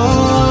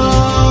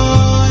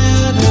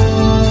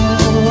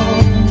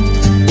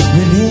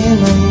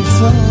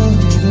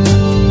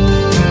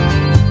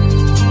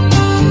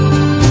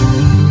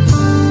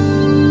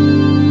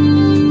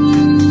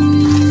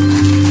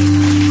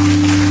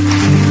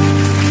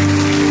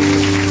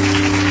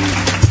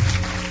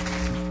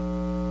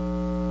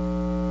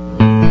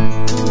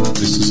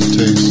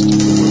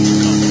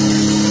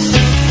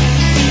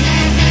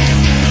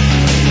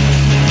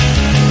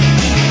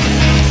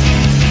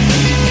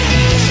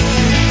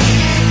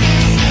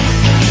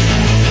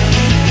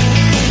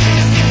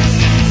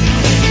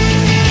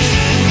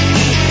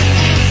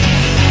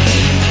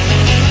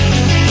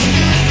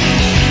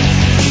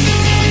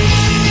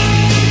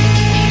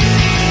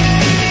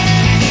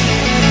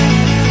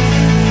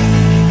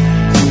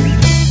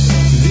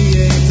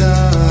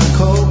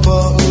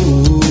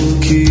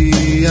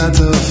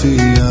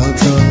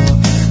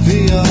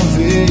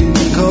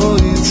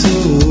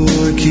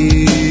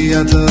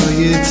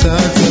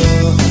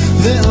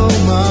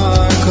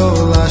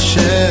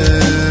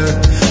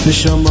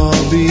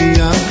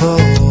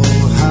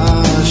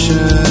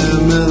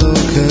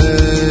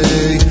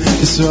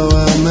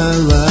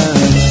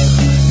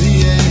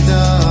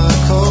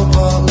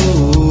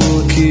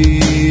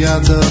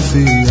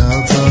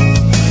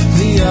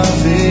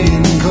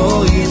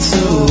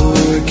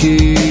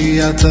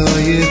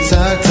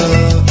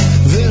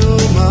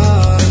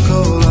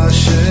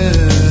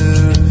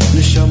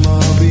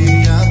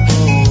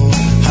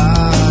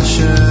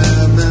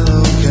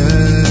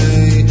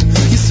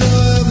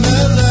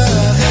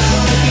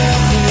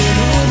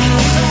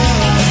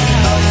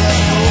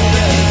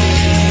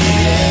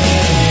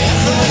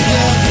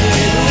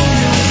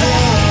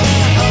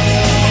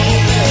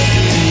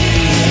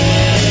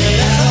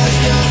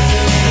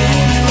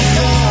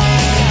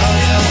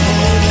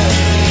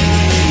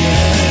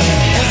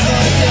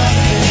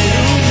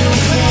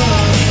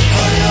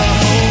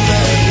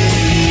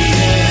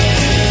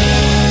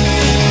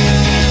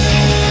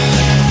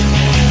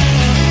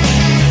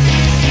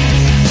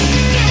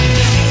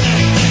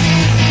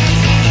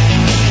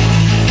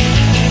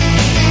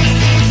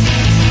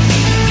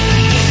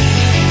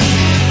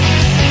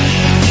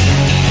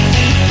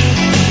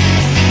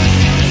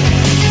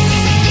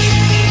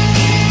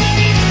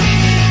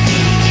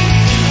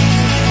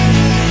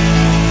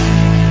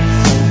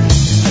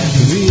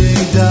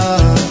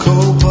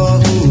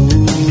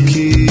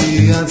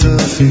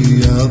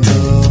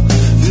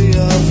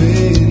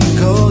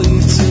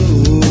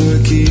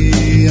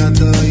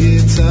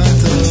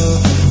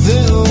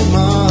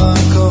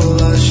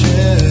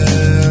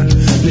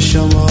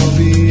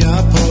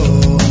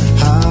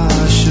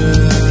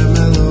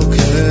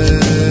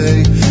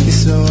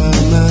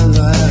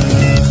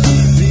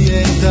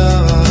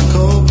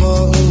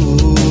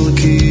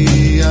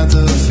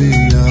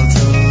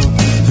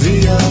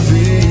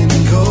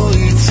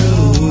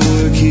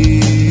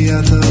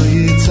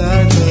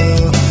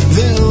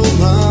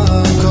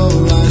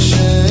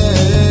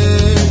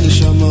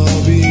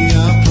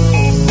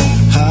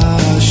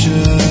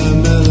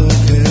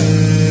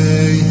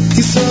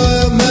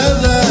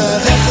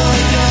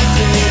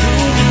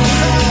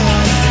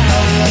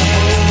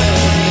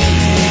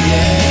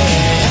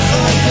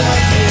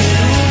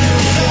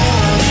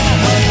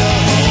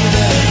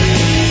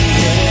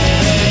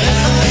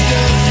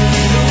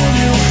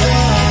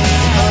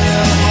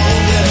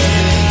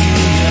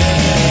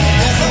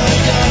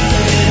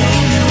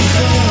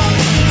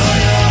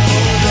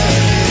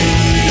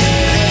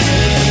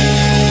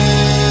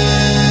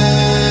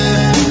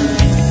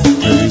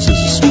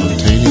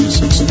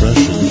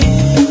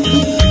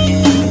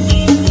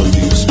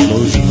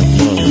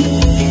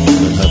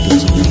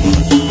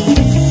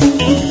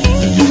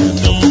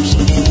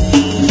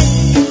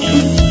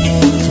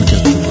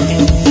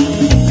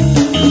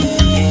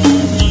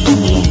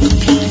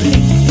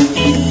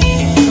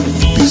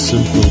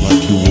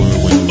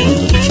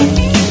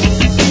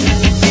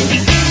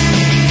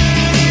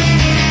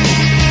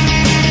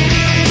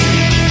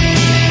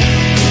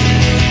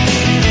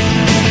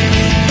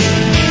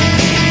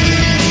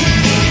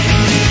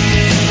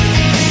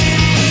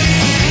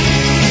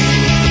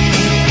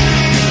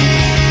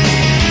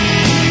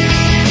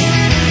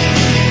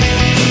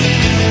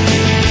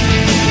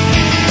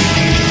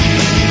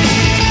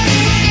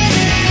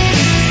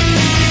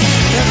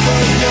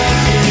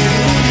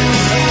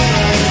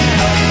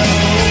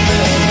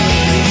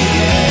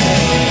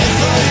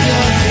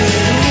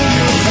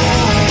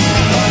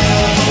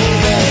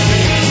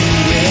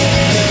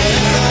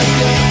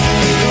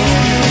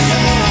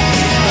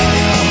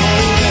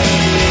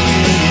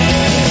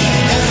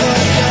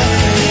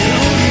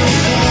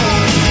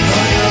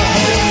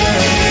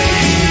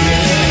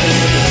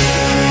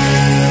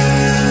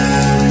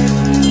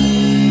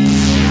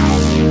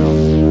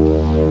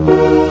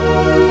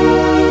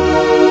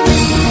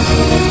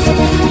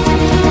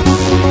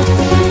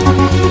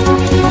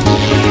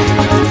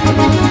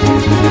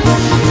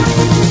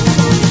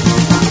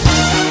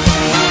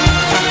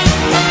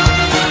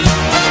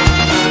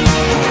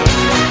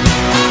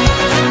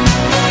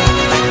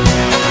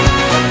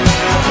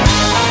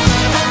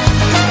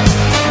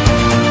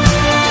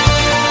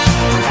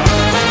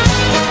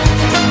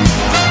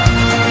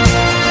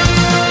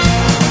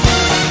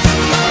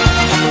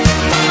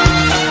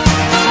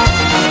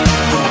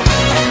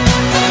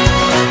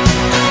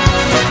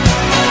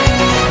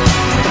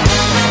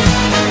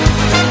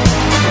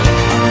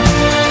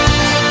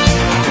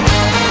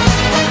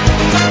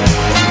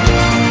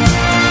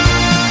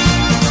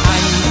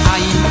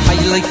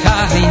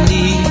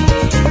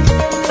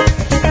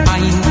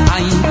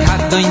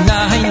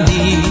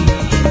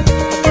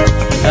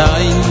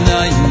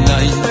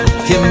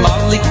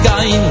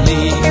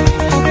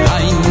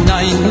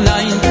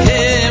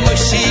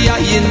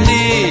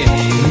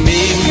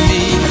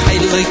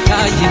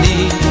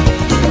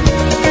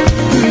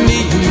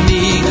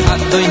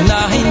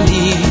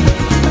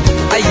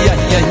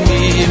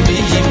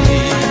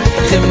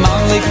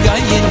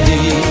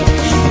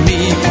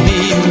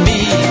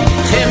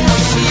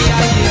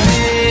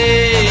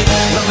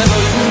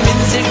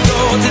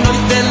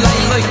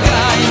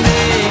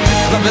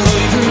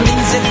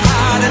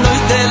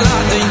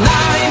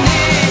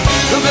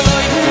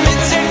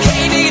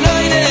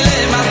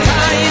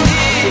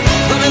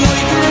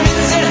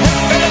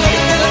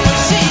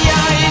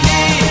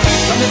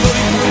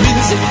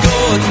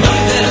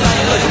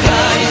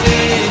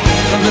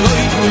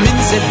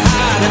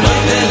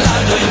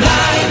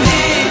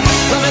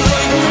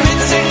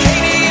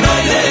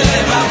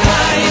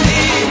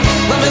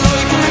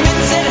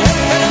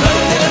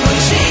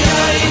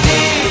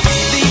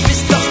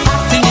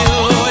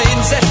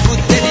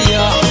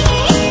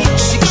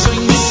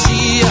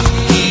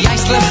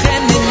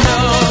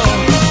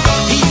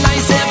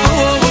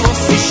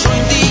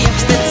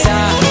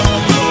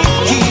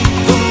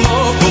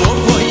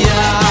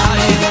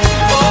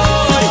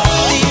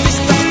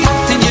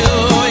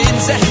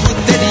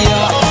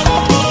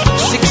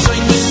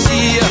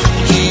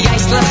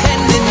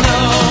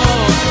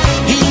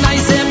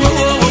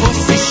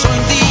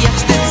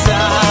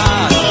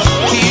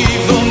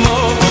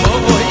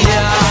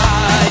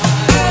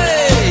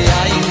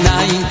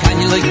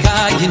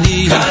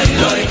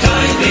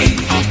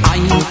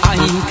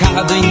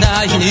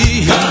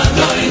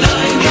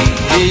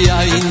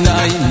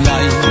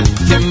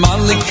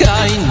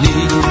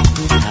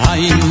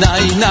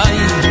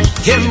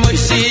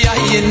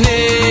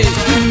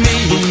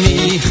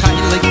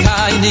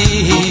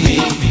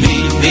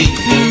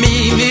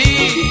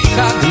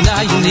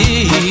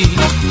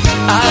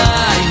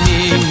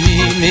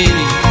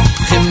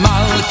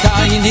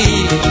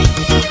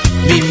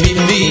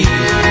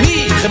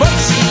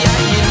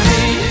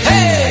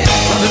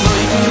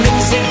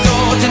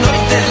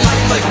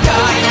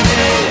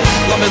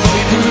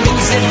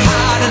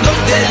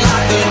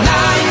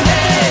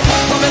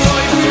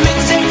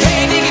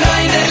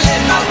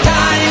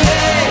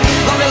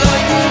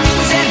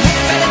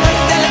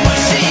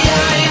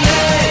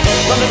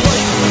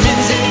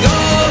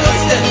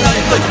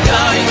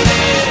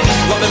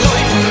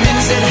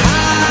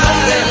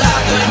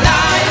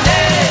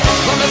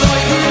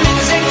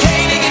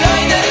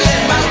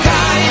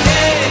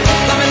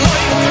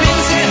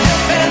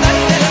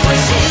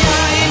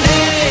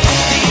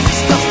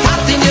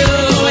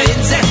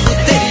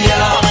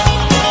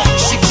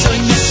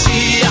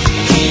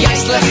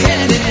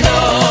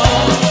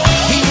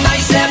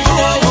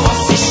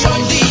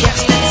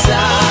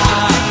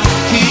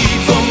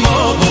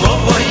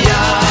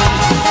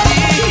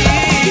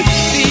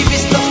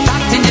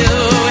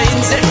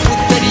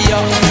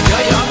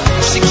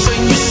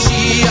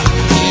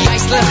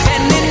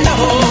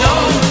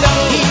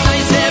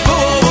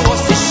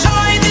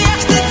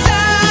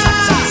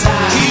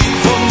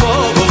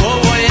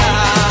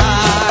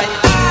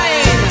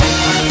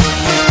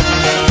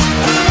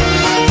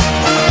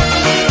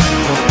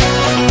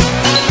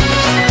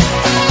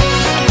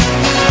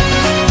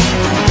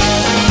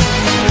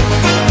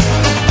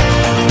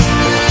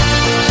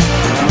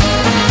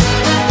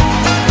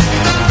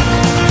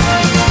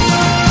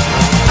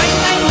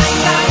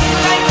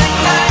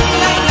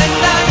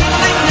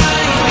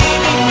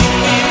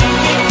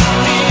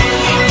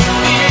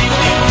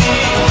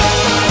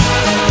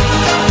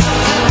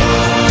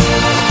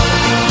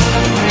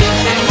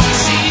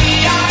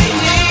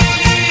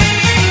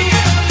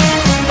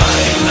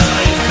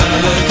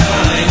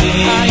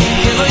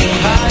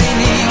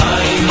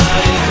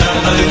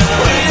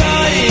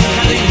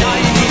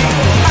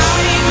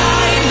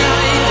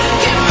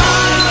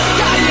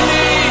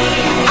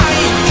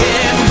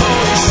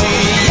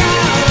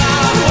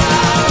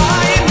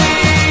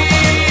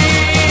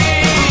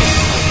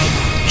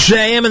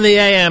JM in the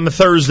AM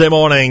Thursday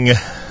morning.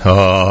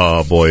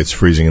 Oh, boy, it's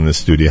freezing in the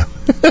studio.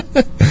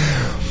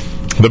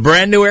 The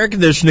brand new air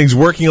conditioning's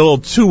working a little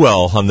too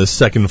well on the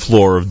second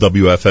floor of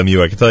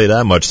WFMU, I can tell you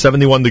that much.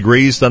 71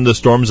 degrees,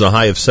 thunderstorms, and a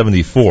high of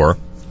 74.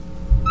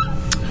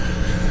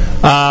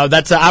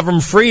 That's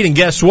Avram Fried, and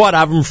guess what?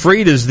 Avram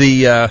Fried is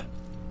the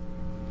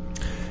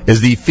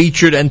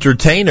featured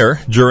entertainer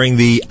during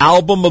the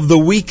Album of the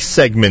Week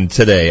segment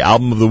today.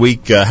 Album of the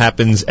Week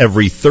happens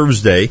every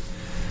Thursday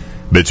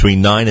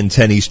between 9 and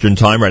 10 Eastern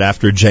Time, right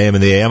after JM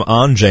in the AM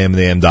on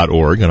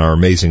jmandtheam.org and our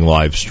amazing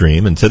live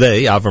stream. And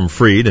today, Avram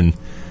Fried and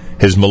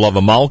his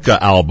Malava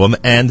Malka album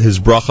and his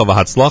Bracha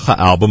V'Hatzlacha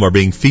album are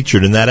being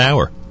featured in that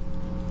hour.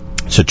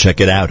 So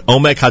check it out.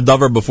 Omek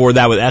Hadavar before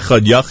that with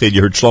Echad Yachid.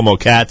 You heard Shlomo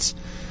Katz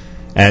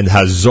and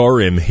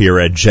Hazorim here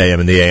at JM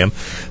in the AM.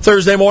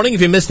 Thursday morning,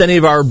 if you missed any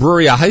of our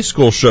Bruria High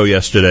School show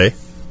yesterday,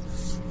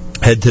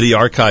 head to the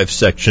archive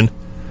section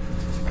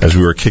as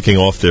we were kicking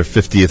off their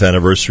 50th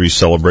anniversary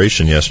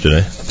celebration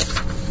yesterday.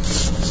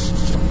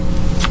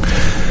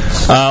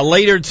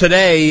 Later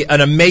today, an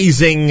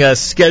amazing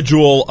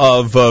schedule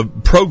of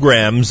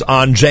programs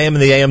on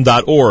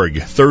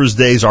jmandtheam.org.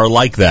 Thursdays are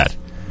like that.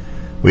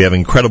 We have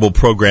incredible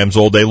programs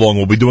all day long.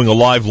 We'll be doing a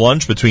live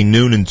lunch between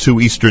noon and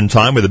 2 Eastern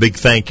Time with a big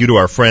thank you to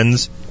our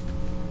friends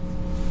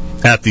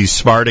at the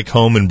Spartak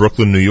home in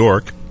Brooklyn, New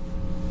York,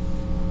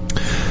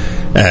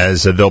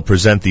 as they'll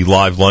present the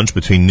live lunch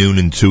between noon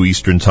and 2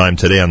 Eastern Time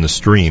today on the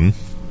stream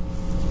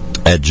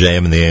at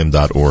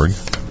jmandtheam.org.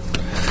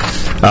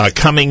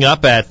 Coming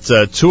up at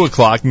 2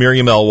 o'clock,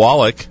 Miriam L.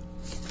 Wallach.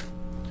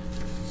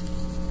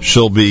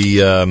 She'll be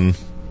doing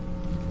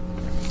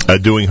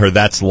her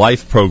That's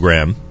Life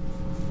program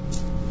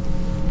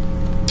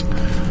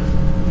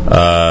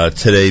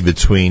today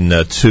between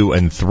 2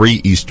 and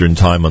 3 Eastern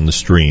Time on the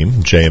stream,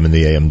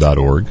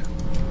 jmandtheam.org.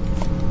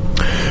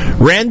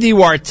 Randy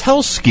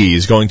Wartelski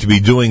is going to be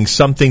doing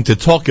something to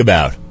talk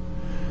about.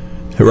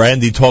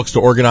 Randy talks to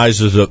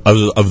organizers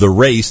of the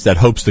race that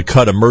hopes to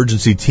cut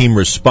emergency team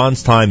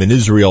response time in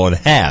Israel in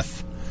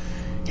half.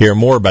 Hear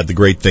more about the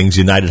great things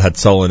United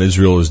Hatzalah in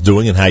Israel is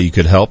doing and how you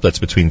could help. That's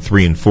between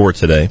 3 and 4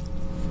 today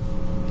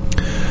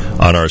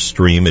on our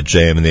stream at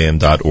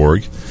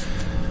jmandtheam.org.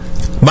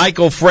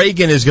 Michael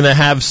Fragan is going to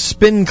have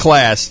spin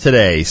class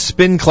today.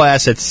 Spin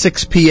class at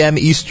 6 p.m.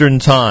 Eastern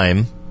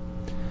Time.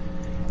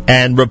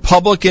 And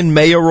Republican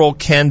mayoral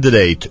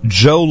candidate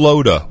Joe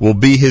Loda will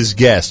be his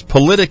guest.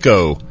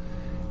 Politico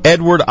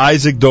Edward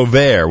Isaac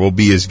Dover will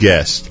be his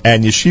guest.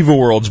 And Yeshiva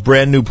World's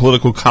brand new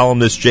political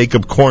columnist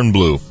Jacob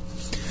Kornblue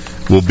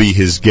will be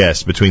his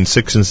guest between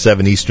 6 and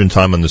 7 Eastern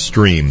Time on the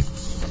stream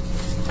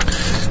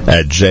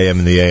at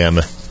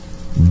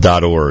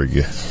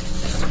jmandtheam.org.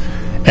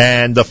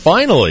 And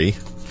finally,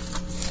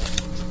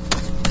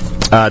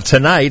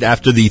 tonight,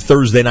 after the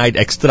Thursday night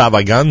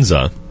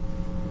extravaganza,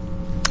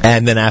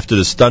 and then after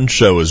the stunt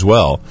show as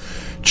well,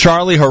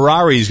 Charlie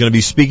Harari is going to be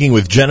speaking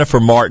with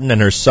Jennifer Martin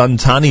and her son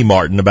Tani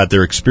Martin about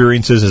their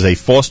experiences as a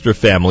foster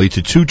family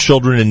to 2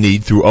 children in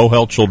need through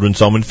OHEL Children's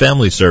Home and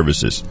Family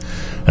Services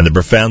and the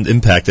profound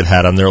impact it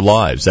had on their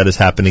lives. That is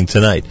happening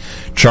tonight.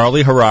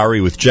 Charlie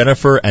Harari with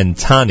Jennifer and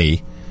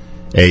Tani,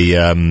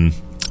 a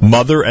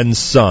mother and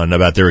son,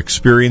 about their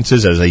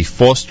experiences as a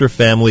foster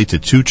family to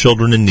 2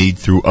 children in need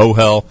through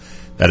OHEL.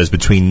 That is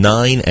between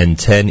 9 and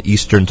 10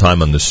 Eastern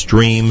Time on the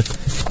stream,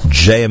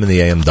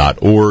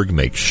 jmandtheam.org.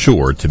 Make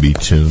sure to be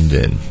tuned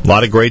in. A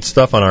lot of great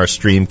stuff on our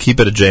stream. Keep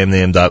it at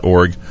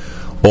jmandtheam.org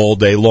all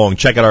day long.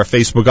 Check out our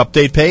Facebook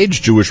update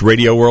page, Jewish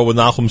Radio World with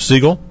Nachum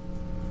Siegel.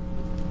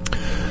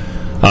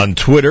 On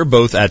Twitter,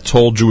 both at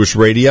Told Jewish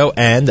Radio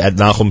and at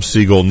Nachum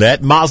Siegel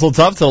Net. Mazel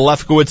tov to the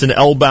Lefkowitz and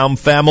Elbaum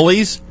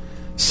families.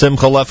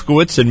 Simcha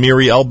Lefkowitz and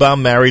Miri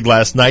Elbaum married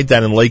last night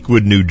down in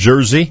Lakewood, New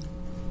Jersey.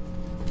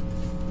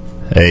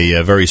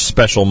 A very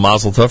special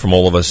mazel tov from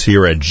all of us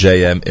here at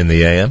JM in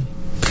the AM.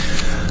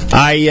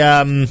 I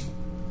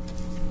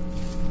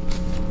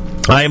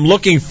am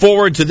looking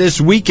forward to this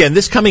weekend,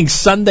 this coming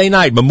Sunday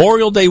night,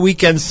 Memorial Day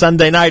weekend,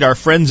 Sunday night. Our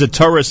friends at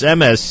Torres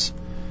MS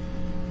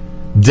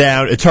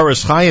down at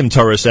Torres Chaim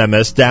Torres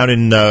MS down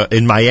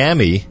in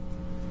Miami,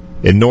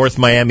 in North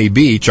Miami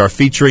Beach, are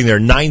featuring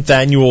their 9th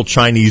annual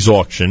Chinese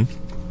auction.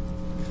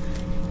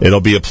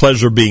 It'll be a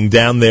pleasure being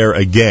down there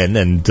again.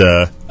 And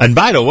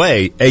by the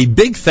way, a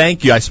big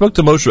thank you. I spoke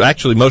to Moshe.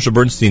 Actually, Moshe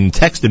Bernstein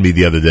texted me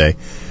the other day.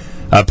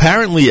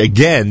 Apparently,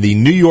 again, the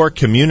New York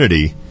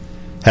community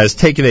has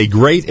taken a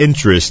great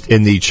interest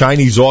in the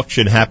Chinese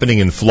auction happening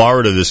in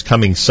Florida this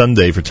coming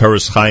Sunday for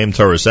Torres Chaim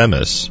Torres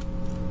Emes,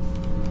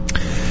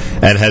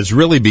 and has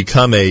really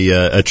become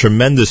a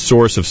tremendous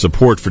source of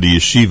support for the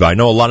yeshiva. I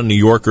know a lot of New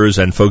Yorkers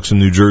and folks in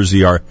New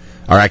Jersey are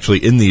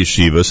actually in the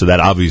yeshiva, so that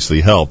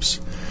obviously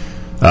helps.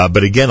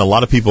 But again, a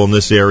lot of people in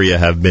this area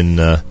have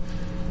been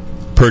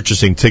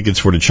purchasing tickets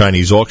for the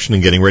Chinese auction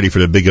and getting ready for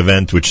the big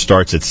event, which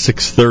starts at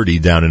 6:30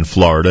 down in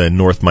Florida in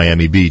North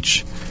Miami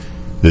Beach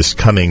this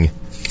coming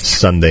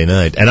Sunday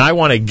night. And I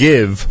want to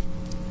give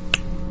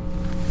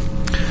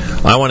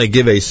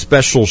a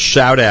special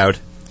shout out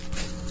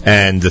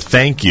and a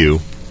thank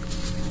you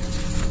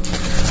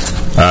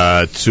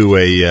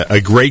to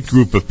a great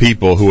group of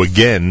people who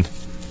again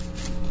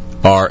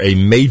are a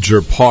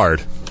major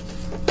part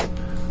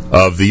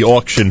of the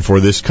auction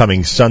for this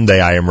coming Sunday.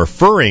 I am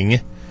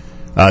referring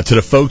to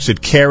the folks at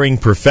Caring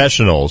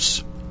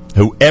Professionals,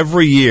 who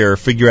every year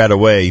figure out a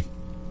way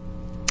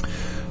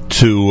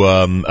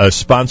to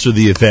sponsor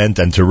the event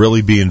and to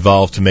really be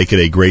involved to make it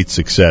a great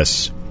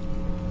success.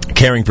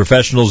 Caring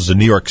Professionals is a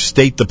New York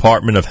State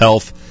Department of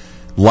Health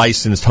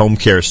licensed home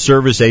care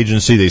service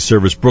agency. They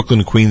service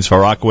Brooklyn, Queens, Far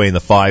Rockaway, and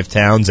the 5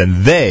 towns,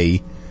 and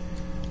they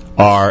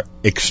are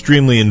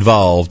extremely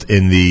involved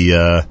in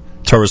the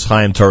Torres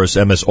Chaim Torres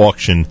Emes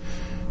auction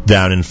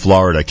down in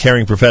Florida.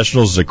 Caring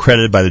Professionals is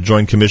accredited by the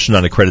Joint Commission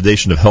on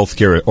Accreditation of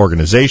Healthcare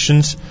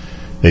Organizations.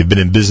 They've been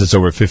in business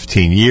over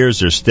 15 years.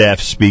 Their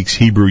staff speaks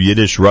Hebrew,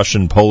 Yiddish,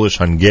 Russian, Polish,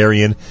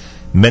 Hungarian.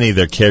 Many of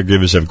their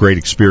caregivers have great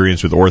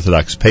experience with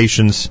Orthodox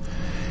patients.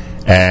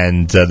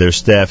 And their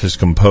staff is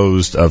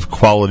composed of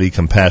quality,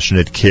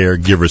 compassionate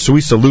caregivers. So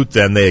we salute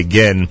them. They,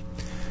 again,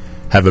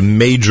 have a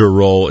major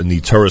role in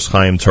the Torres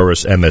Chaim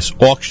Torres Emes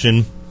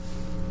auction.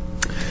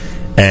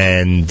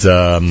 And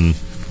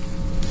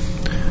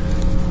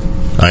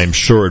I'm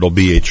sure it'll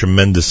be a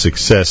tremendous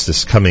success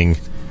this coming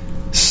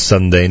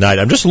Sunday night.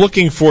 I'm just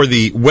looking for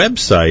the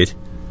website.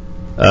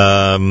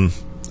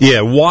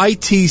 Yeah,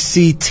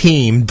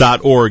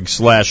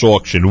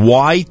 ytcteam.org/auction.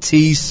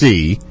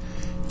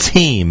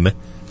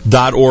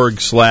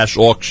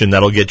 ytcteam.org/auction.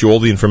 That'll get you all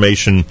the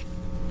information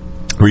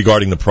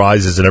regarding the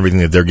prizes and everything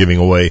that they're giving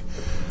away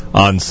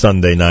on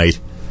Sunday night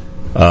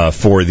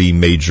for the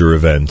major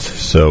event.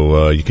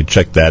 So you can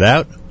check that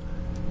out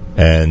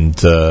and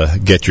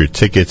get your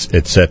tickets,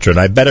 etc. And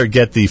I better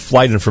get the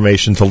flight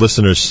information to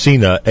listener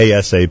Sina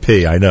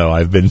ASAP. I know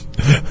I've been,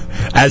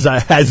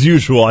 as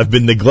usual, I've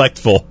been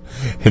neglectful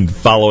in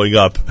following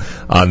up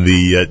on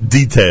the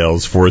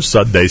details for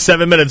Sunday.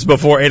 7 minutes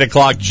before 8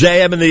 o'clock,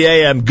 JM in the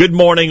AM. Good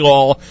morning,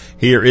 all.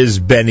 Here is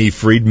Benny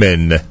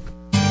Friedman.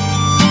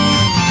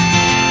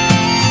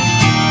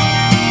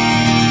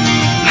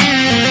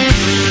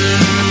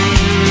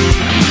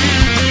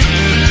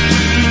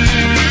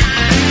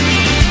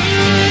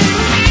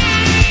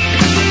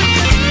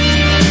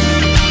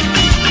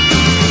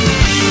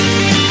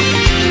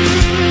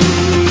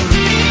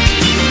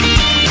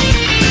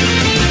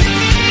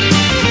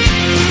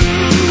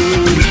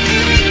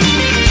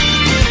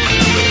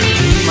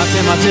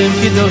 אם אתם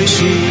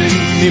קדושים,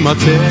 אם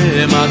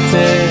אתם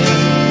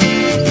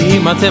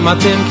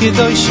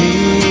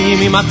קדושים,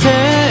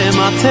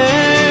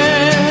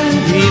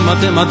 אם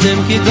אתם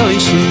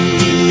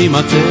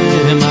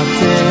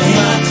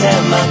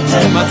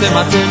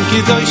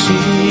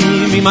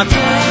קדושים, אם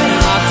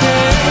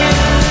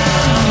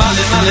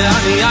מלא מלא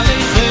אני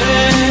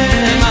עליכם,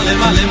 מלא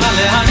מלא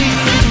מלא אני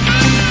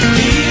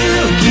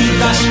כאילו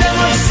קידשתם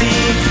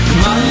עושים,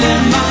 מלא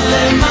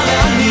מלא מלא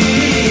אני,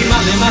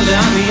 מלא מלא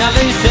אני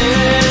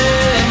עליכם,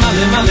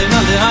 מלא מלא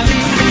מלא אני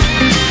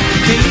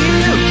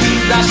כאילו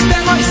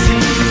קידשתם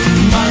עושים,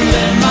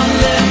 מלא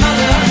מלא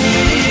מלא אני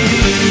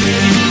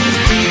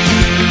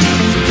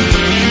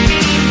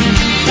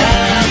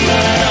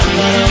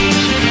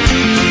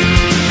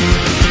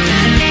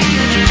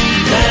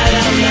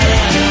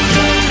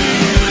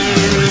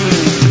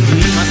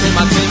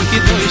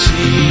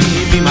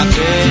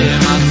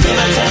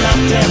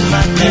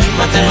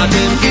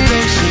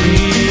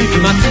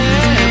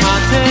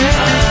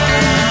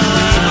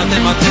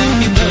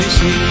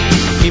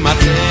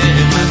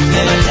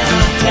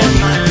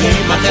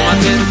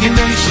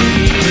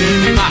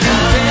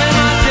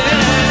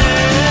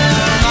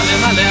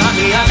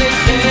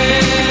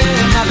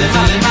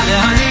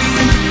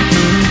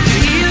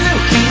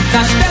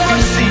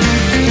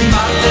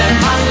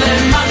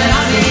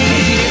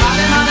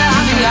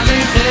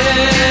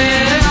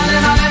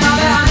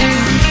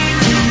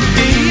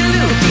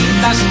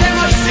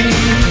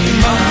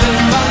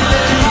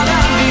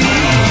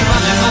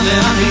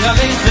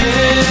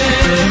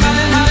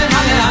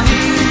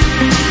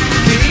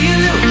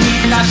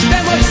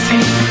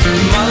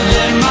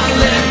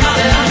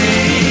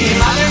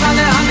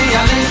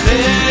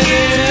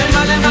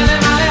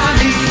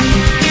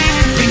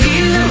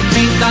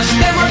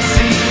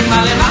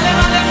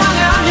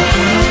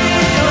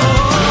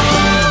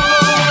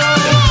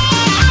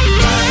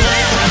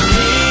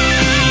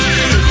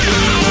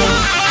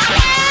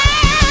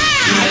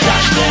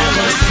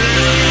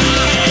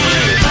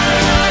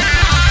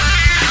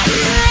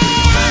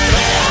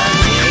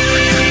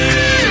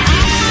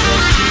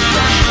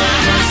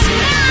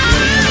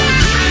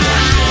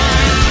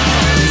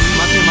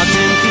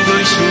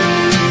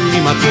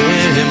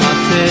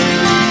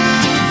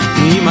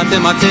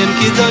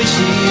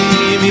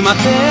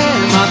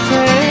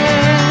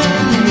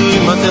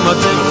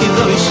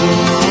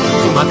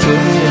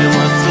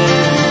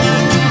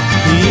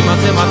אם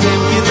אתם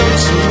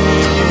קדושים,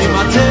 אם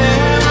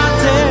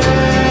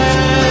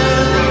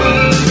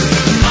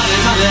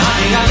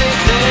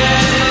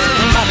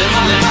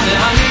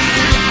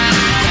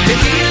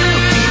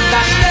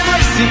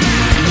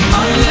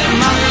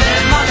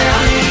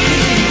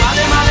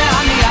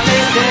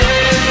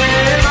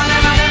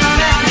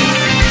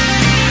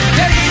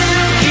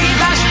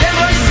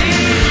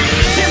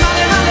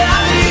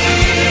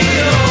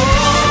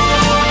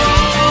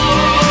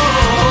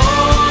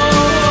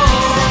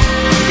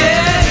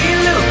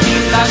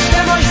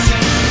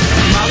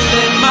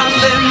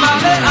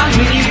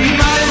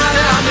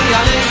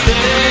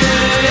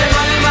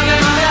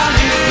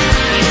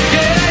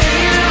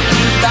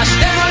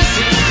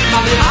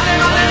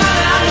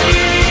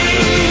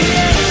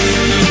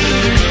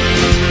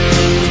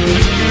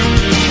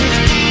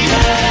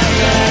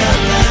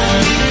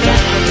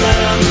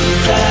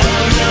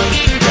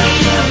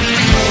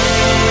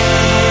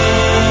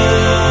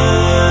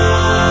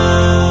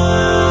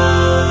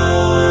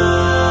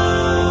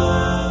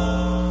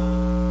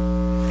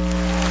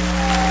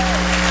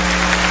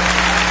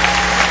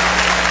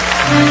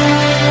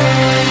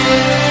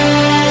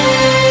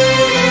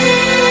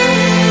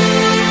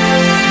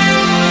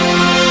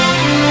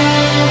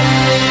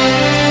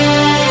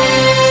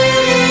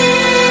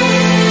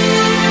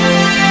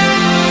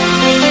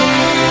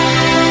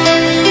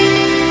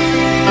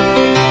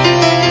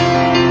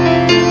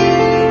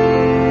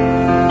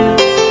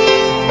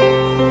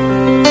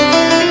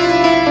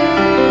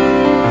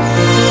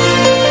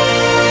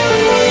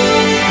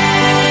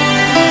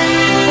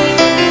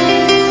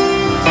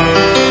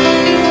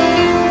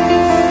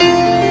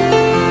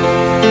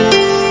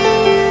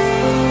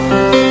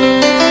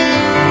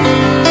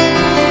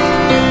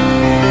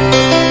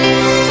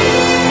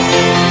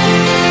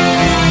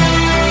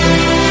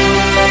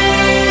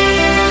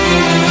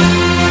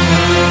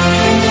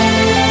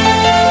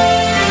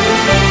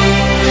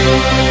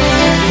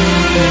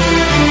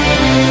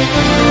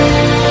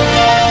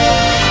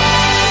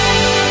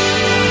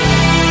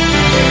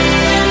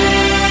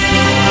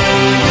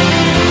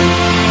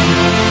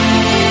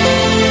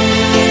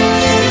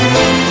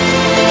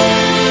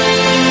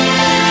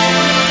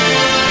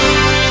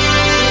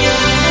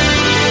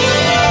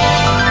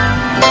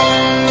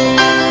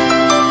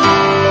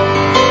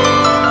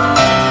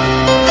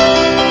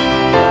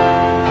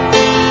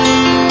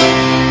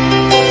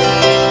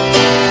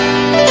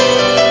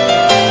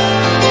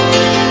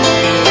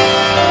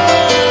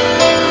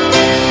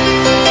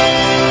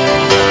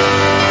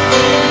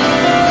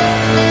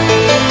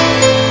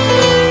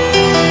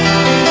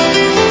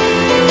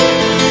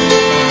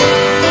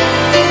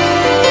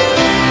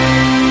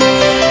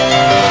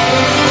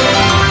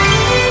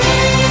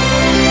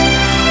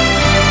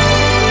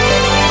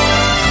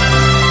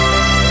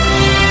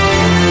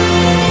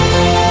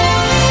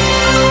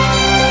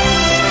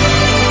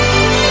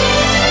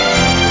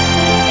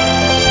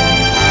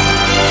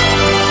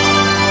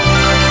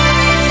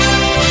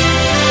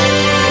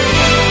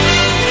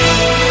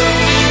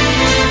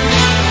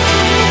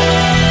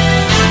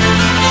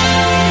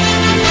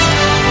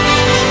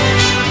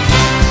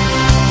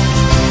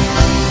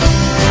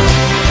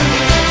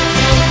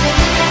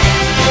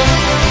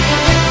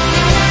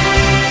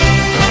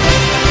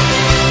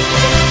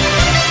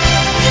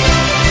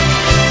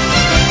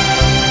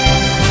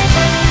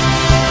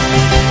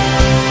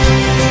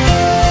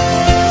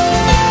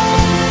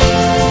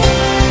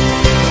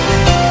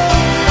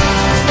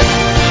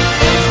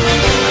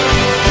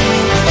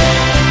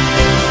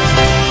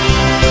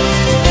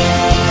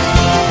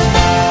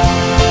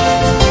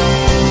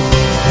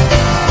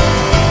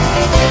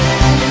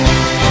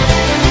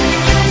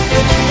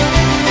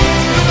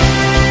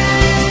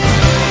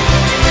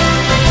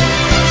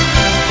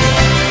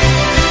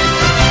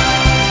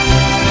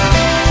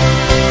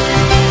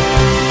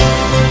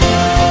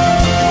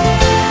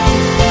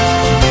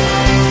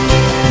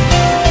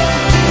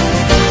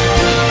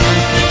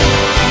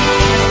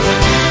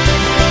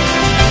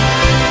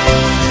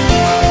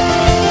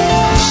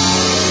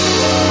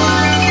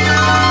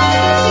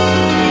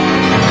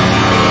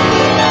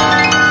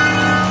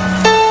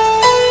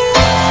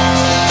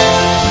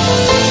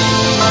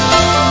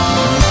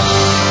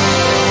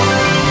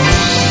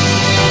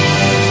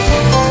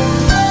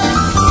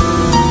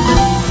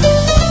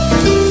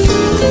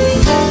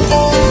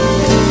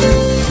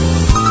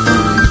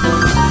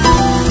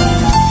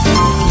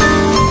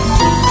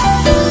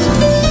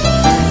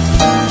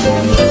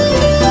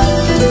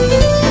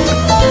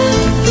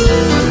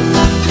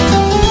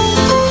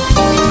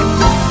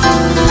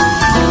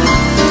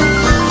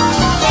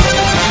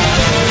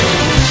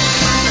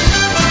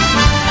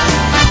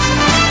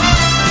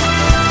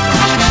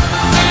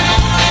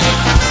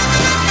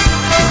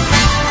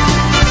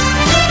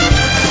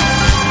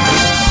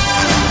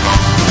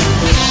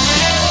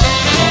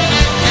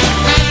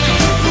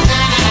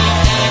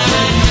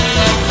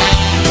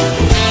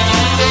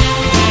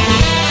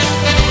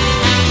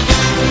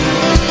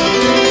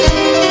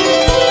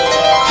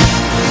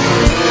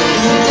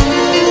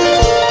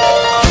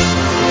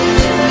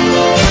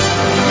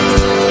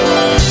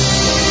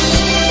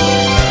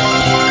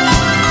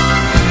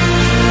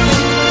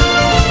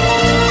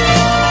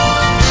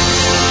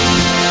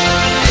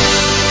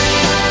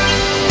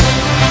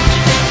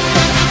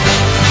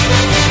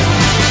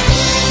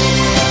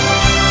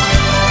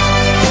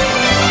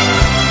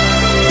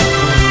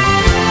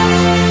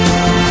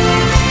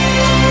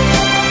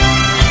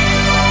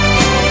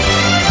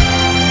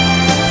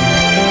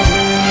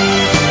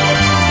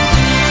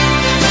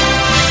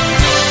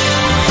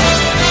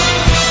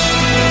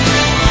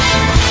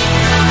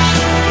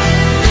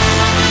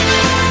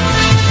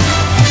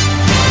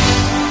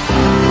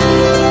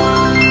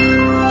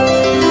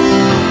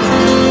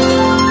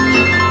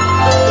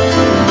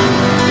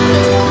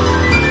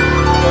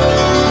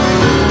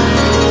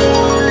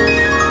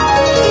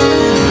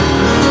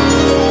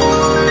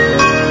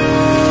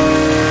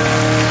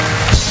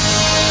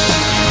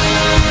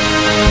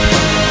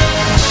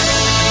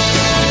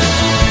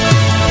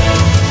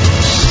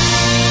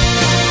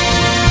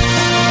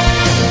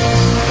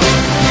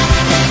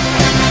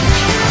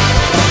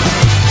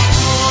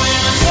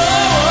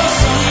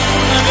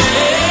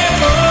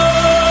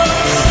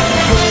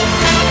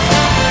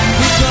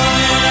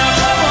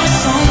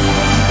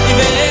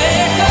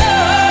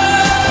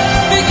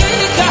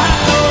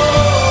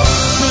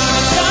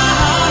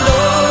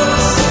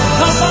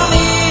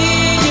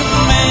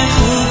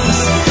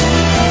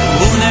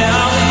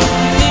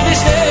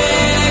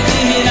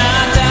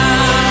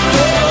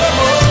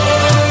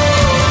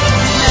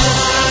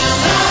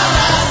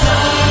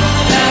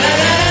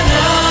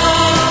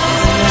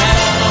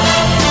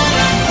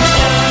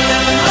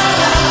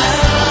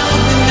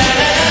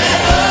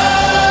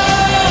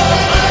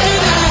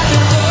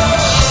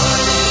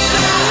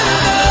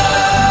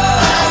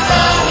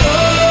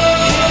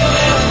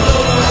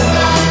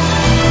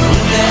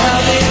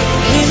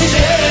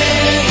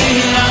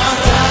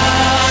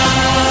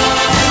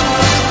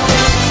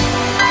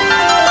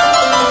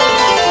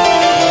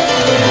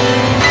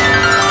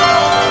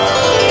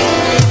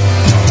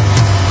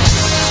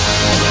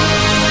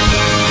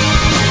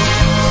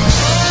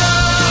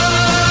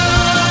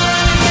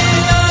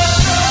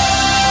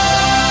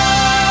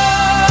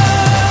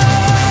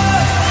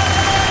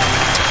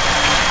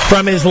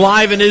From his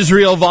Live in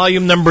Israel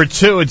volume number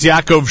 2, it's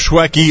Yaakov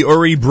Shweki,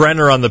 Uri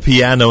Brenner on the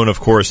piano, and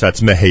of course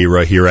that's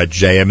Mehera here at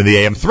JM in the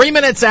AM. 3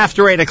 minutes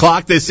after 8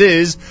 o'clock, this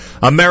is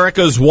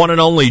America's one and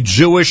only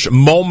Jewish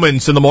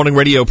Moments in the Morning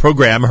radio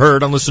program,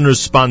 heard on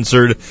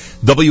listeners-sponsored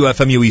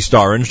WFMU East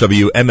Orange,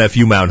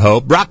 WMFU Mount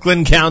Hope,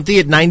 Rockland County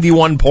at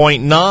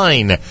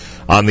 91.9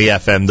 on the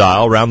FM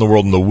dial, around the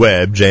world on the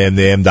web,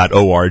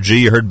 jmam.org.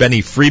 You heard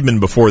Benny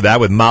Friedman before that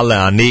with Male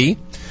Ani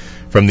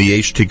from the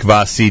H.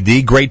 Tikva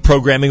CD. Great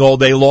programming all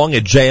day long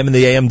at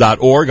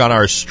jmintheam.org on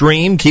our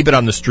stream. Keep it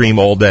on the stream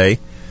all day.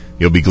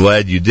 You'll be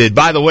glad you did.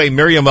 By the way,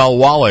 Miriam L.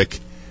 Wallach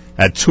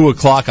at 2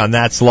 o'clock on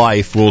That's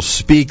Life will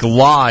speak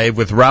live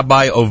with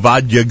Rabbi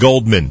Ovadia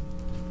Goldman.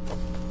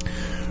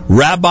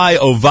 Rabbi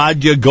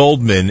Ovadia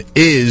Goldman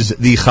is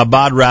the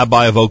Chabad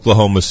rabbi of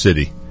Oklahoma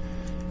City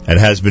and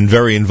has been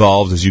very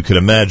involved, as you can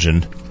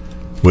imagine,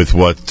 with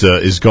what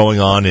is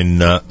going on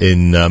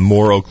in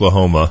Moore,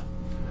 Oklahoma,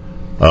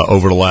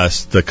 over the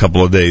last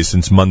couple of days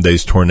since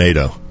Monday's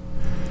tornado.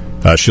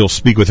 She'll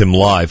speak with him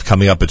live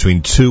coming up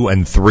between 2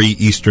 and 3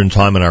 Eastern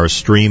Time on our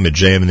stream at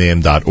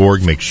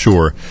jmintheam.org. Make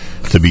sure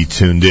to be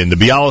tuned in. The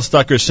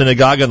Bialystoker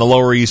Synagogue on the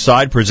Lower East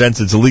Side presents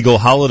its legal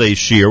holiday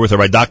shiur with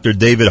Rabbi Dr.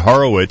 David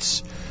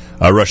Horowitz,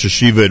 Rosh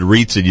Hashiva at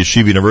REITs at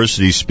Yeshiva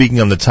University,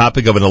 speaking on the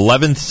topic of an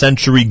 11th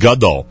century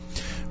Gadol,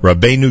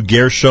 Rabbeinu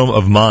Gershom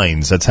of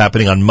Mainz. That's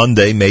happening on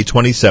Monday, May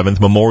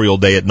 27th, Memorial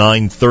Day at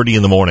 9:30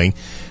 in the morning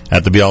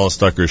at the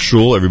Bialystoker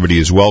Shul. Everybody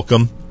is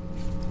welcome.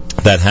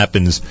 That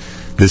happens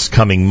this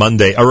coming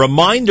Monday. A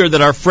reminder that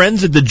our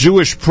friends at the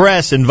Jewish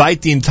Press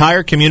invite the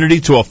entire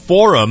community to a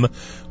forum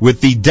with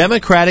the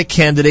Democratic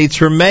candidates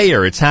for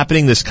mayor. It's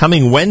happening this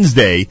coming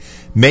Wednesday,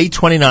 May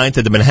 29th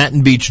at the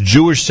Manhattan Beach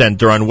Jewish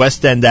Center on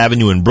West End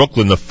Avenue in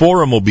Brooklyn. The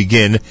forum will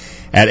begin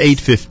at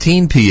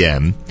 8:15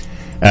 p.m.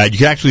 You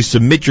can actually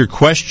submit your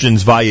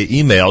questions via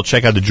email.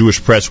 Check out the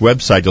Jewish Press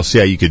website. You'll see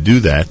how you could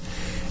do that.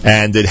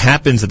 And it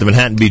happens at the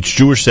Manhattan Beach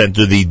Jewish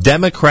Center. The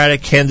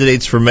Democratic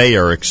candidates for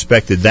mayor are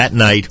expected that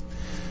night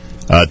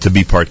to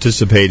be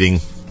participating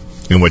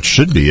in what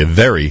should be a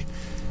very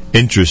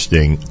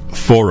interesting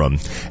forum.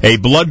 A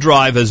blood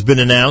drive has been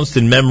announced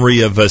in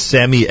memory of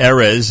Sammy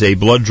Erez. A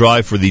blood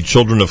drive for the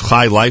children of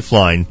Chai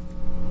Lifeline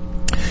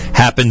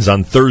happens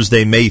on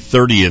Thursday, May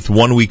 30th,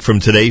 1 week from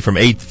today, from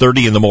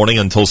 8:30 in the morning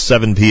until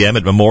 7 p.m.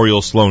 at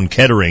Memorial Sloan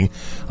Kettering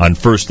on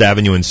 1st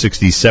Avenue and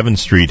 67th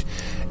Street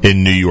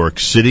in New York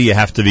City. You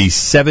have to be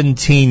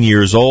 17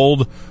 years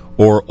old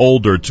or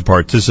older to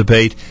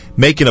participate.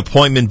 Make an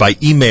appointment by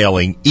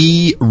emailing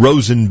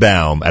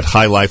erosenbaum at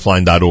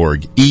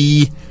highlifeline.org.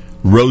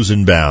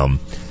 erosenbaum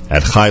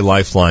at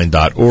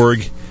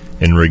highlifeline.org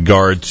in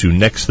regard to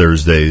next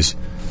Thursday's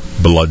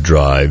blood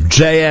drive.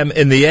 JM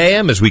in the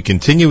AM as we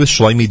continue with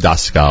Shlomi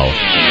Daskal.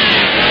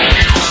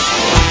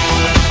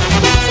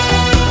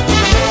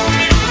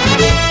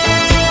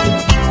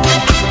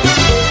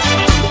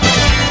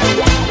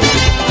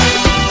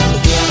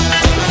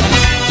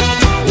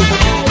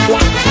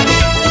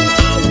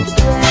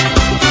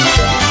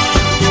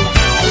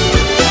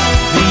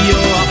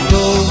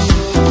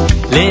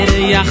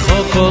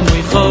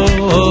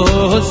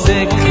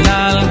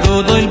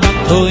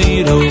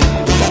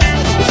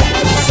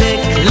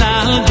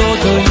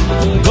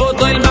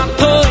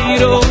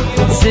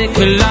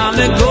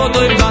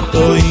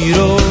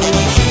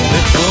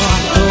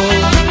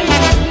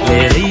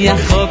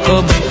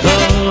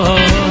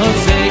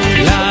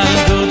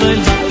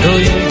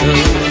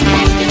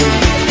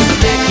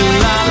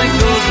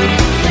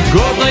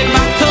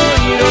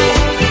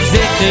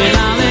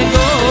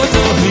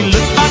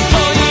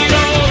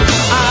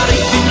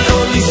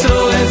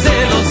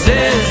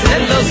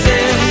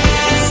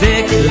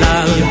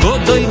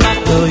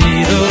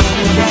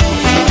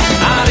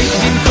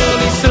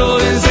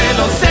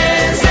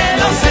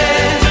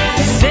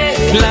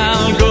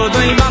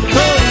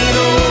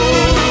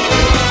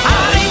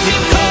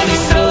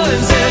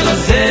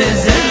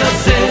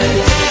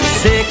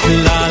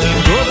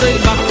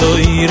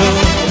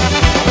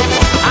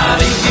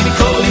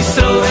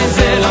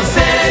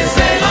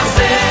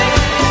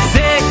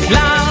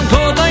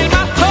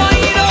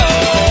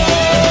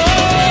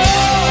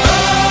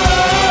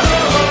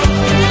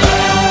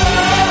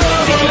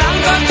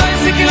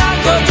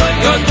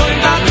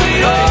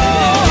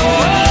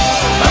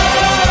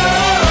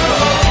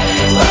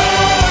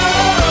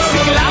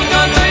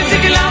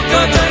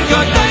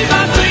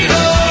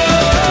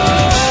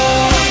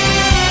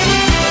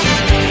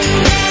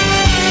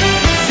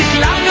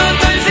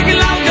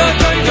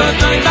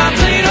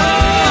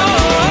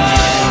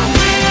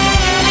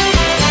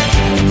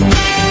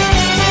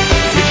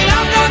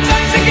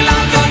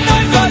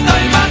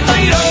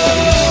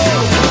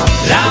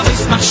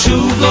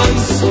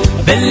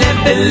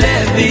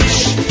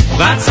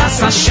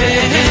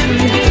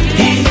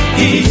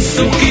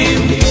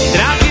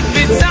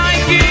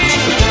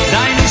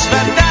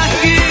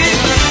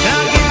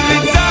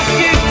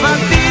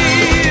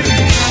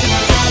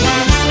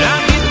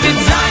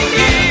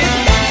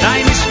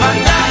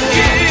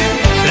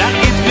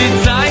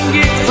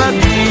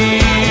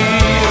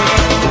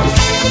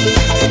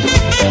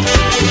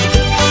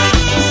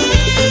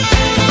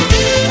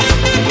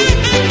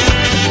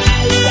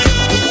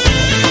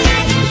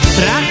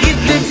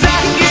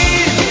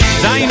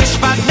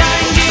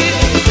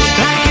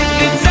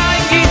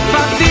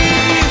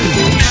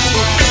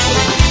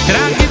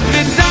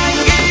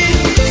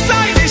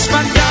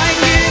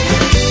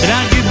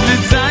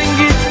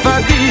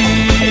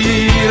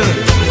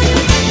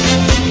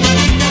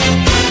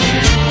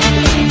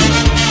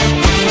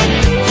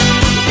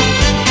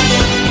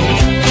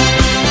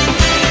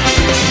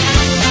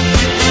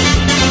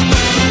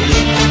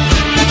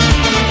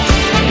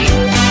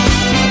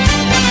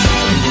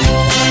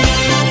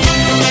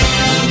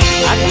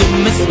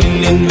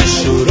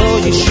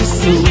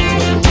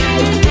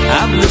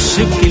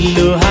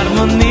 Schukilo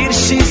harmonir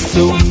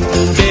Shisum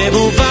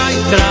Bebu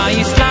Vait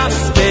Reislas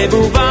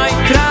Bebu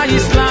Vait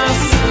Reislas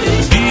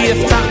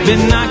Vieftach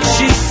Benak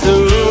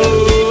Shisum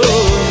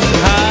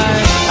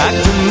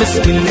Aktum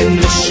Meskilin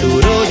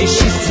Shuro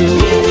Yishisum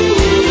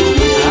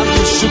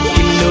Aktum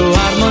Schukilo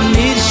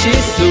harmonir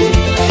Shisum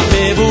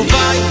Bebu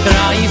Vait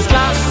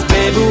Reislas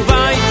Bebu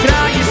Vait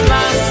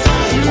Reislas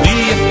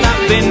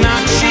Vieftach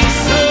Benak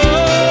Shisum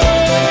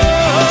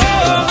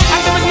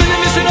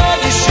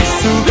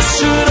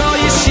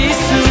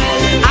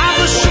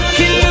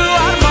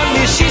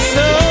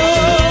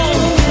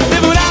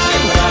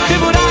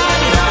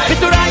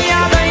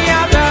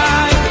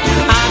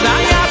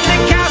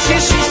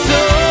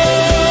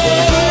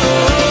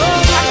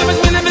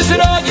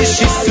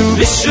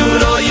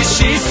Shuro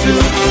Yishisu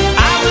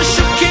Ado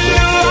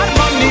Shukilu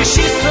Armoni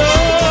Shisu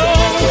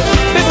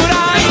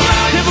Beburai,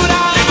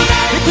 Beburai,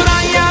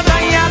 Beburai Yada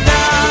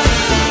Yada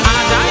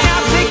Ada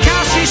Yada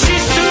Kashi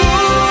Shisu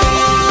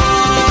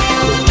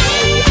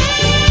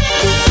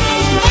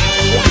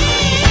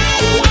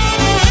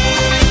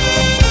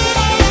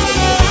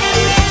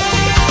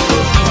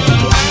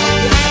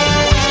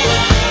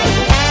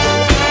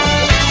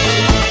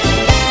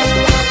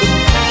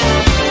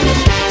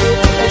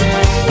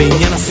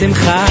Binyan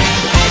Simcha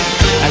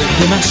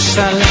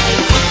למשל,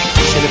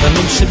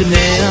 שלבנים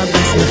שבני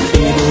אדם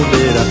שמחילו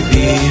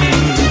ברבים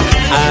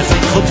אז הם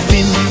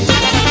חוטפים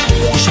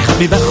איש אחד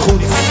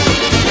מבחוץ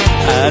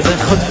אז הם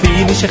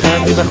חוטפים איש אחד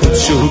מבחוץ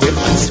שהוא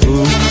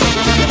בעצמו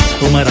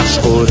ומראה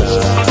שחורה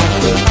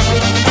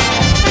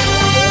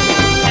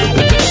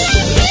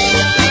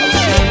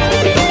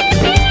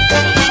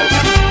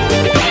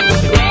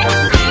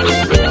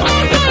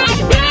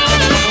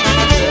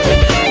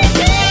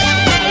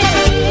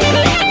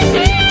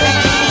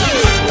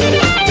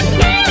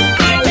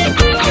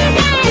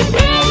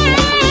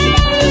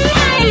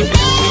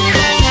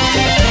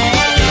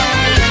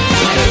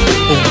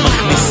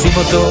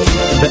אותו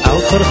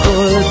בעל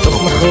כורחו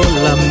לתוך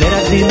מחול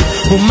המרדים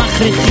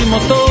ומכריחים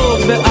אותו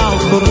בעל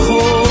כורחו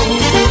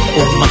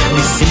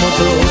ומכניסים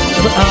אותו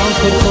בעל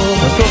כורחו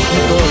לתוך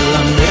מחול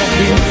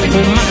המרדים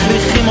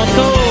ומכריחים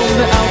אותו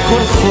בעל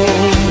כורחו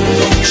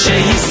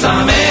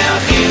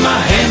שישמח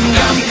עמהם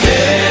גם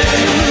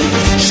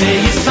כן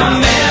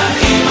שישמח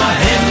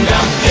עמהם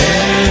גם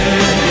כן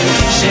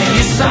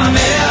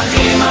שישמח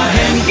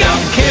עמהם גם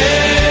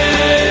כן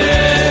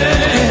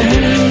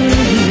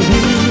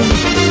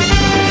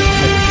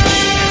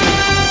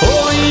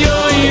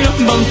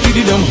bum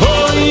tiri dum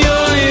hoy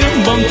hoy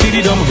bum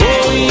tiri dum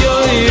hoy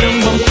hoy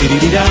bum tiri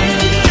dum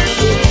hoy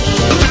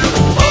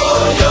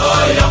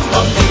hoy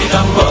bum tiri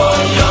dum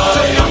hoy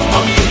hoy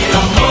bum tiri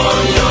dum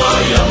hoy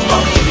hoy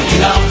bum tiri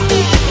dum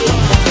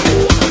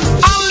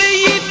alle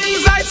jeden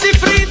seid sie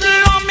frieden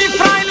und mir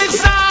freilich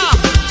sah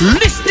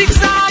listig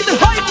sah der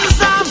heute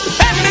sah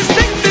es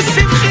denkt bis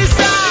in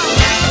Christa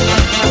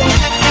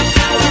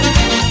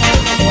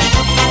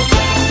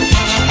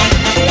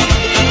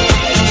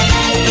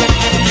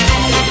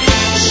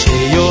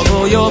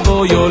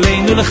יובו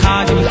יולנו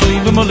לחיים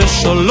טובים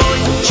ולשלוי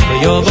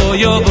שיובו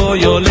יובו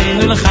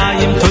יולנו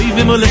לחיים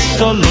טובים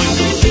ולשלוי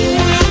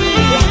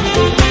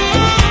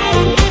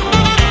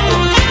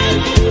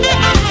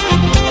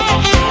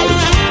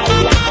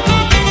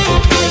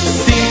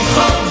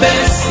שמחה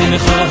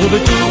בשמחה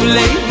ובטוב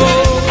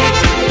ליבו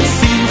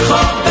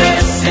שמחה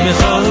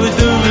בשמחה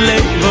ובטוב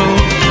ליבו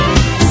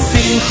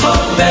שמחה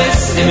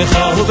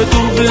בשמחה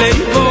ובטוב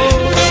ליבו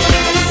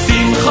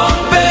שמחה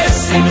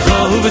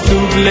בשמחה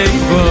ובטוב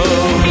ליבו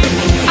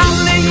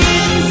alle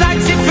jeden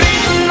sagt sie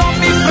frieden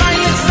und wie frei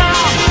es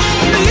sah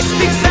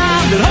listig sah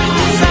der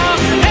heute sah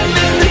es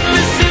ist nicht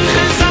mehr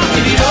Simcha sah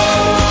Idio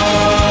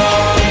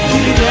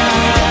Idio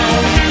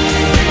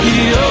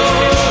Idio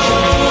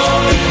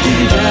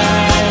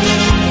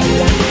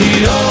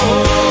Idio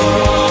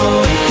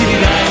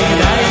Idio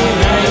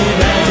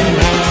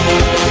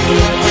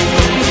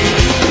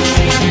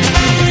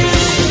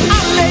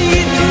alle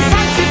jeden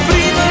sagt sie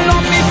frieden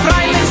und wie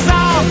frei es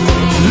sah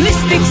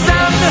listig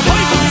sah der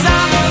heute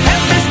sah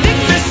es ist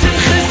nicht mehr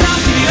Simcha sah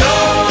Idio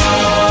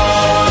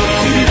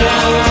Idio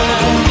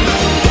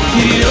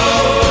Idio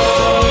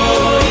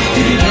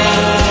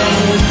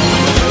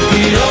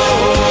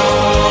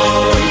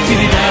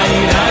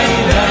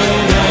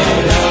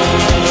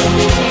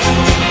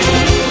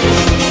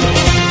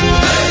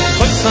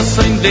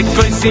de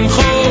kol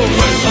simcho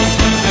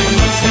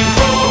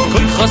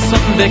kol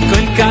khosot de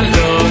kol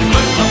kalon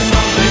kol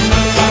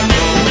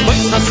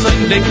khosot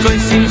de kol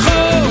simcho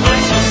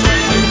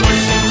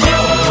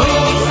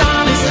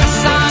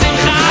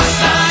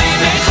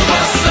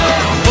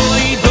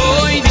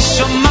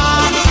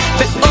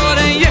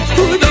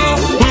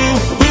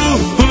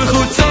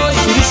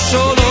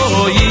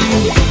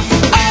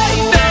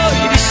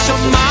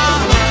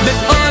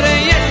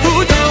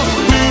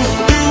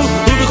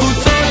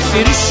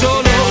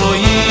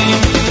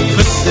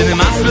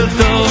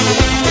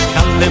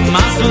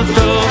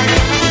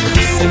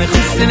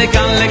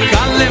Kalle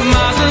kalle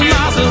mazel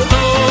mazel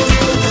tov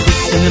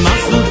Hussein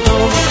mazel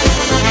tov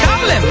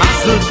Kalle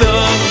mazel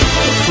tov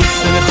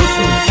Hussein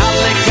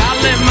kalle kalle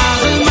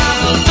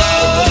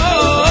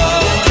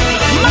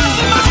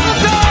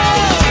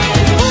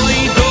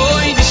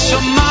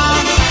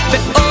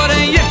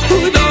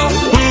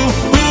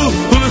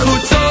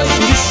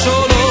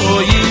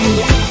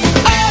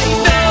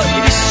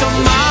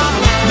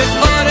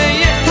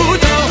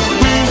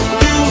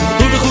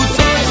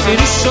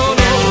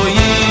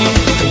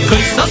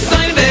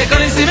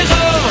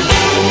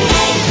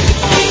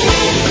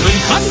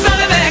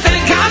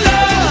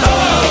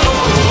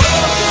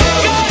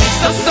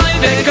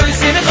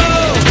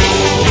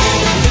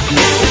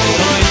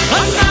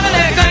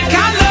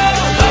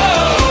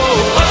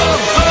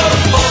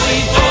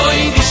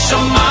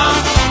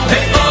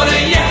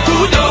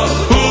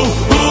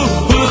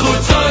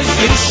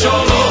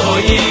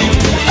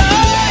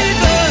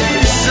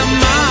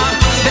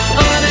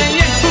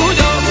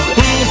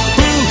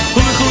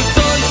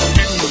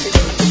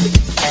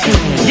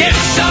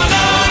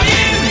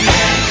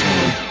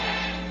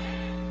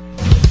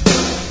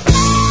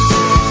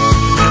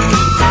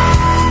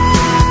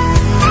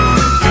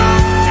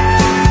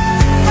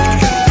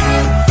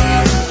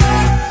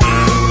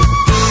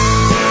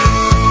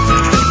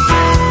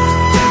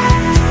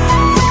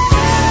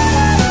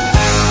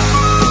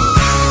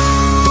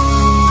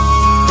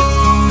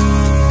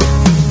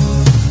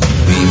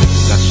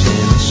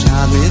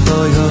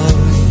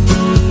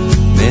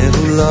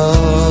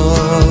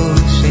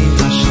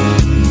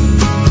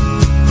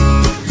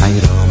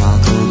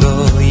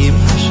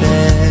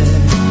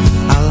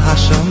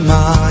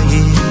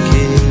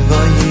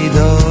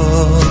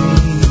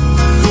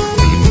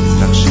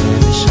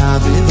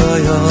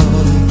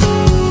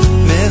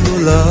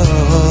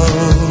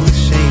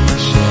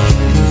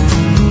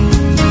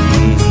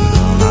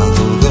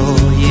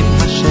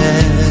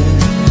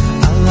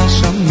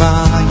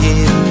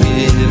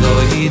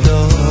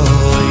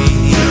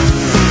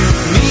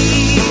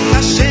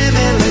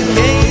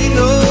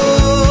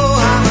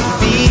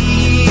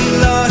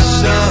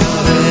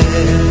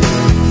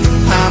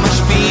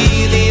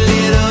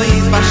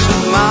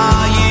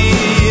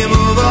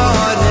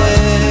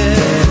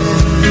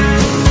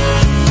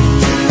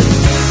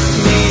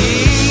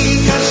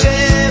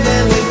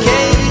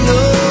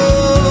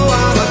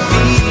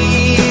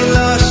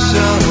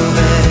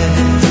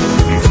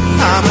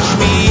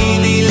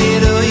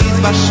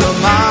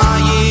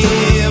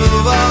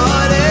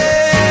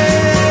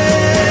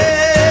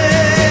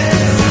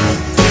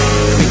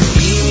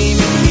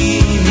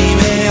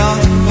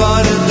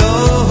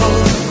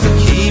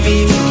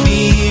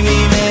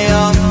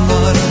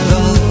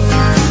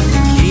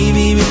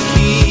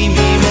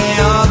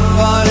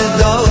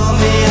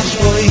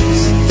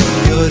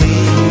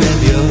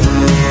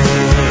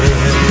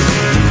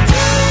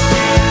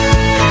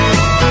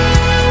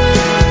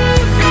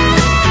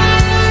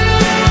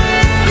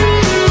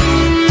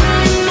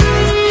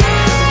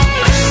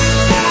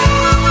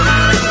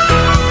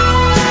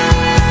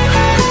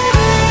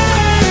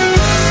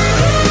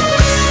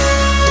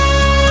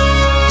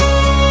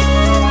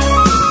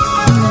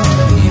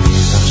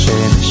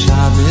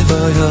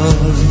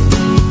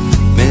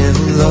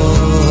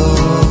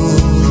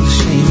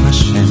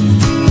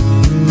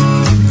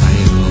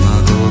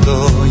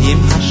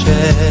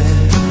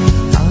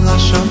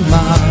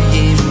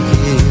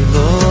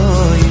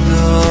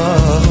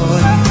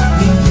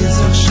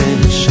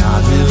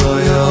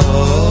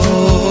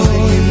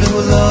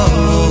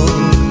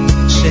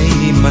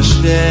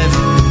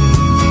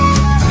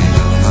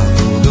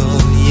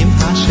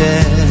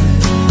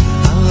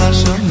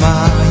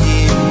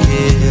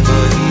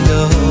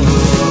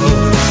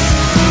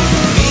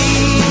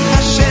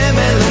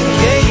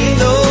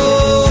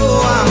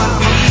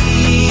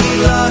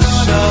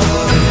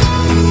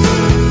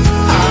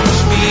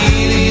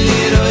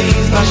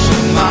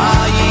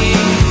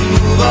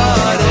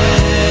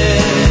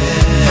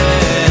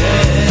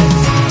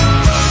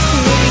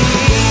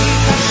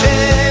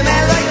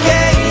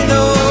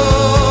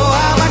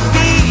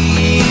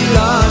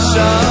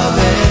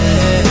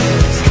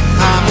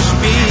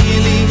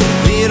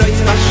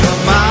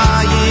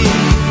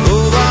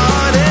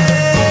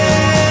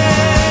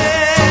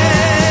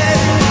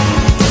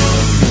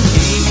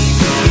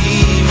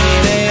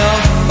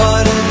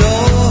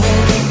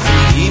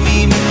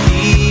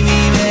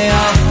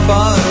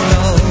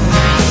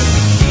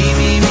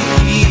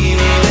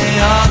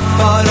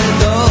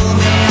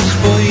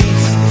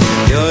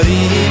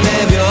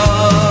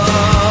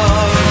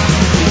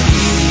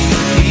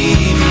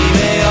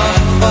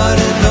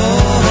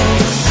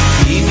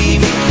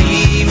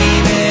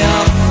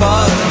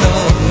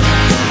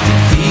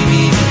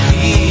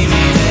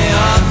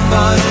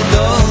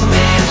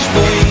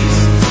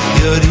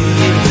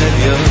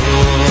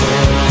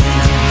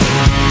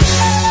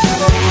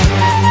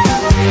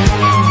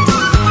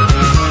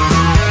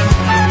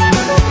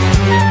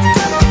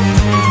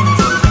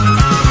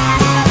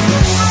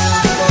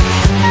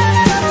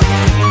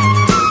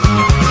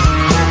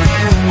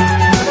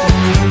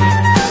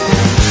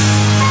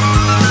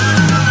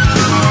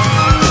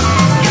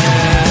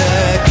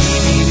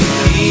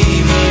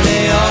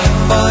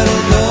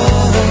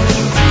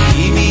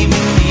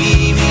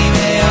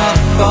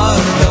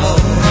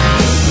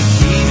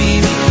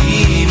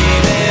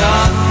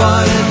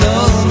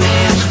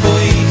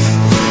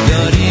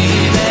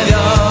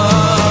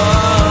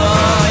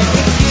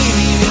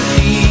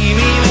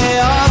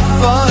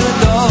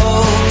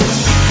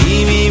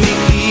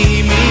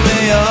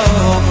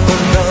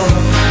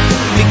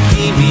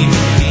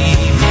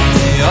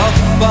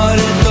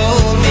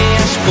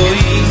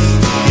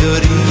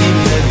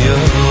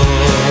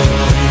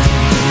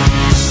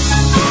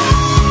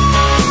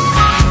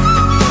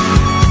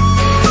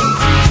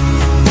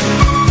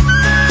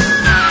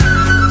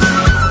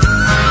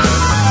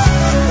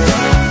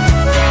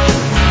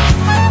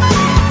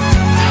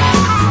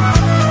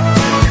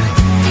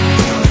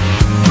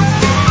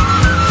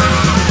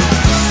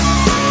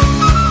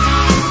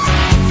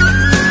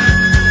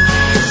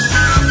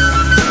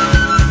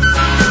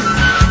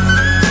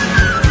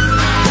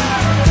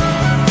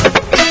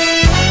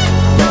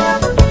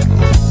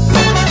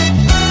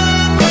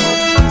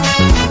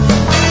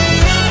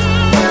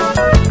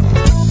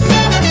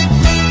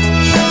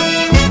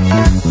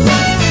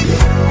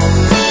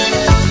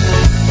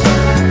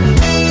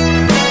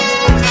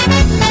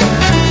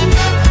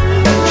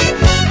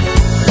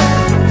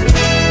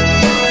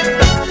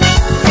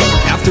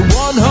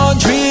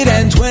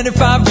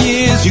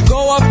As you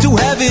go up to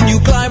heaven, you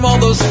climb all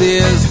those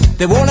stairs.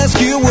 They won't ask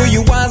you were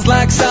you wise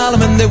like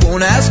Solomon. They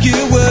won't ask you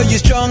were you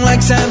strong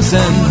like Samson.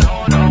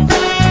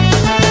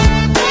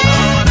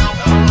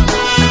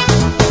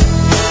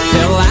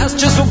 They'll ask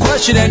just one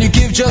question and you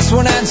give just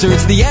one answer.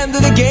 It's the end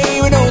of the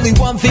game and only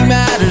one thing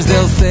matters.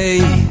 They'll say,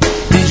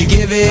 did you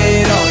give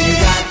it all you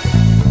got?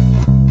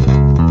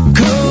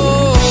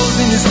 'Cause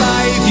in this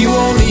life you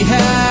only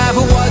have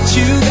what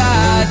you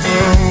got.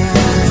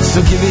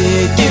 So give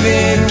it, give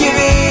it, give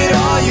it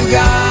all you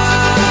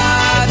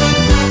got.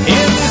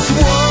 In this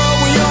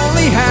world we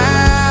only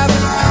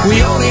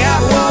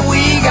have what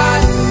we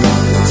got.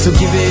 So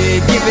give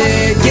it, give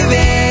it, give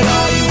it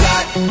all you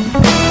got.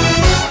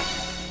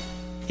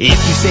 If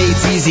you say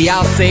it's easy,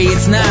 I'll say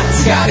it's not.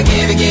 You gotta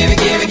give it, give it,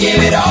 give it,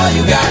 give it all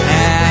you got.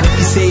 And if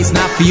you say it's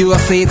not for you, I'll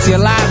say it's your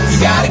lot. You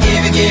gotta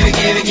give it, give it,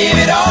 give it, give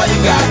it all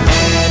you got.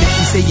 And if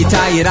you say you're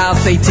tired, I'll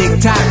say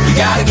tick-tock. You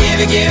gotta give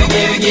it, give it,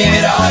 give it, give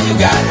it all you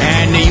got.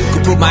 And you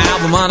can put my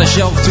album on a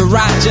shelf to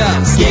rot.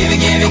 Just give it,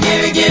 give it,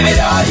 give it, give it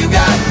all you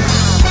got.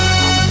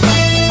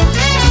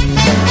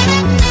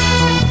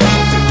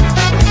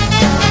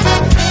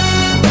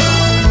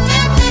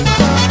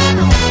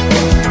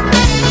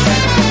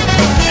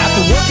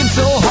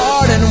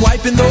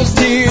 Wiping those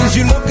tears,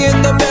 you look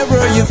in the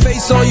mirror, you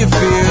face all your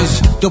fears.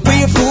 Don't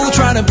be a fool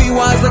trying to be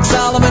wise like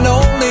Solomon.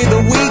 Only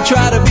the weak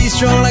try to be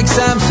strong like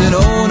Samson.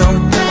 Oh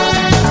no,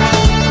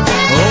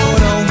 oh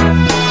no.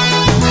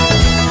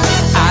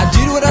 I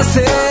did what I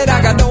said,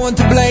 I got no one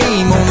to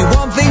blame. Only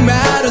one thing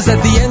matters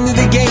at the end of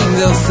the game.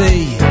 They'll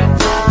say,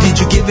 did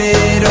you give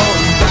it all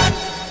you got?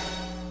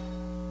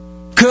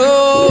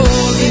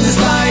 'Cause in this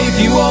life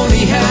you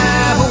only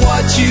have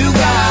what you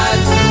got.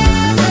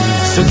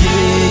 So give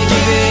it,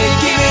 give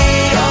it, give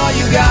it all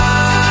you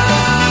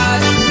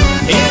got.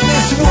 In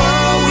this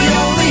world we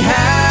only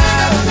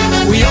have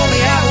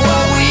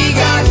what we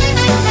got.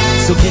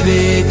 So give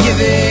it, give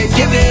it,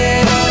 give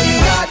it all you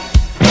got.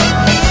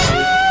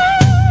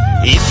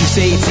 If you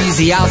say it's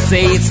easy, I'll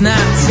say it's not.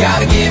 You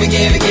gotta give it,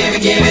 give it, give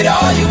it, give it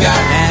all you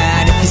got.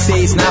 And if you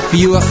say it's not for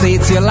you, I'll say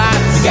it's your lot.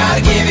 You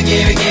gotta give it,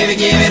 give it, give it,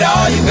 give it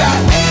all you got.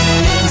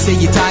 And if you say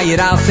you're tired,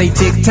 I'll say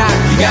tick-tock.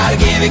 You gotta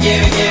give it,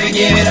 give it, give it,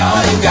 give it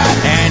all you got.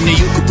 And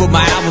you can put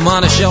my album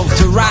on a shelf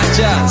to rot.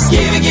 Just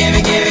give it, give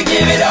it, give it,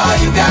 give it all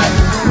you got.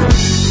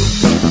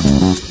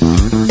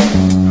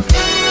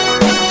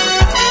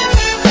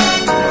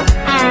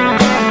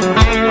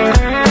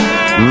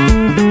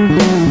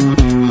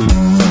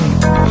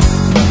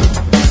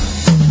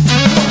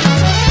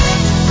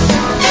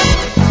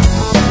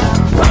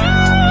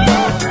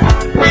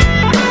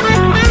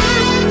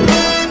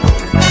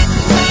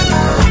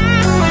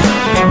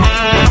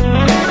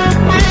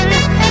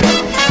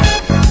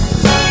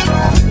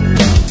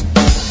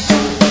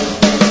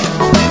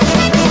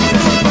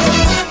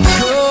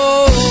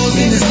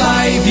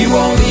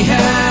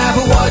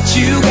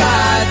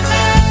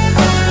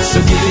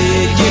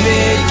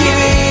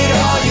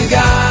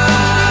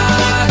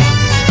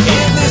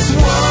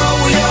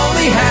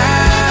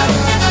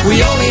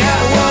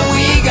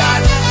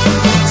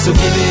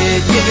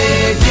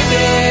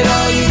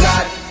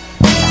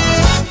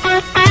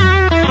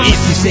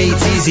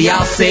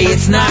 I'll say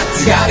it's not.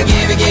 You gotta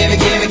give it, give it,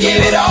 give it,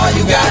 give it all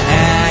you got.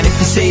 And if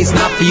you say it's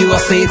not for you, I'll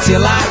say it's your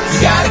lot.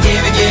 You gotta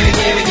give it, give it,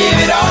 give it, give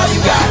it all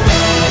you got.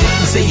 And if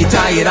you say you're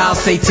tired, I'll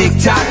say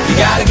tick-tock. You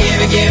gotta give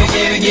it, give it,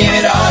 give it, give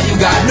it all you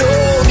got. No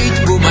need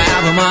to put my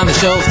album on the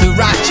shelf to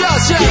rock.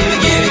 Just give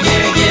it, give it,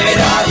 give it, give it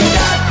all you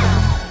got.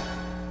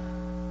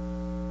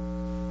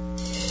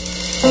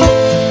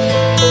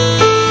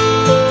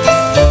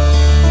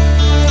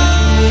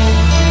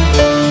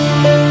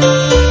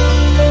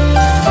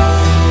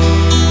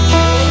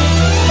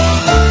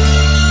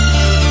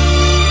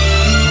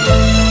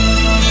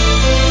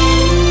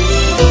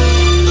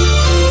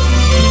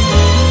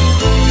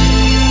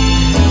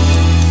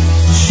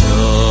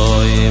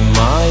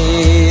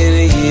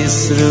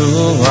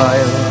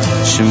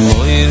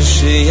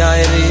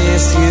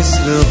 Sheiris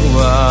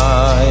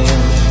Yisruai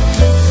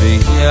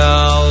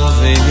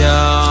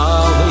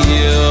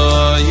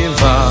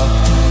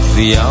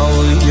V'yal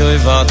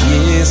yoivat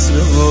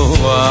Yisruai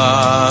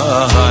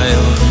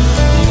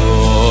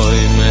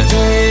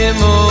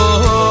Oimrim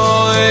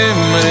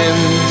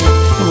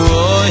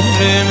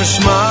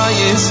Shma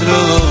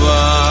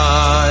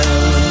Yisruai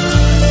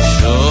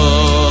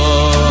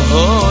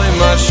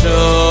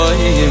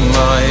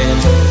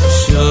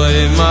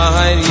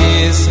Shoimai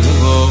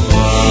Yisruai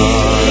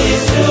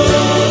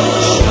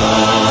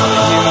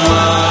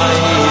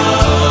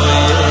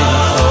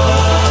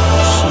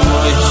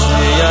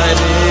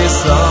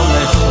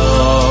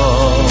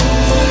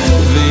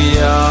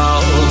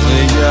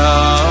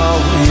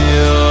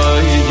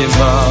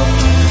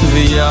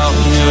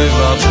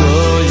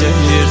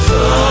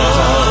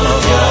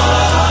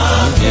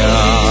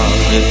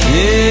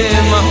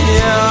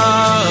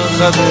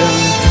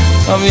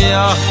Am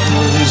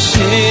yachun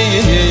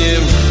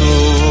shimchu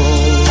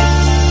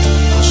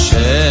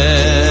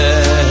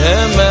Hashem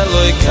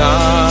Elokeinu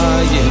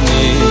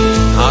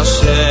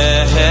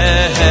Hashem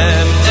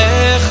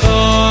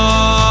Echad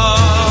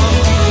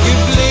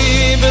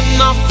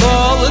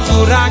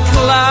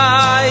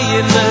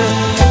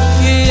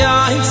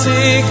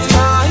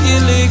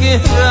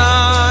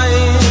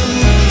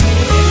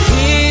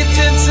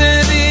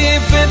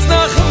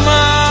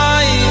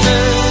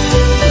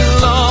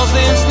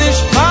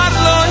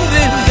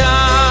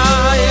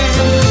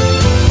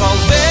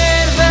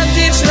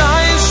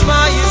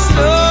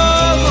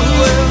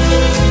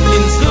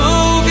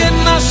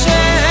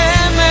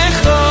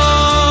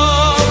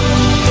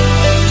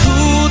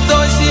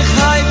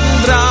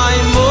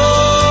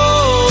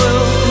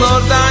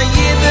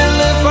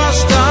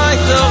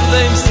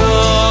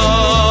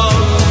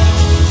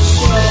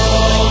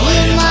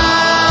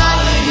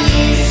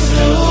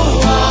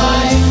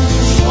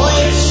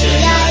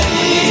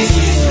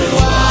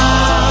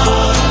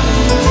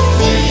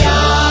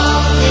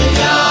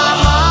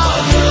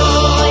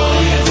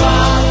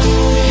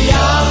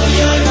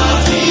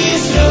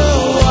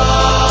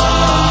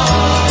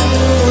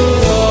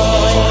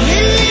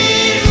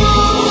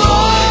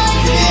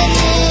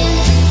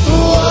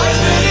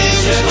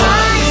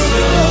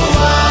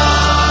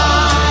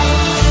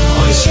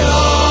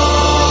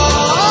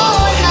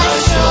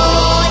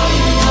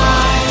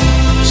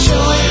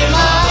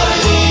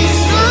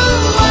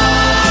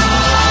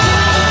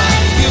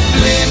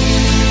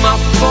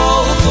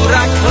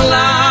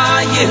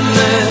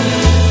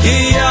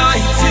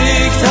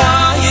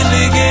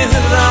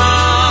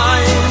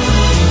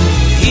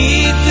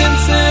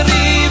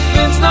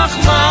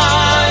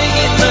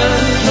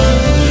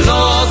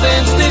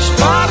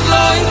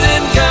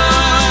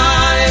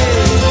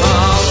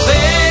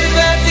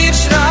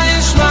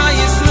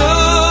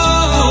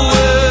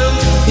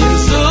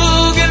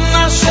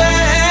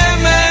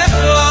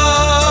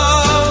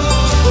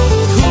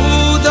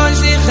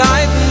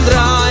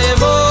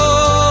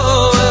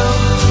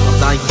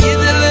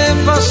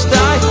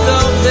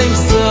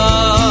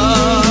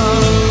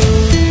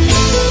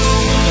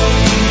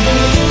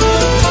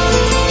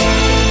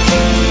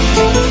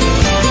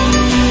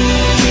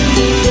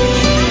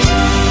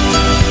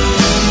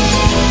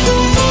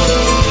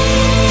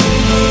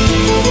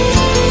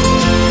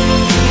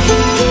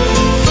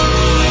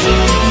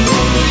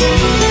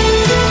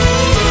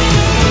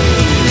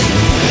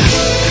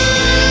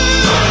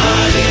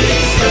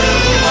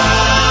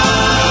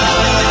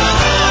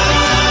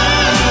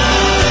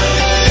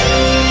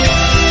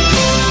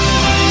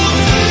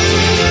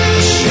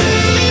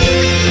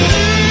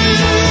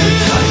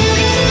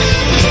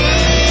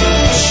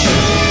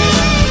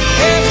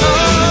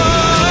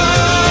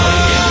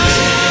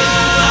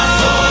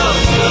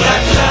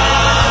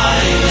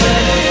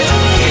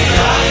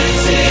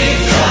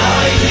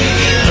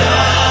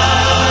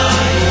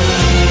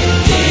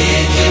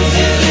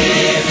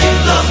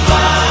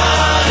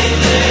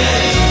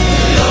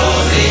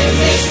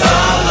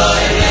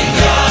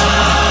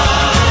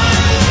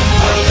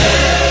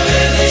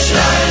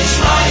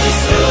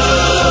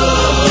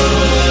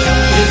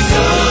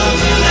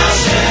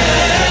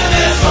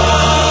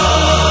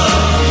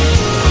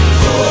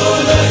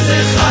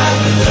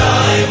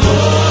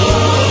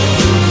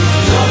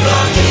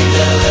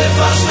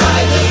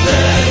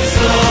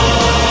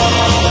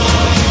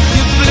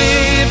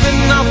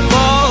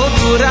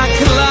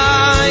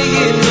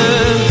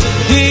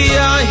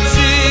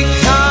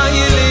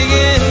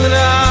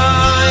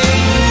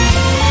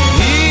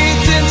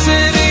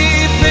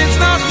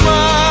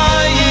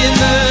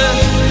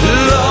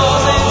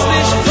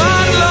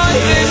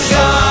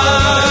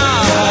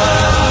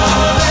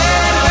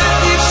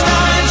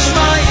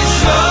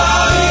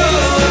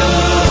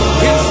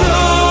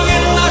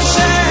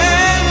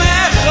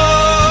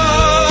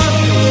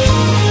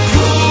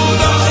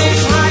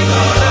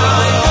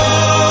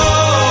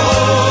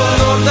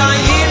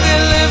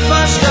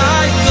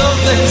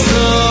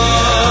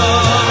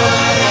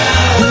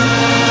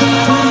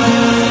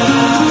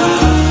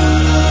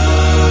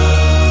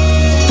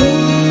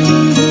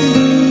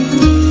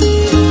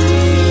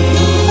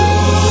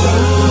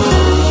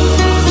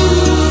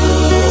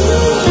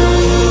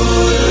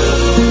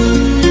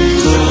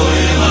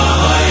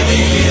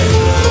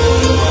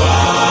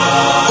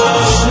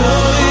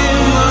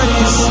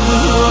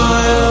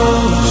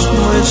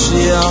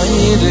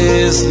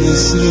שיעירס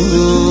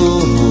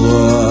נשרוי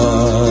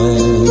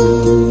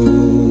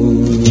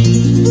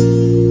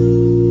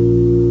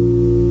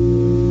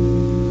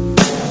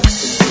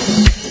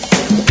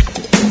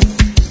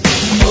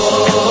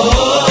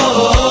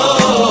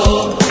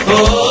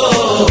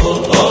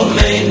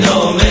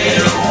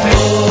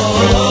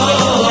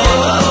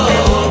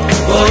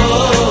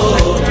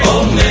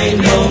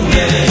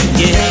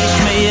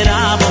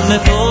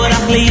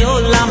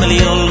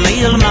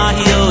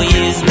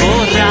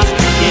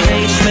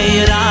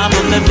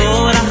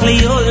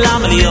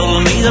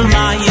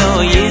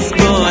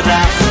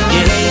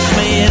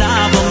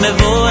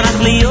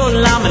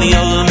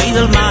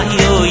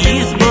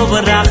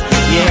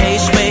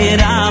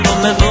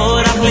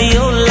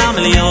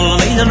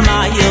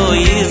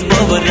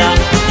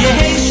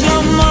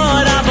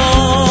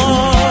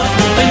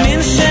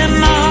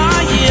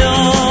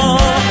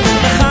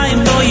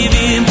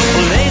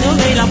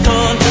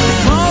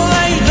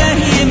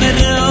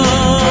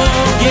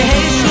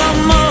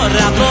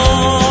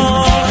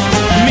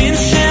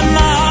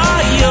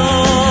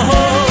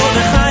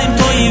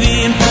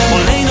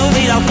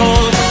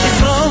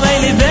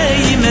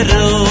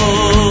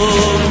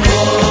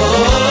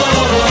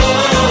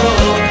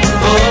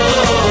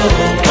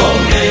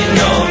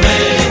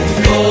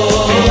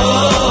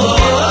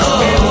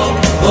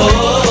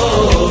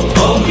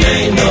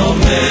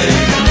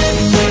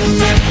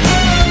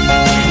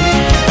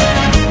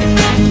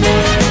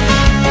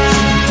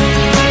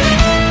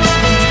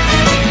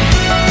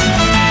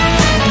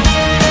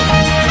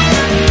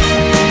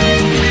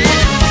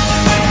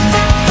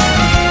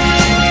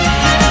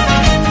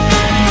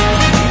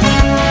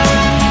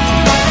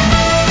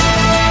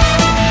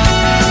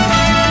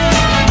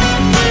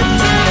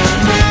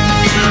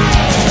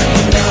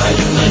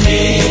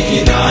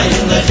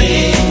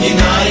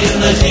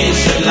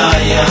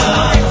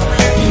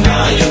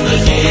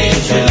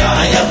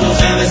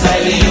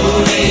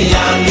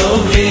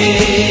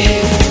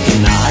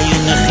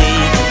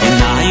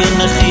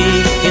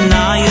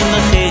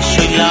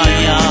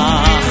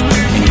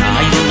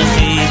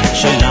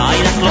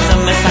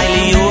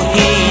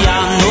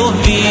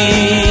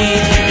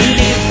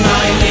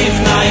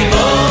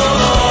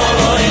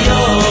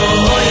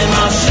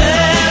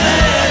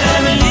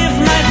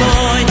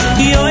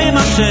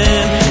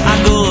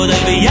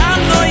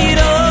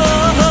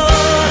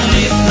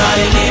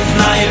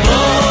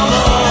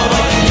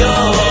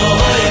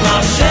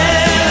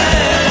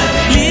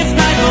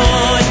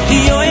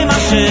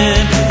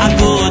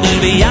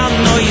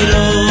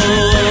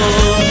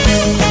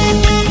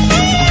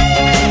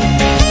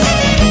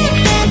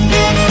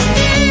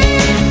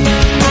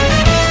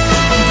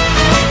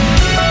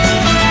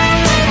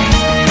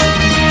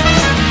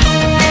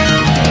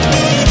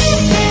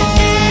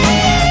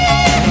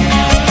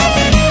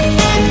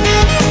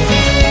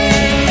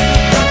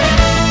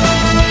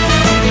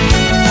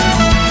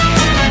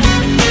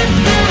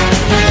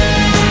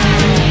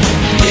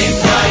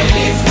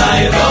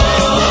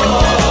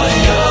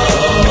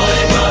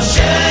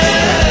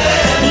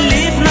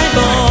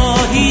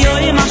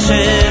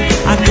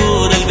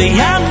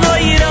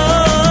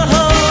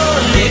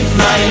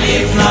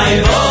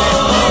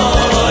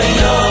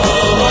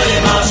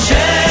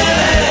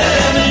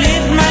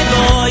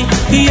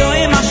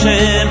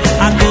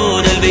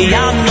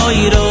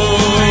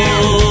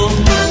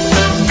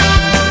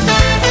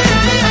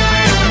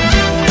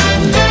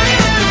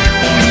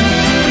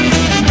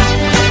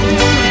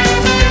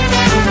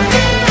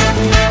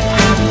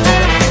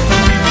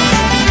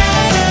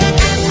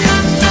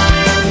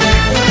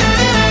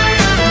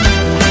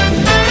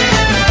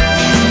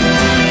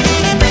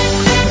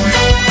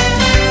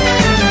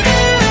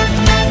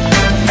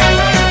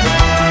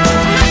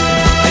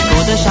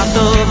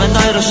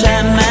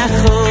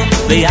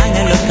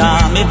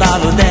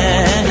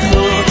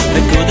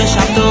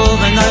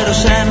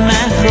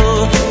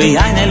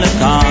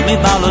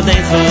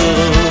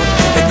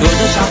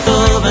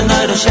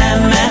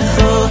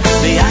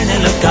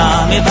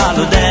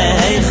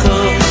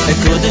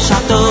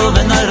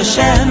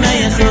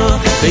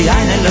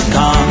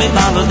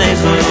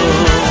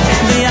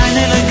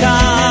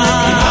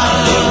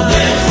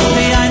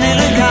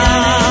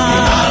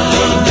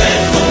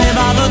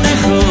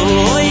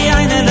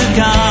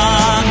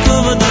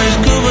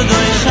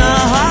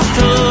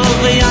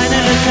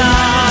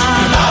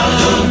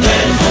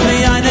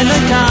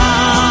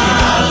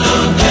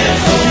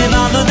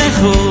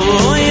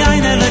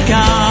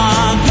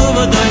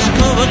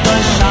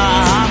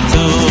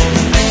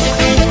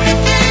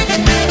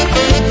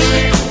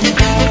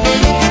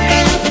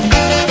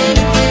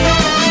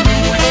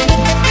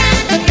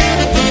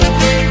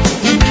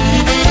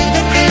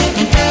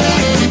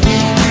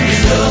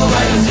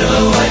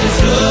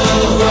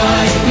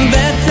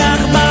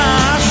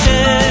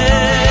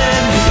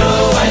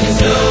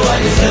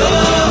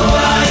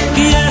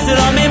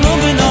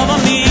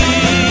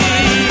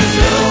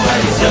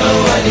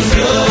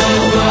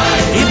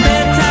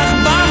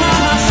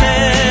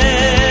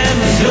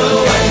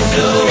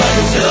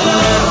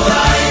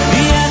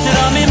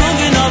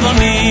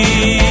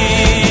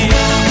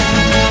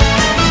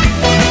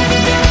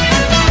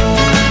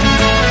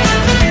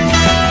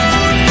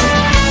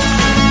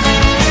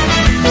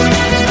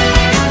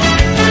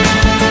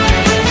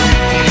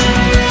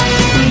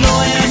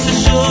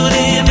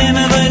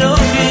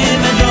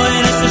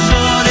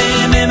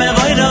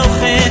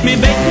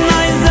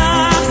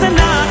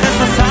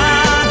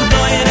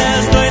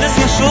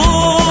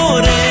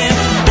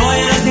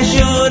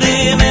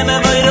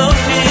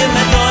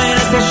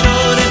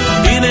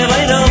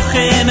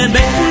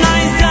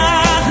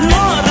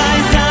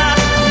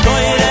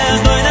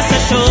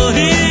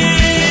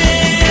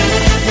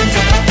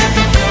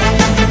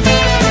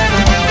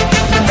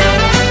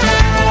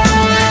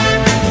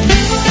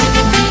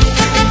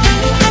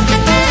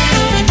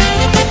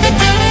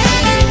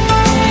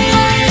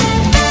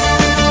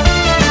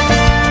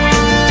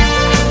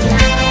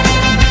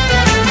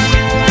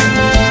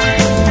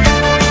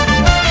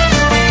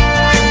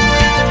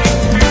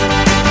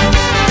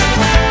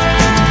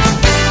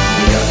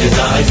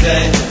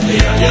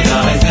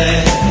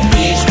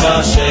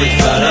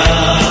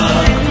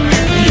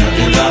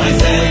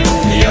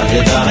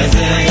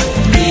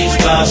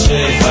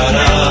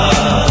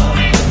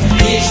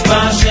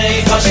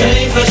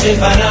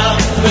שפרה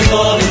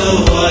בכל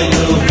לובוי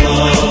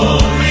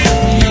לובוי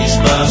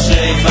ישמע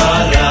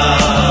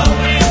שפרה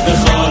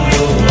בכל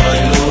לובוי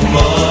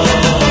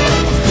לובוי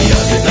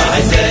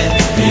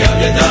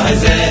יגדה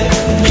זה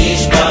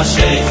ישמע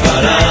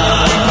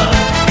שפרה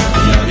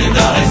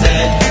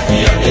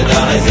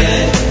יגדה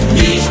זה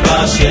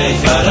ישמע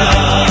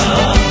שפרה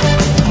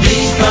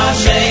ישמע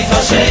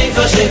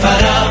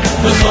שפרה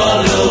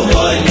בכל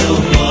לובוי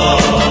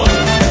לובוי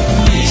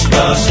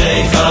ישמע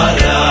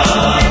שפרה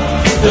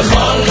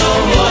בכל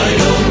לובוי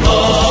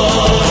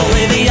לובוי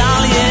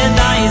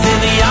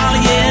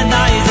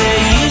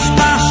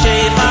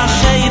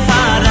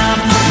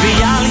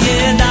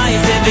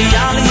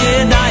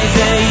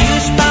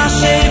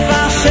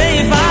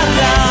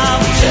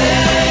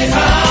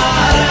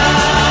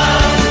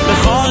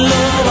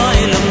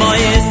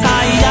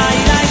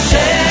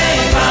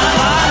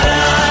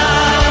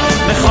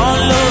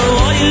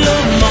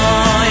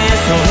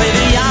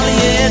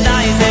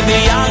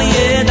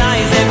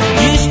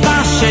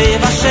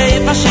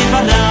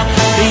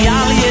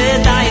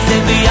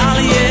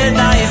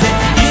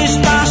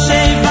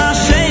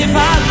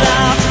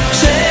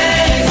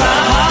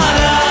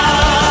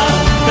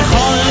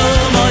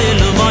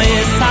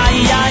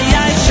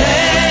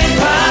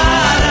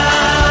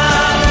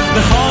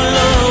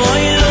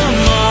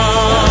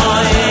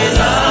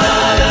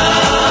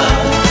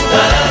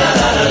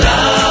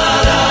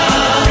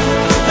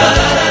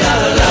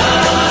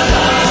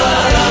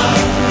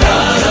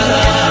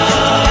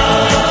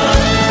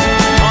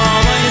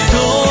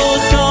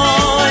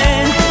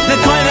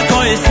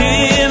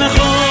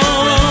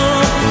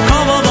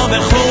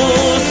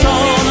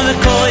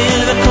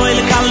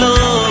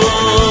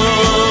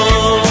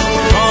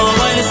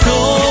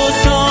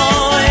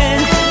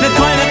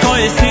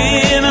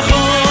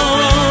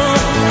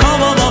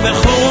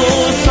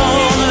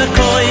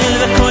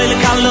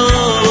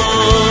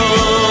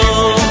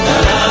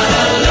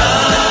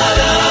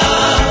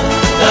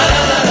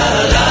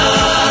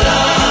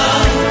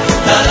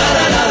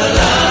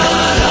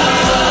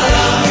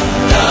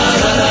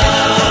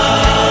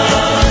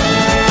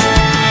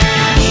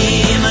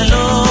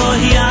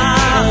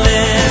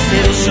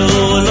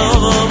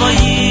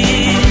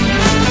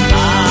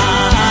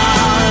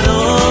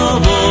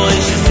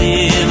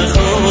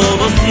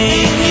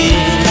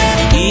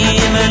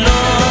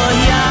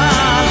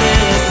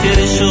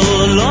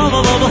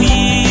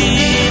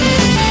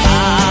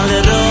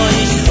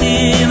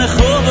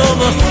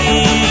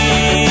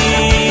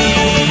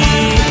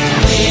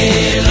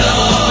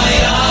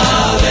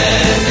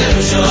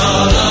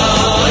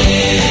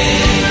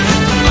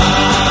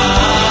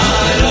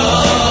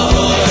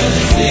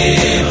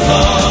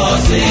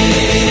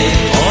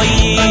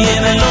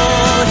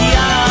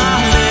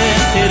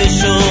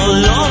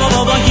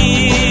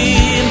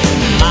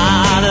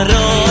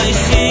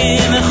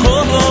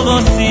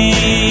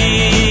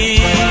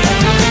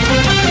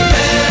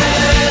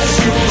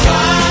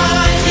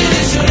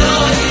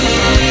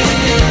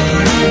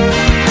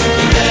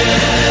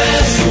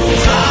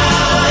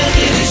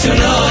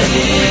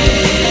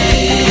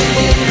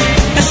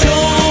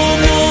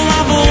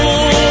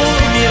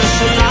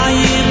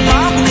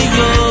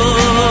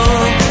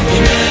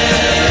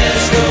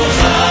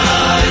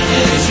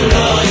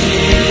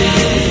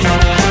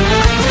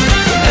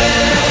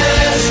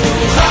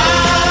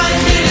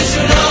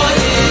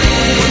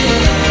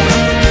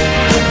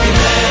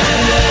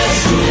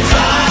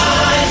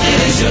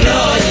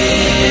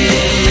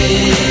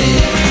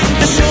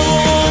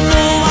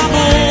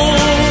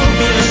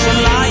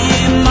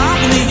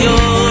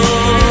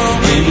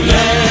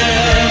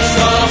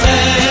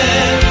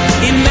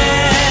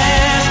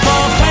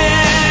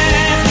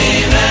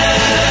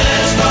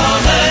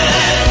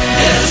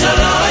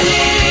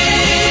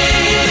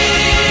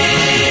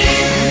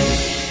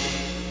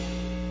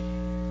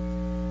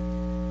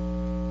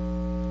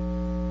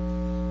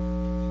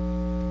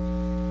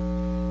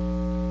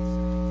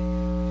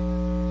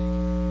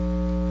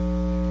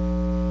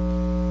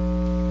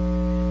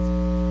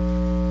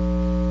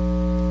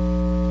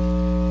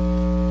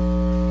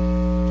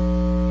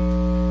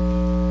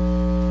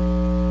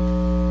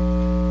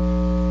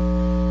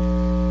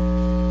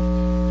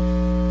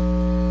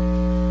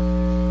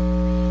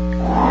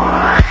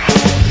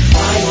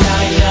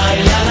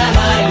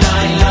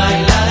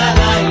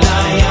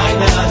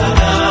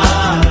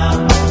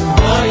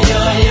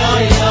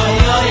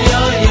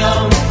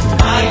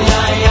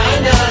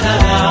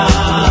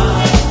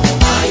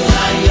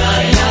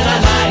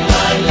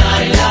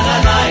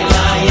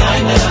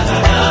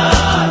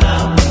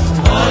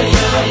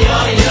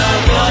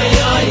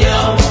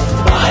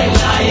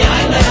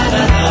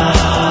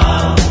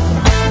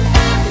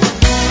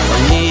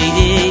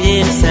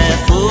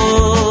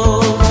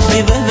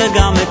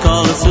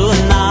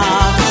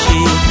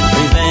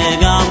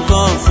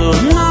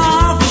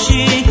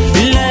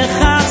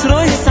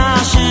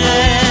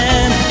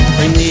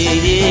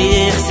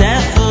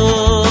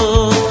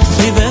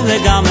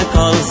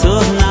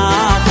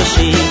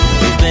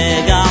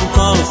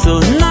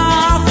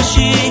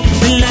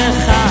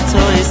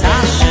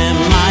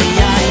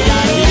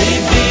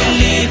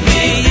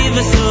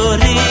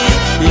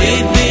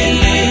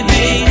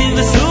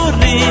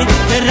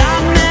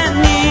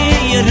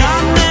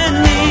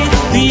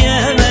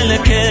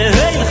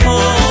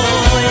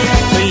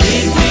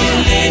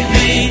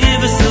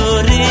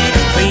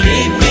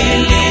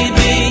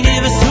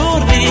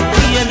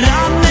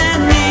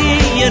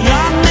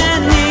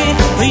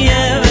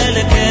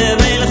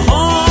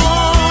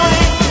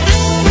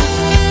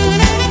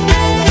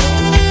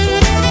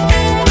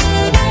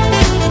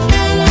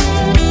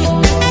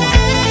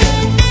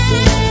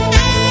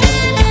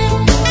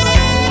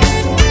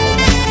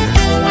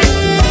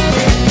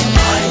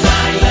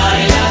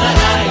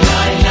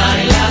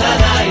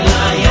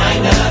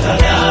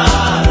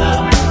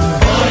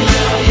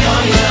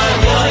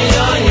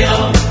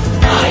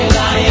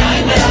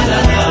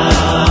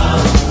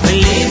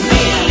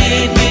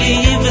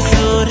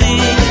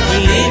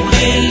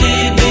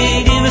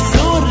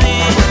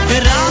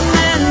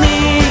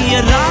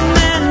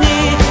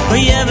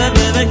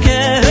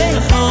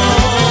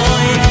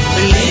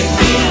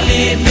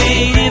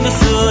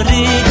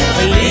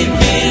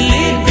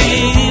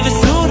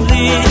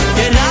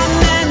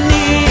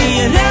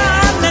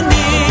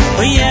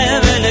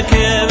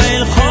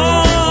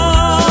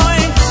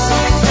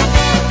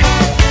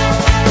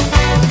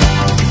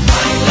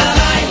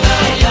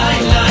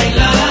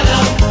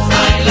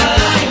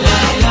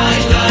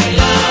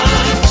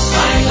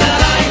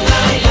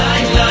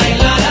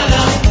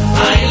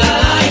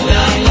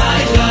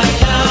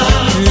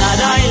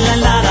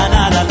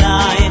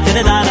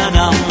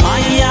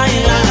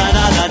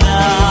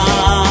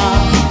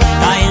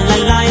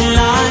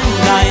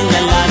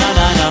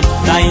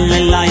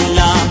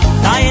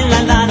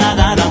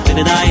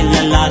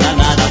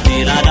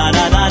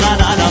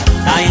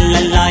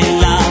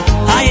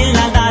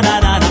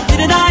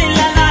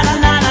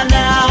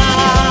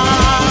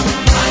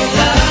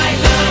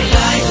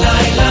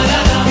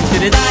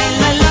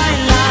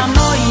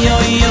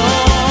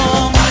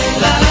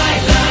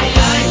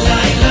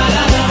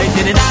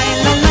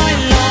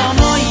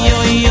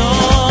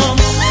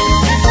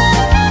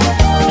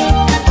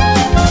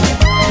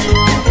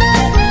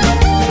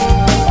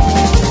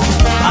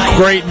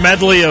Great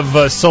medley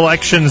of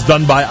selections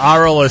done by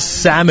Arla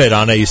Samit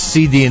on a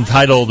CD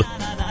entitled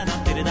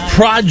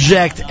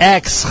Project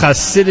X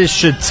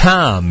Hasidic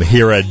Tam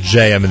here at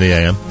JM in the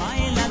AM.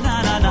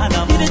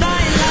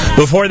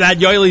 Before that,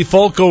 Yoeli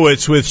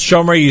Folkowitz with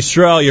Shomer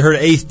Yisrael. You heard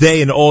Eighth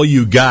Day and All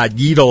You Got.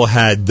 Yidel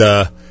had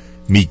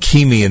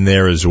Mikimi in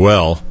there as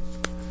well.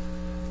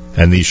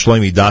 And the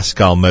Shlomi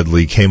Daskal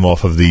medley came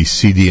off of the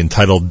CD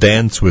entitled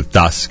Dance with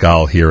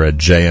Daskal here at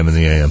JM in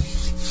the AM.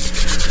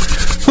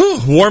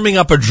 Whew, warming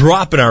up a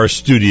drop in our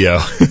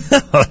studio.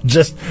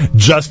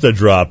 just a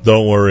drop,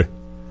 don't worry.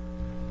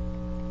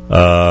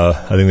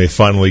 I think they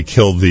finally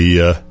killed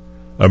the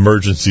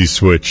emergency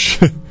switch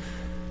to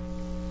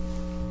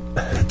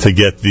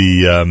get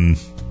the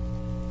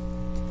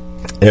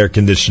air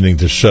conditioning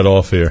to shut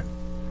off here.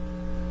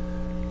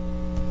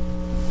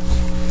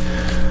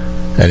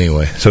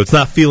 Anyway, so it's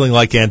not feeling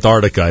like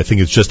Antarctica. I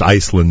think it's just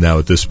Iceland now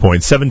at this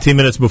point. 17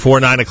 minutes before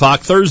 9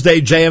 o'clock,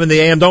 Thursday, JM in the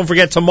AM. Don't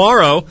forget,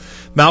 tomorrow,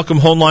 Malcolm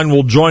Hoenlein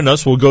will join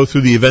us. We'll go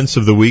through the events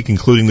of the week,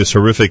 including this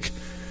horrific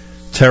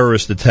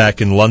terrorist attack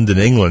in London,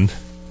 England.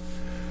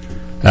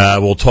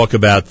 We'll talk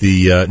about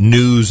the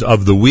news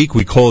of the week.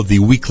 We call it the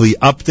weekly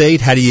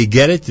update. How do you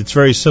get it? It's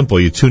very simple.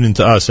 You tune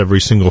into us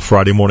every single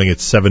Friday morning at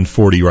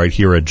 7:40 right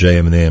here at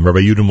JM and AM.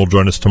 Rabbi Yudin will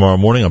join us tomorrow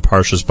morning on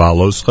Parshas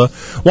Ba'aloscha.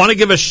 Want to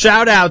give a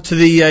shout out to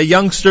the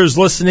youngsters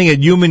listening at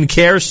Human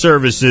Care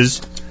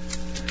Services.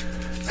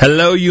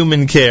 Hello,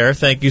 Human Care.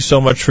 Thank you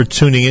so much for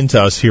tuning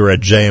into us here at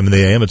JM and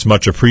the AM. It's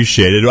much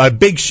appreciated. A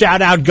big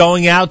shout out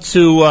going out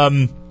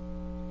to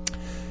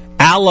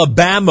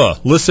Alabama.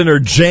 Listener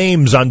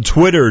James on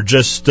Twitter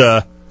just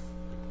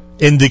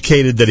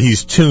indicated that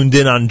he's tuned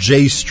in on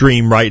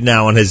JStream right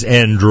now on his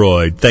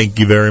Android. Thank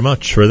you very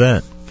much for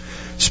that.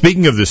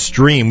 Speaking of the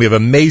stream, we have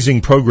amazing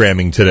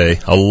programming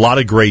today. A lot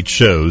of great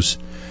shows.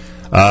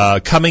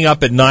 Coming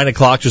up at 9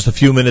 o'clock, just a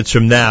few minutes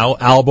from now,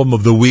 album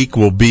of the week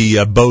will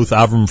be both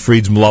Avram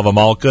Fried's Melava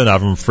Malka and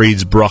Avram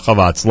Fried's Bracha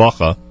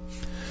V'Atzlacha.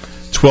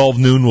 12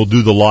 noon, we'll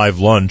do the live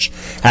lunch.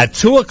 At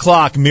 2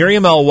 o'clock,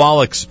 Miriam L.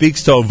 Wallach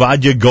speaks to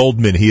Ovadia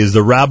Goldman. He is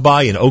the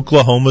rabbi in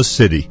Oklahoma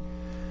City.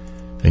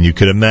 And you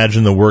can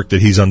imagine the work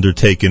that he's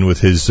undertaken with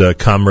his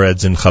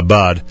comrades in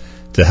Chabad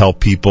to help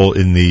people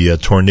in the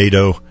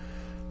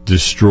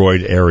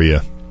tornado-destroyed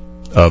area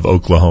of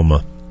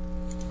Oklahoma.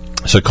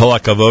 So Kol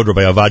HaKavod,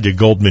 Rabbi Ovadia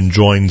Goldman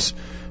joins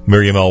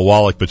Miriam L.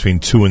 Wallach between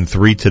 2 and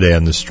 3 today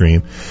on the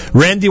stream.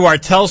 Randy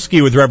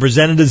Wartelski with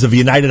representatives of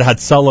United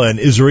Hatzalah in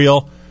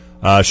Israel.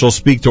 She'll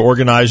speak to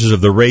organizers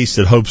of the race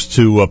that hopes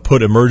to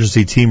put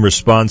emergency team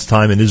response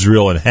time in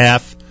Israel in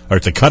half, or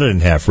to cut it in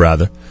half,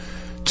 rather.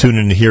 Tune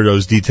in to hear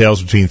those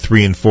details between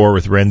 3 and 4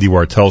 with Randy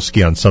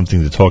Wartelski on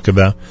something to talk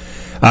about.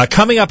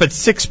 Coming up at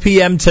 6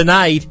 p.m.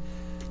 tonight,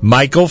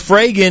 Michael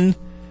Fragan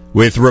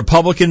with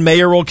Republican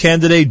mayoral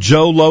candidate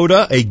Joe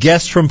Loda, a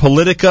guest from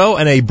Politico,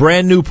 and a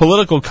brand new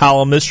political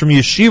columnist from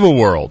Yeshiva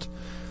World.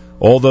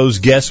 All those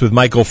guests with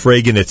Michael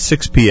Fragan at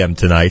 6 p.m.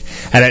 tonight.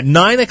 And at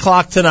 9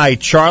 o'clock tonight,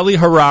 Charlie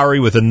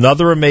Harari with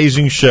another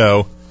amazing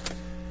show.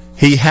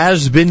 He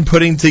has been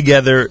putting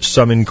together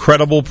some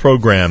incredible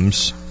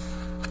programs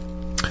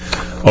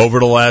over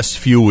the last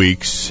few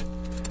weeks,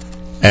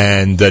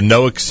 and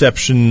no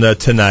exception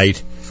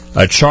tonight.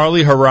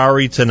 Charlie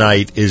Harari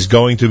tonight is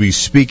going to be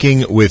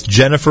speaking with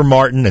Jennifer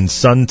Martin and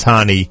son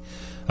Tani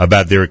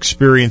about their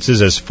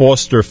experiences as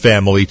foster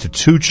family to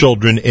 2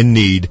 children in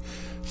need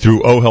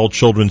through OHEL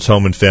Children's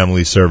Home and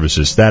Family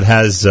Services. That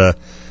has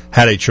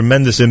had a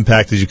tremendous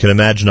impact, as you can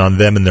imagine, on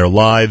them and their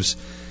lives.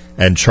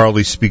 And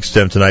Charlie speaks to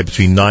them tonight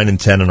between 9 and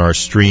 10 on our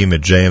stream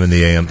at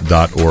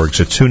jmintheam.org.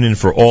 So tune in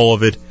for all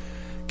of it.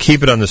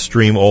 Keep it on the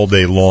stream all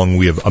day long.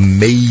 We have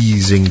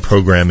amazing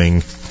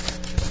programming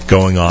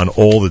going on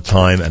all the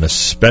time, and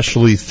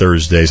especially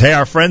Thursdays. Hey,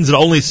 our friends at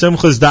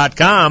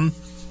OnlySimchas.com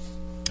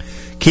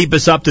keep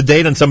us up to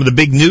date on some of the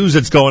big news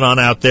that's going on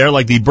out there,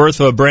 like the birth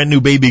of a brand new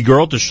baby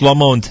girl to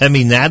Shlomo and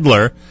Temi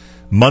Nadler,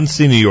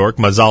 Monsey, New York,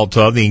 Mazal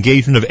Tov. The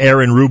engagement of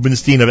Aaron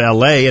Rubenstein of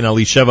L.A. and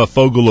Elisheva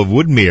Fogel of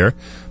Woodmere,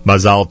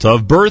 Mazal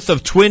Tov. Birth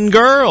of twin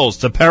girls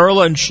to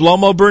Perla and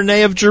Shlomo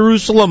Bernay of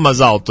Jerusalem,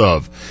 Mazal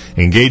Tov.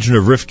 Engagement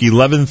of Rifki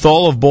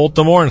Leventhal of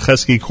Baltimore and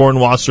Chesky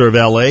Kornwasser of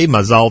L.A.,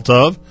 Mazal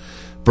Tov.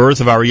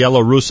 Birth of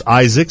Ariella Rus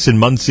Isaacs in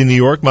Monsey, New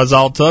York,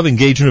 Mazal Tov.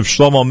 Engagement of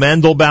Shlomo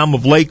Mandelbaum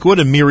of Lakewood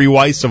and Miri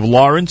Weiss of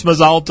Lawrence,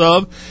 Mazal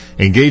Tov.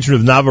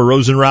 Engagement of Nava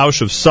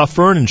Rosenrausch of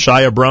Suffern and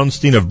Shia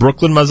Brownstein of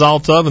Brooklyn,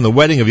 Mazal Tov. And the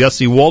wedding of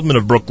Yossi Waldman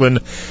of Brooklyn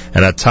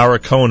and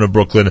Atara Cohen of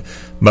Brooklyn,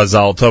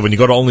 Mazal Tov. When you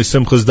go to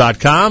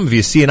OnlySimchas.com, if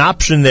you see an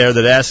option there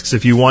that asks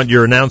if you want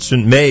your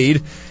announcement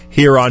made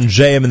here on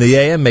JM in the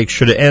AM, make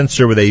sure to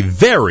answer with a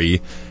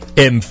very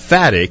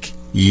emphatic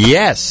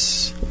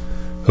yes.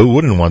 Who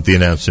wouldn't want the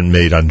announcement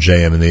made on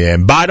JM in the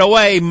AM? By the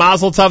way,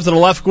 Mazel Tov to the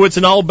Lefkowitz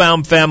and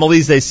Elbaum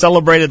families. They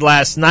celebrated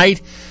last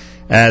night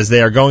as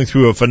they are going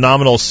through a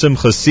phenomenal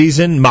Simcha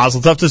season.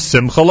 Mazel Tov to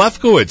Simcha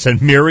Lefkowitz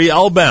and Miri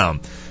Elbaum.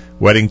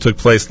 Wedding took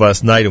place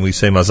last night, and we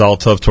say Mazel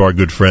Tov to our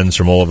good friends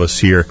from all of us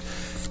here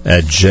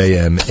at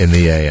JM in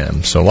the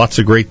AM. So lots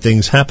of great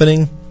things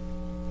happening.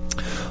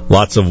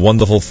 Lots of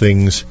wonderful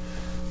things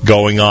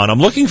going on. I'm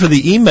looking for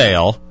the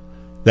email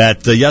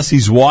that Yossi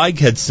Zweig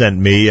had sent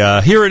me.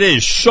 Here it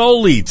is.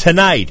 Sholi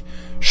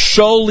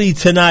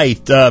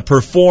tonight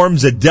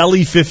performs at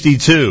Deli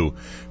 52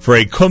 for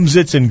a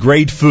kumsitz and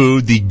great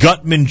food. The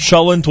Gutman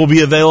Cholent will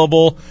be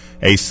available.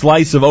 A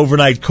slice of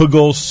overnight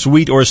kugel,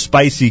 sweet or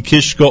spicy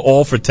kishka,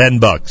 all for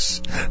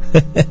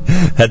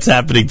 $10. That's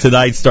happening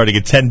tonight, starting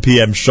at 10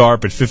 p.m.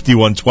 sharp at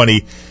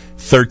 5120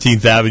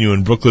 13th Avenue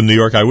in Brooklyn, New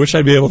York. I wish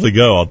I'd be able to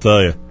go, I'll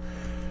tell you.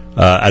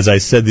 As I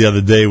said the other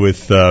day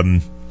with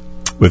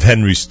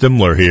Henry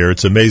Stimler here,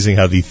 it's amazing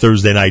how the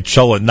Thursday night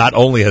cholent not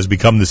only has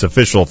become this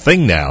official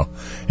thing now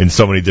in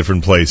so many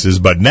different places,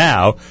 but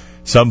now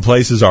some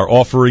places are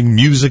offering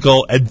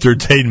musical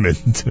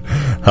entertainment.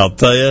 I'll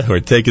tell you, we're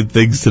taking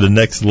things to the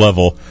next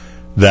level,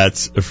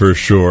 that's for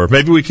sure.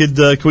 Maybe we could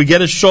we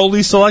get a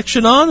Sholi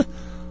selection on?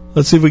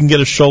 Let's see if we can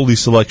get a Sholi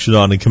selection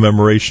on in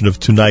commemoration of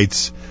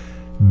tonight's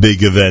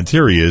big event.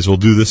 Here he is. We'll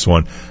do this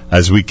one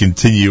as we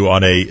continue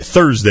on a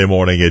Thursday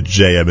morning at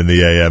JM in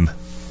the AM.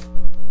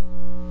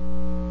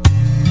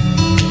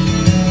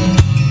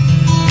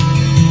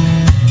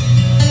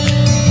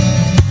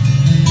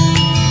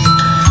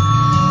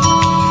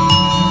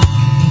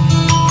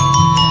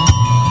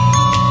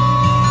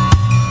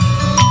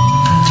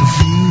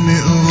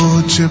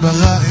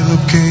 שברא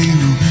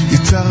אלוקינו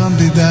יצרם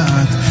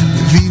בדעת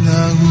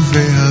בבינה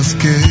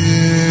ובהשכל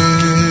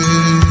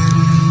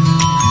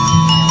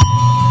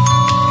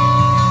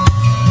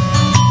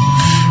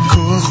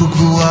כוח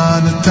וגבורה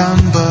נתן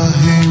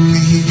בהם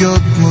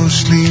להיות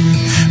מושלים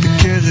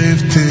בקרב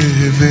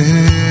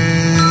תבל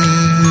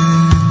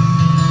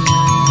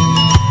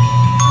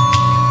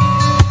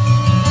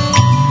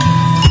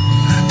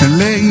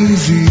מלאים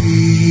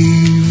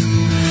זיו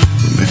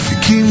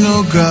ומפיקים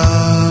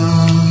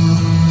נוגר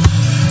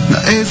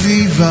נאה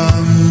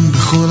זיוון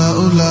בכל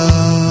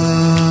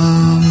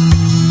העולם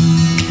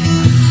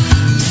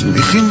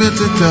שמחים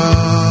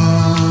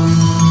בצאתם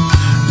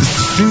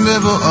וסוסים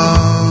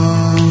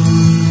בבואם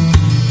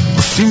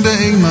עושים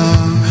באימה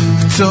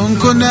צאן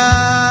קונם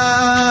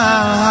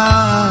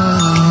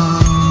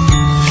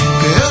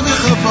פאר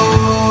בכבוד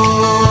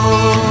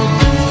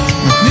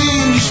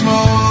נותנים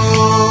לשמור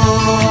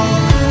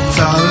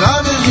צהלה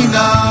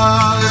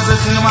ורינה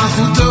לזכר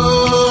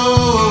מלכותו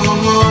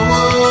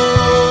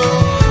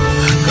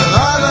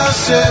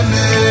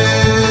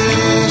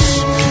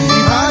שמש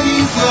עם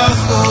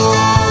היזרח אור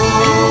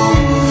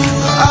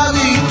ראה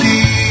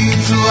ביתי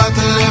צורת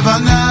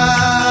הלבנה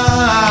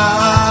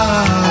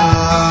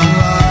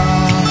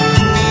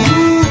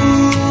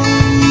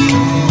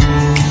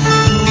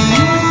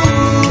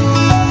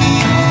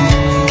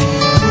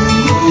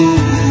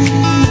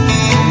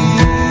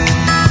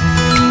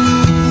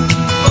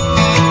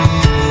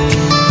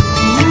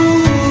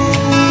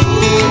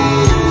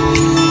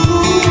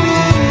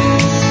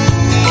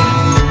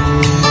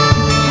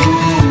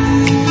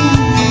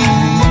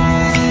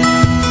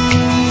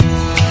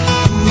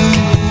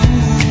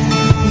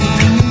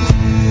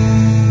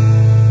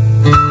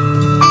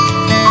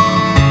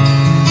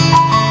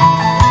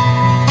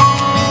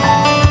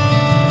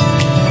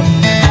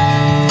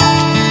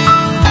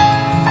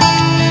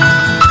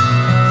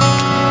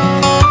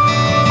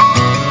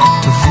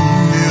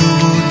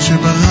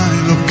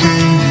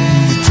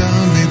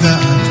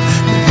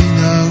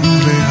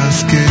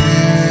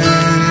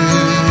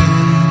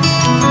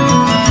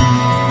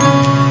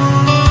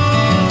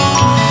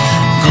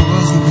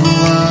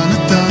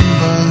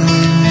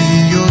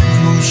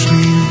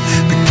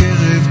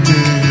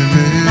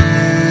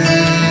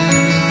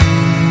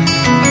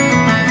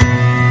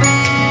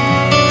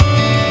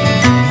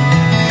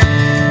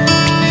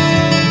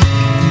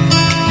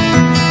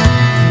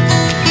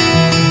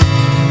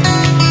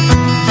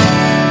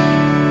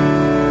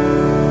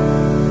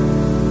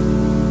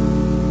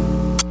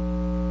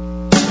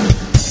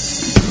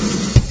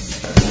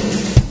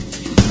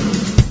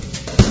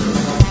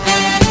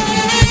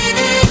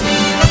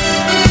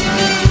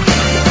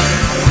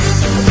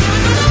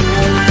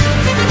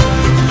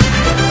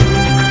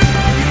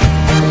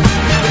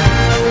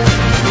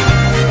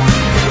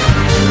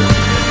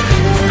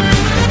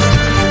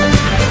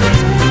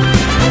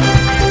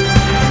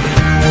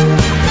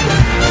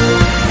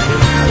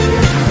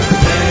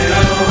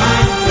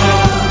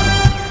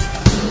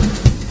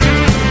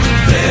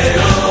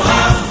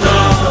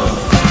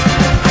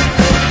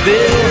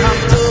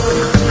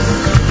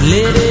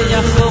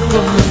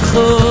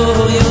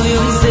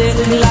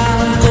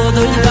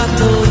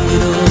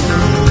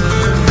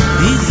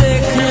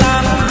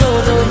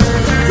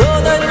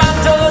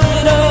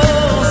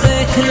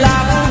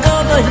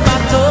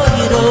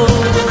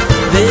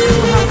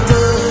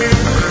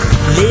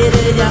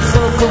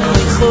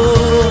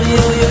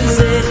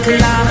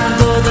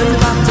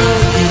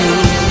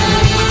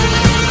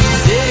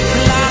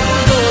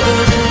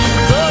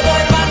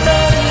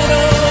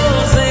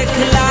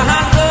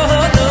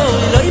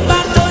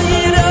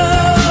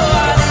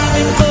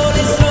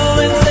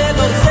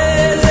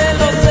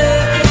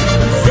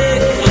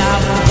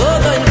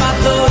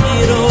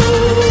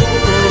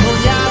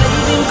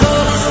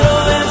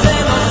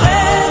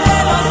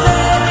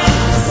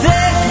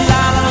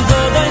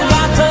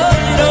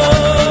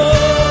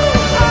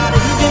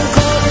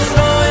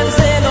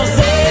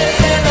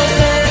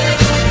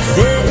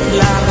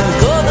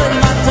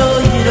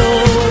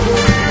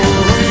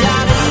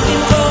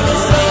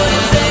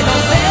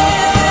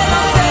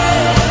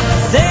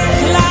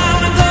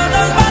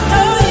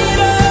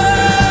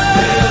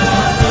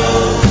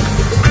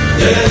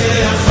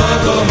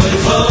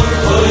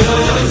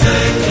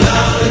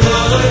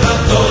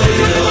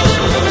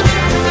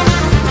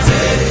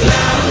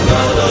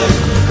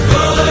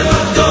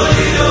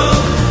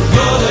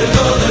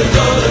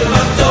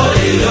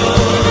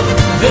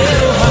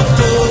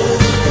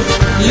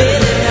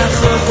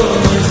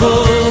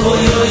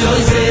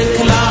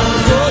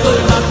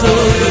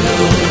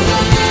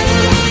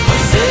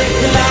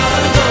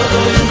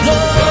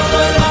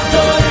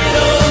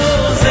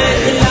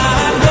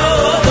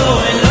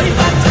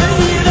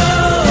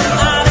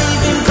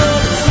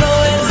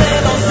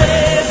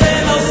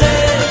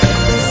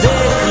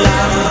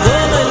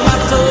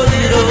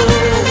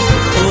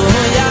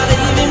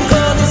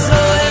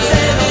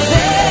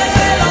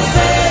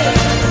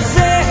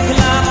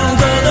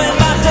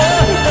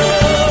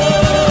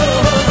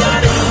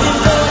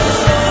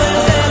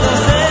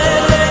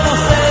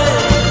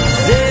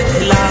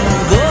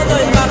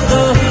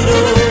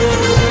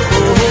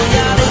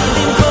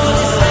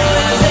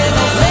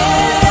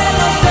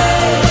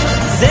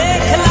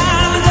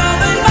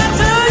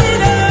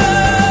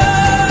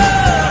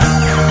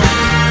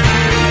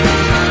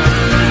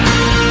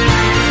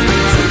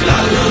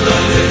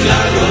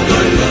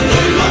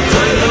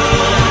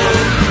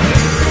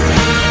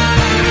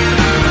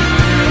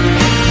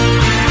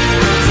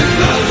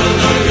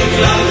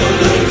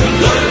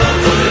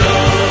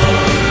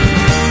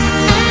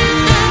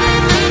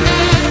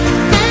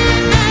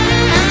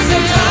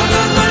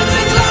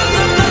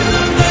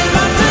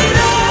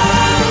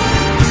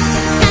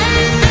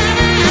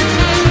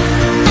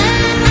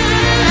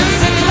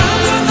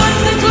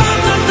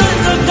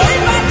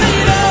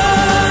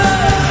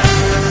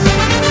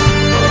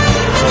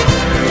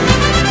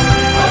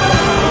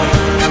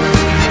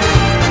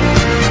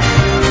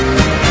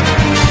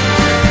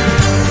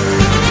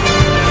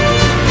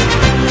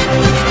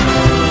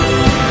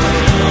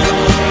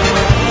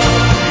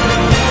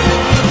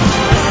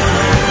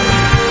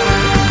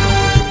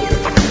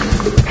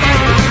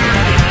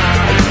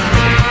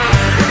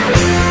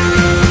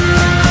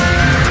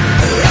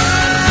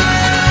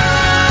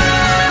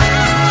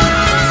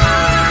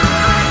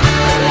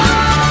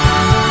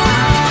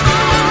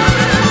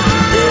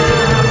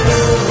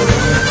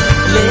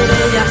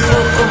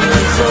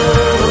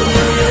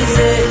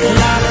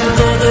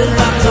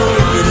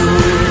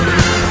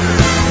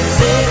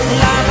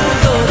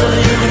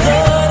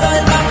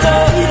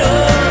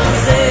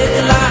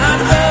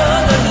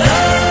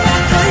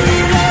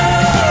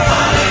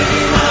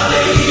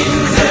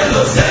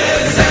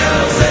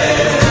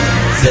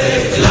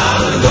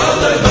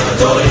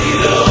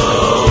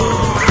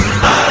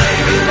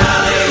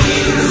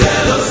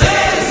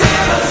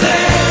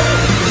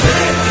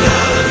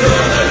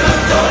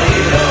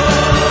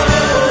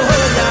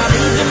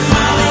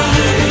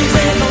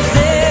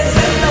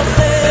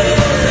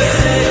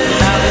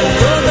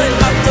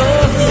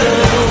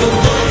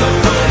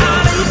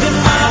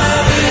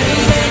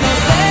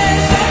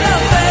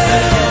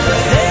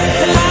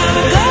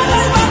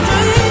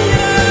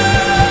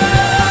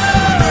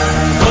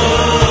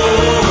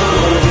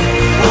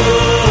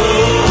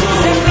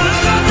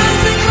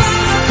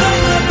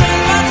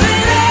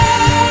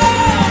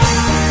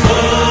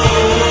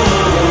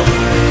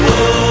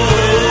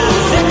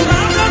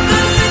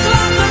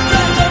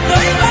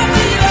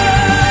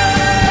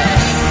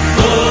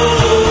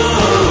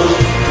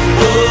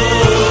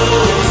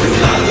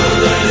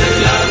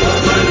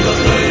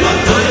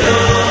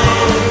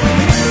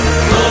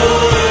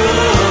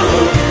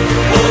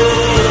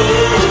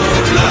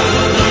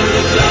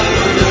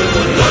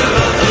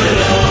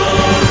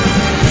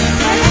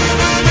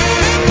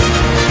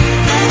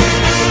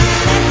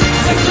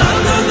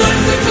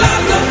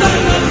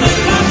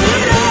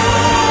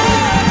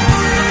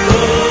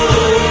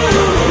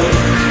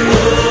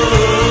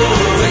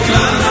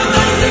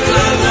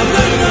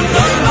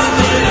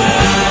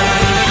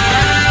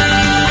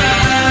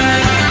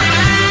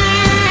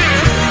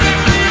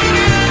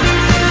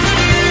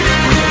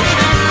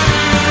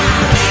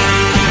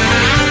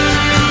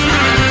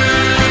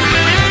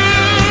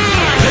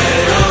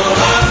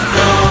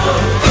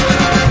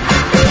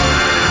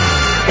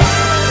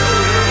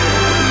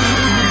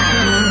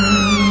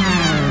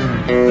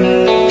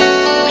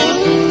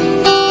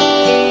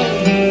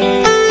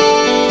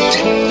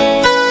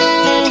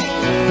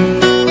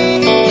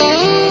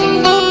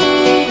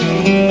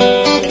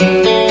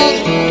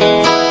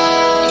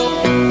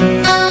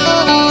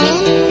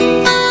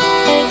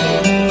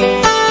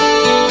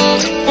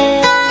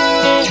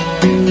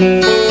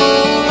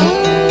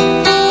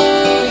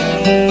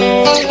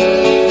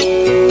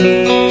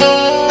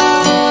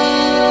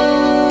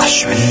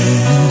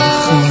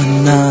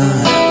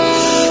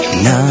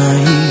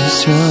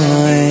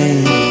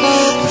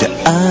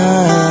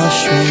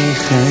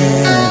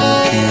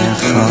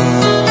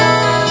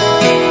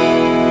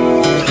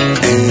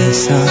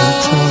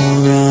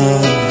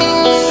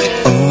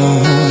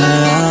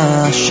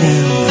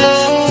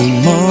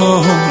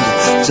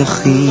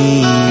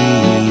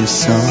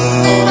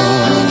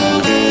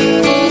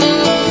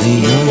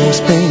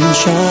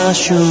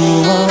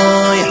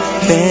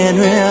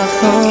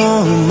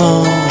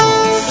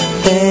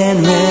בין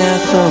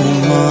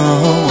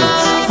מקומות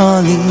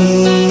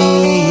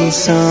הניסה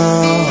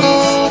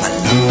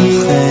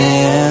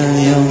מלוכי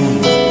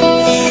עליון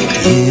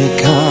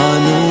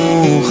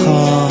הכרנוך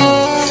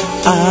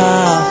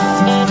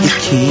אף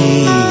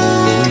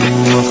הכירוך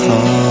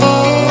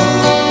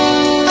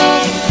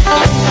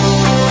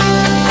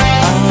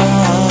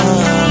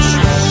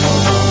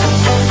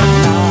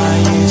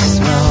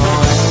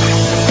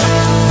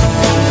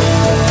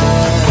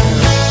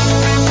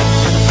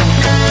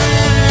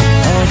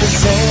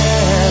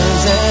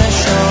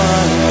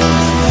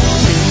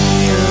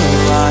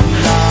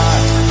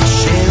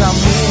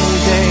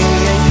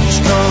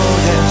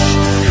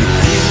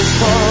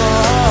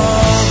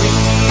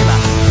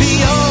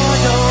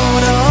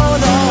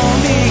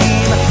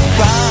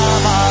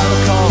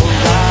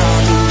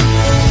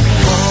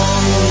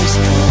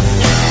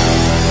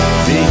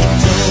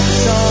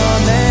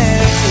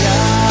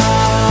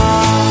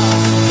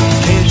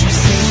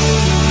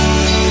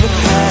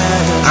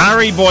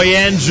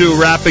Boyanju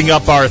wrapping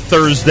up our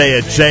Thursday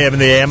at JM in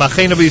the AM.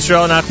 Achenu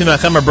B'Yisrael and Achim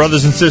Achem, our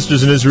brothers and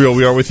sisters in Israel.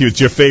 We are with you. It's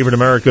your favorite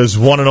America's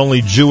one and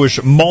only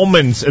Jewish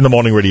Moments in the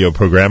Morning radio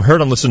program.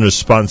 Heard on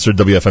listeners-sponsored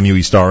WFMU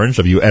East Orange,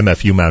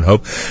 WMFU Mount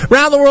Hope.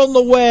 Around the world on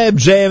the web,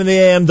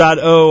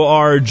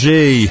 jmintheam.org.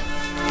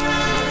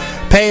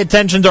 Pay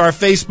attention to our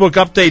Facebook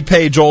update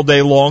page all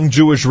day long,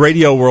 Jewish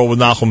Radio World with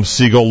Nachum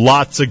Siegel.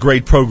 Lots of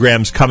great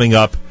programs coming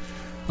up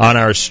on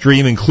our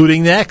stream,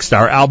 including next,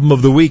 our album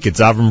of the week.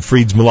 It's Avram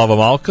Fried's Milava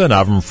Malka and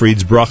Avram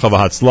Fried's Bracha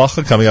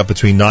V'Hatzlacha, coming up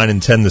between 9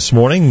 and 10 this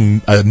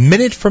morning, a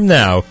minute from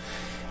now,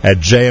 at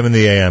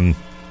jmintheam.org.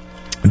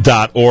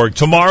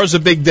 Tomorrow's a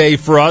big day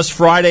for us.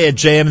 Friday at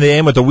JM in the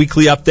AM with a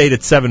weekly update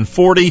at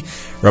 7:40,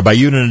 Rabbi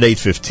Yudin at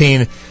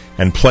 8:15,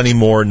 and plenty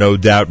more, no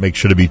doubt. Make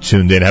sure to be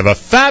tuned in. Have a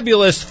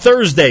fabulous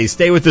Thursday.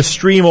 Stay with the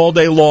stream all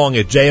day long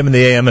at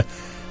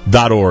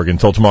jmintheam.org.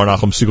 Until tomorrow,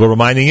 Nachum Siegel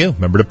reminding you,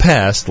 remember the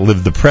past,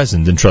 live the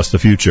present, and trust the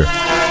future.